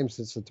many games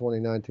since the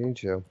 2019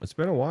 show. It's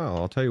been a while.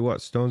 I'll tell you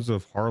what, Stones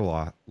of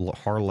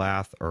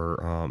Harlath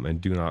or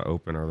and Do Not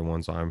Open are the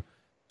ones I'm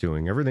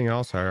doing. Everything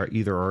else I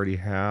either already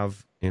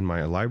have in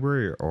my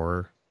library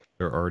or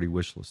they're already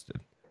wishlisted.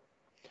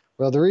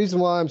 Well, the reason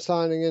why I'm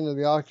signing into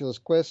the Oculus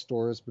Quest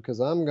store is because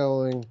I'm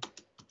going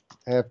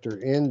after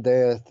In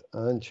Death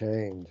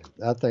Unchained.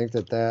 I think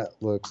that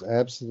looks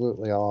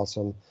absolutely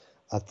awesome.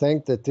 I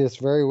think that this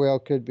very well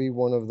could be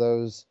one of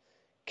those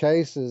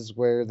cases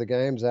where the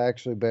game's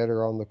actually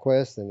better on the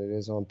Quest than it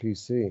is on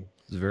PC.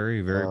 It's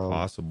very, very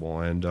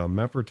possible. And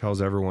Mepper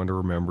tells everyone to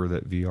remember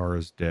that VR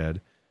is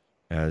dead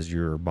as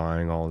you're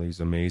buying all these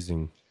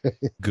amazing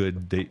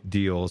good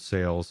deals,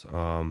 sales.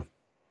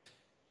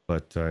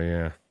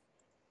 Yeah.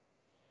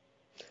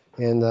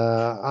 And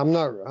I'm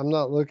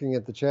not looking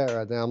at the chat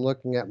right now. I'm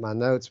looking at my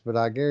notes, but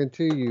I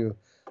guarantee you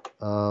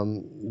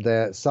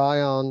that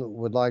Scion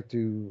would like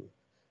to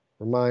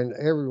remind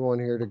everyone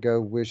here to go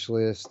wish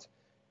list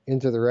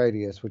Into the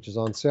Radius, which is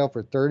on sale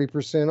for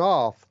 30%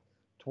 off,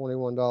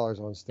 $21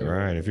 on Steam.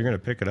 Right. If you're going to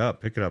pick it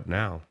up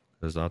now,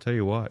 because I'll tell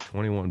you what,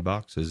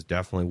 $21 is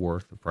definitely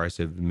worth the price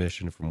of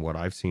admission from what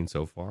I've seen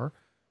so far.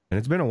 And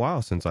it's been a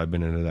while since I've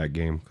been into that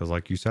game because,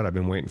 like you said, I've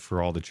been waiting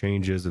for all the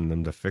changes and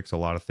them to fix a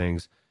lot of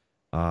things.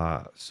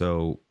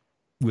 So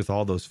with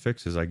all those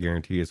fixes, I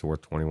guarantee it's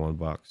worth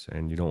 $21,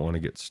 and you don't want to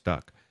get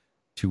stuck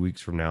 2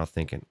 weeks from now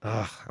thinking,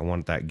 ugh, I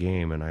want that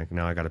game, and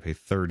now I got to pay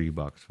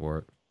 $30 for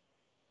it.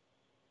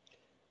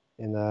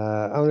 And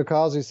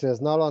Onikazi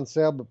says, not on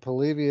sale, but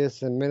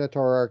Polybius and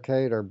Minotaur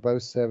Arcade are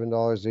both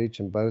 $7 each,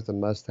 and both a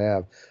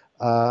must-have.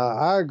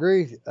 I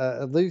agree,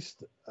 at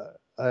least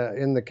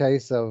in the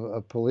case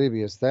of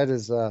Polybius.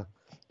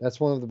 That's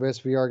one of the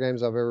best VR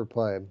games I've ever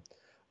played.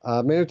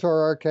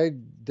 Minotaur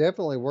Arcade,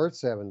 definitely worth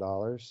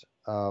 $7.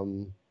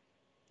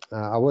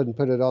 I wouldn't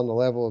put it on the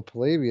level of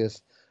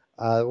Polybius.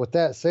 With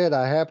that said,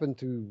 I happen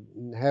to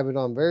have it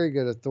on very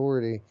good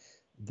authority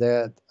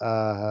that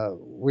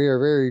we are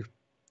very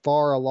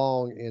far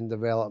along in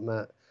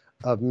development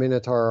of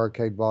Minotaur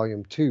Arcade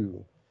Volume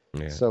 2.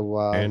 Yeah. So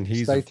and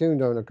stay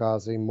tuned,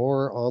 Onikazi.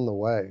 More on the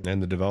way.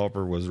 And the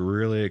developer was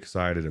really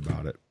excited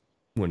about it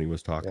when he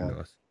was talking to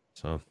us.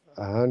 So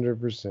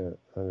 100%.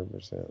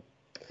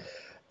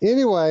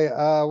 Anyway,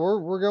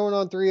 we're going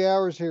on 3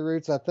 hours here,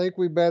 Roots. I think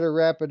we better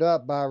wrap it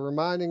up by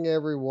reminding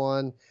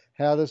everyone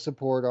how to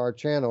support our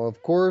channel.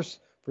 Of course,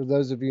 for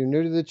those of you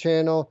new to the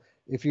channel,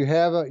 if you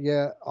haven't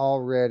yet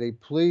already,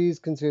 please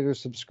consider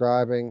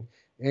subscribing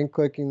and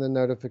clicking the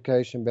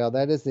notification bell.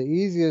 That is the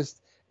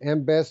easiest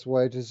and best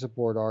way to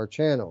support our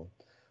channel.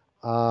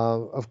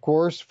 Of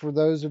course, for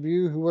those of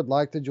you who would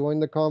like to join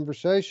the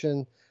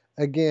conversation,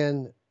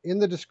 again, in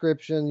the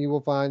description, you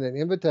will find an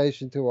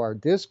invitation to our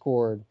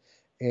Discord,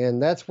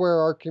 and that's where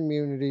our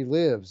community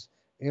lives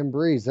and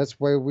breathes. That's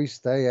where we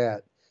stay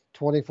at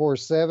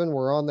 24/7.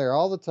 We're on there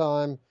all the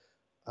time,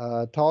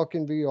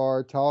 talking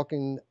VR,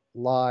 talking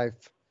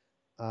life,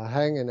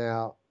 hanging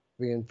out,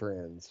 being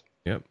friends.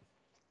 Yep.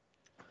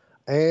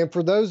 And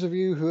for those of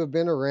you who have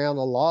been around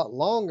a lot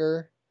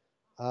longer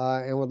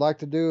and would like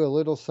to do a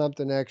little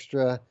something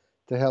extra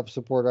to help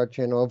support our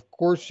channel, of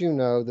course, you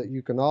know that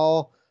you can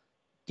all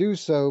do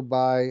so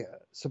by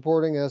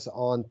supporting us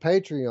on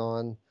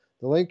Patreon.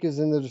 The link is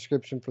in the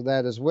description for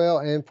that as well.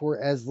 And for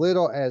as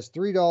little as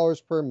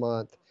 $3 per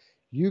month,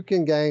 you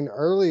can gain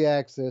early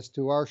access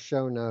to our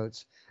show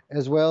notes,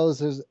 as well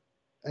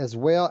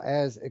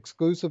as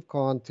exclusive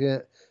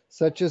content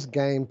such as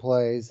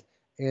gameplays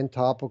and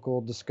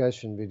topical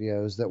discussion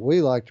videos that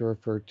we like to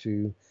refer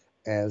to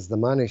as the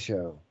Money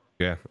Show.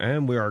 Yeah,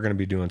 and we are going to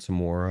be doing some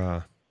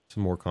more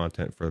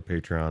content for the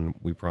Patreon,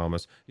 we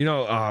promise. You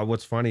know,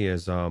 what's funny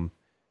is Hussein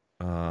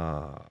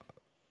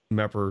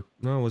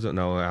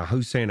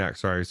Act,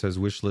 sorry, says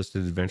wish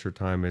listed Adventure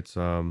Time. It's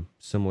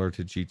similar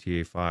to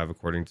GTA 5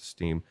 according to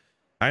Steam.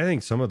 I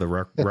think some of the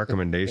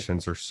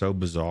recommendations are so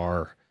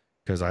bizarre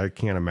because I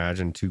can't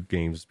imagine two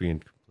games being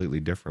completely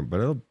different, but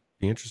it'll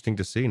be interesting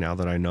to see now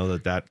that I know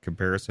that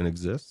comparison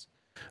exists.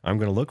 I'm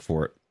going to look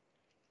for it.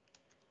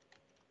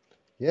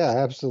 Yeah,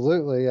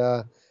 absolutely.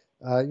 I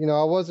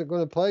wasn't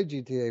going to play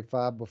GTA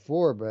 5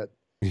 before, but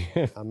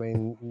I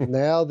mean,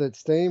 now that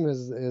Steam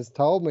has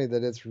told me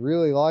that it's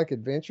really like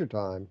Adventure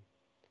Time,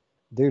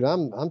 dude,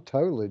 I'm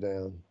totally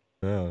down.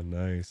 Oh,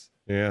 nice.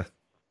 Yeah.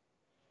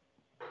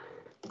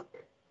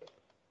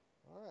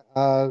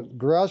 All right.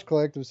 Garage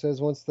Collective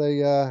says once they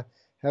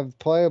have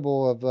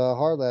playable of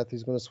Harlath,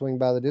 he's going to swing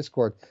by the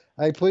Discord.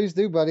 Hey, please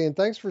do, buddy, and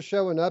thanks for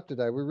showing up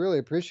today. We really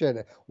appreciate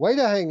it. Way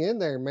to hang in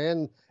there,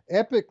 man.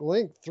 Epic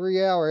length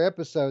 3-hour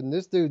episode, and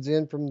this dude's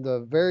in from the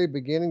very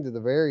beginning to the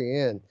very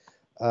end.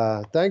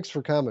 Thanks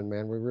for coming,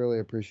 man. We really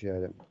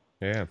appreciate it.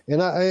 Yeah.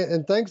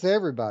 And thanks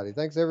everybody.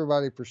 Thanks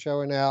everybody for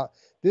showing out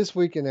this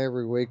week and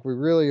every week. We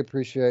really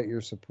appreciate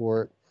your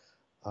support.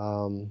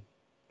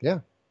 Yeah.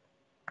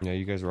 Yeah,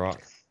 you guys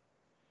rock.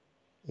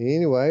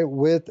 Anyway,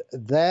 with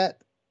that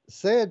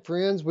said,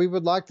 friends, we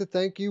would like to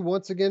thank you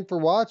once again for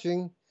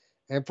watching.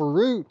 And for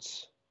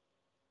Roots,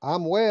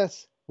 I'm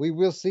Wes. We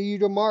will see you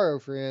tomorrow,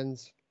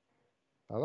 friends.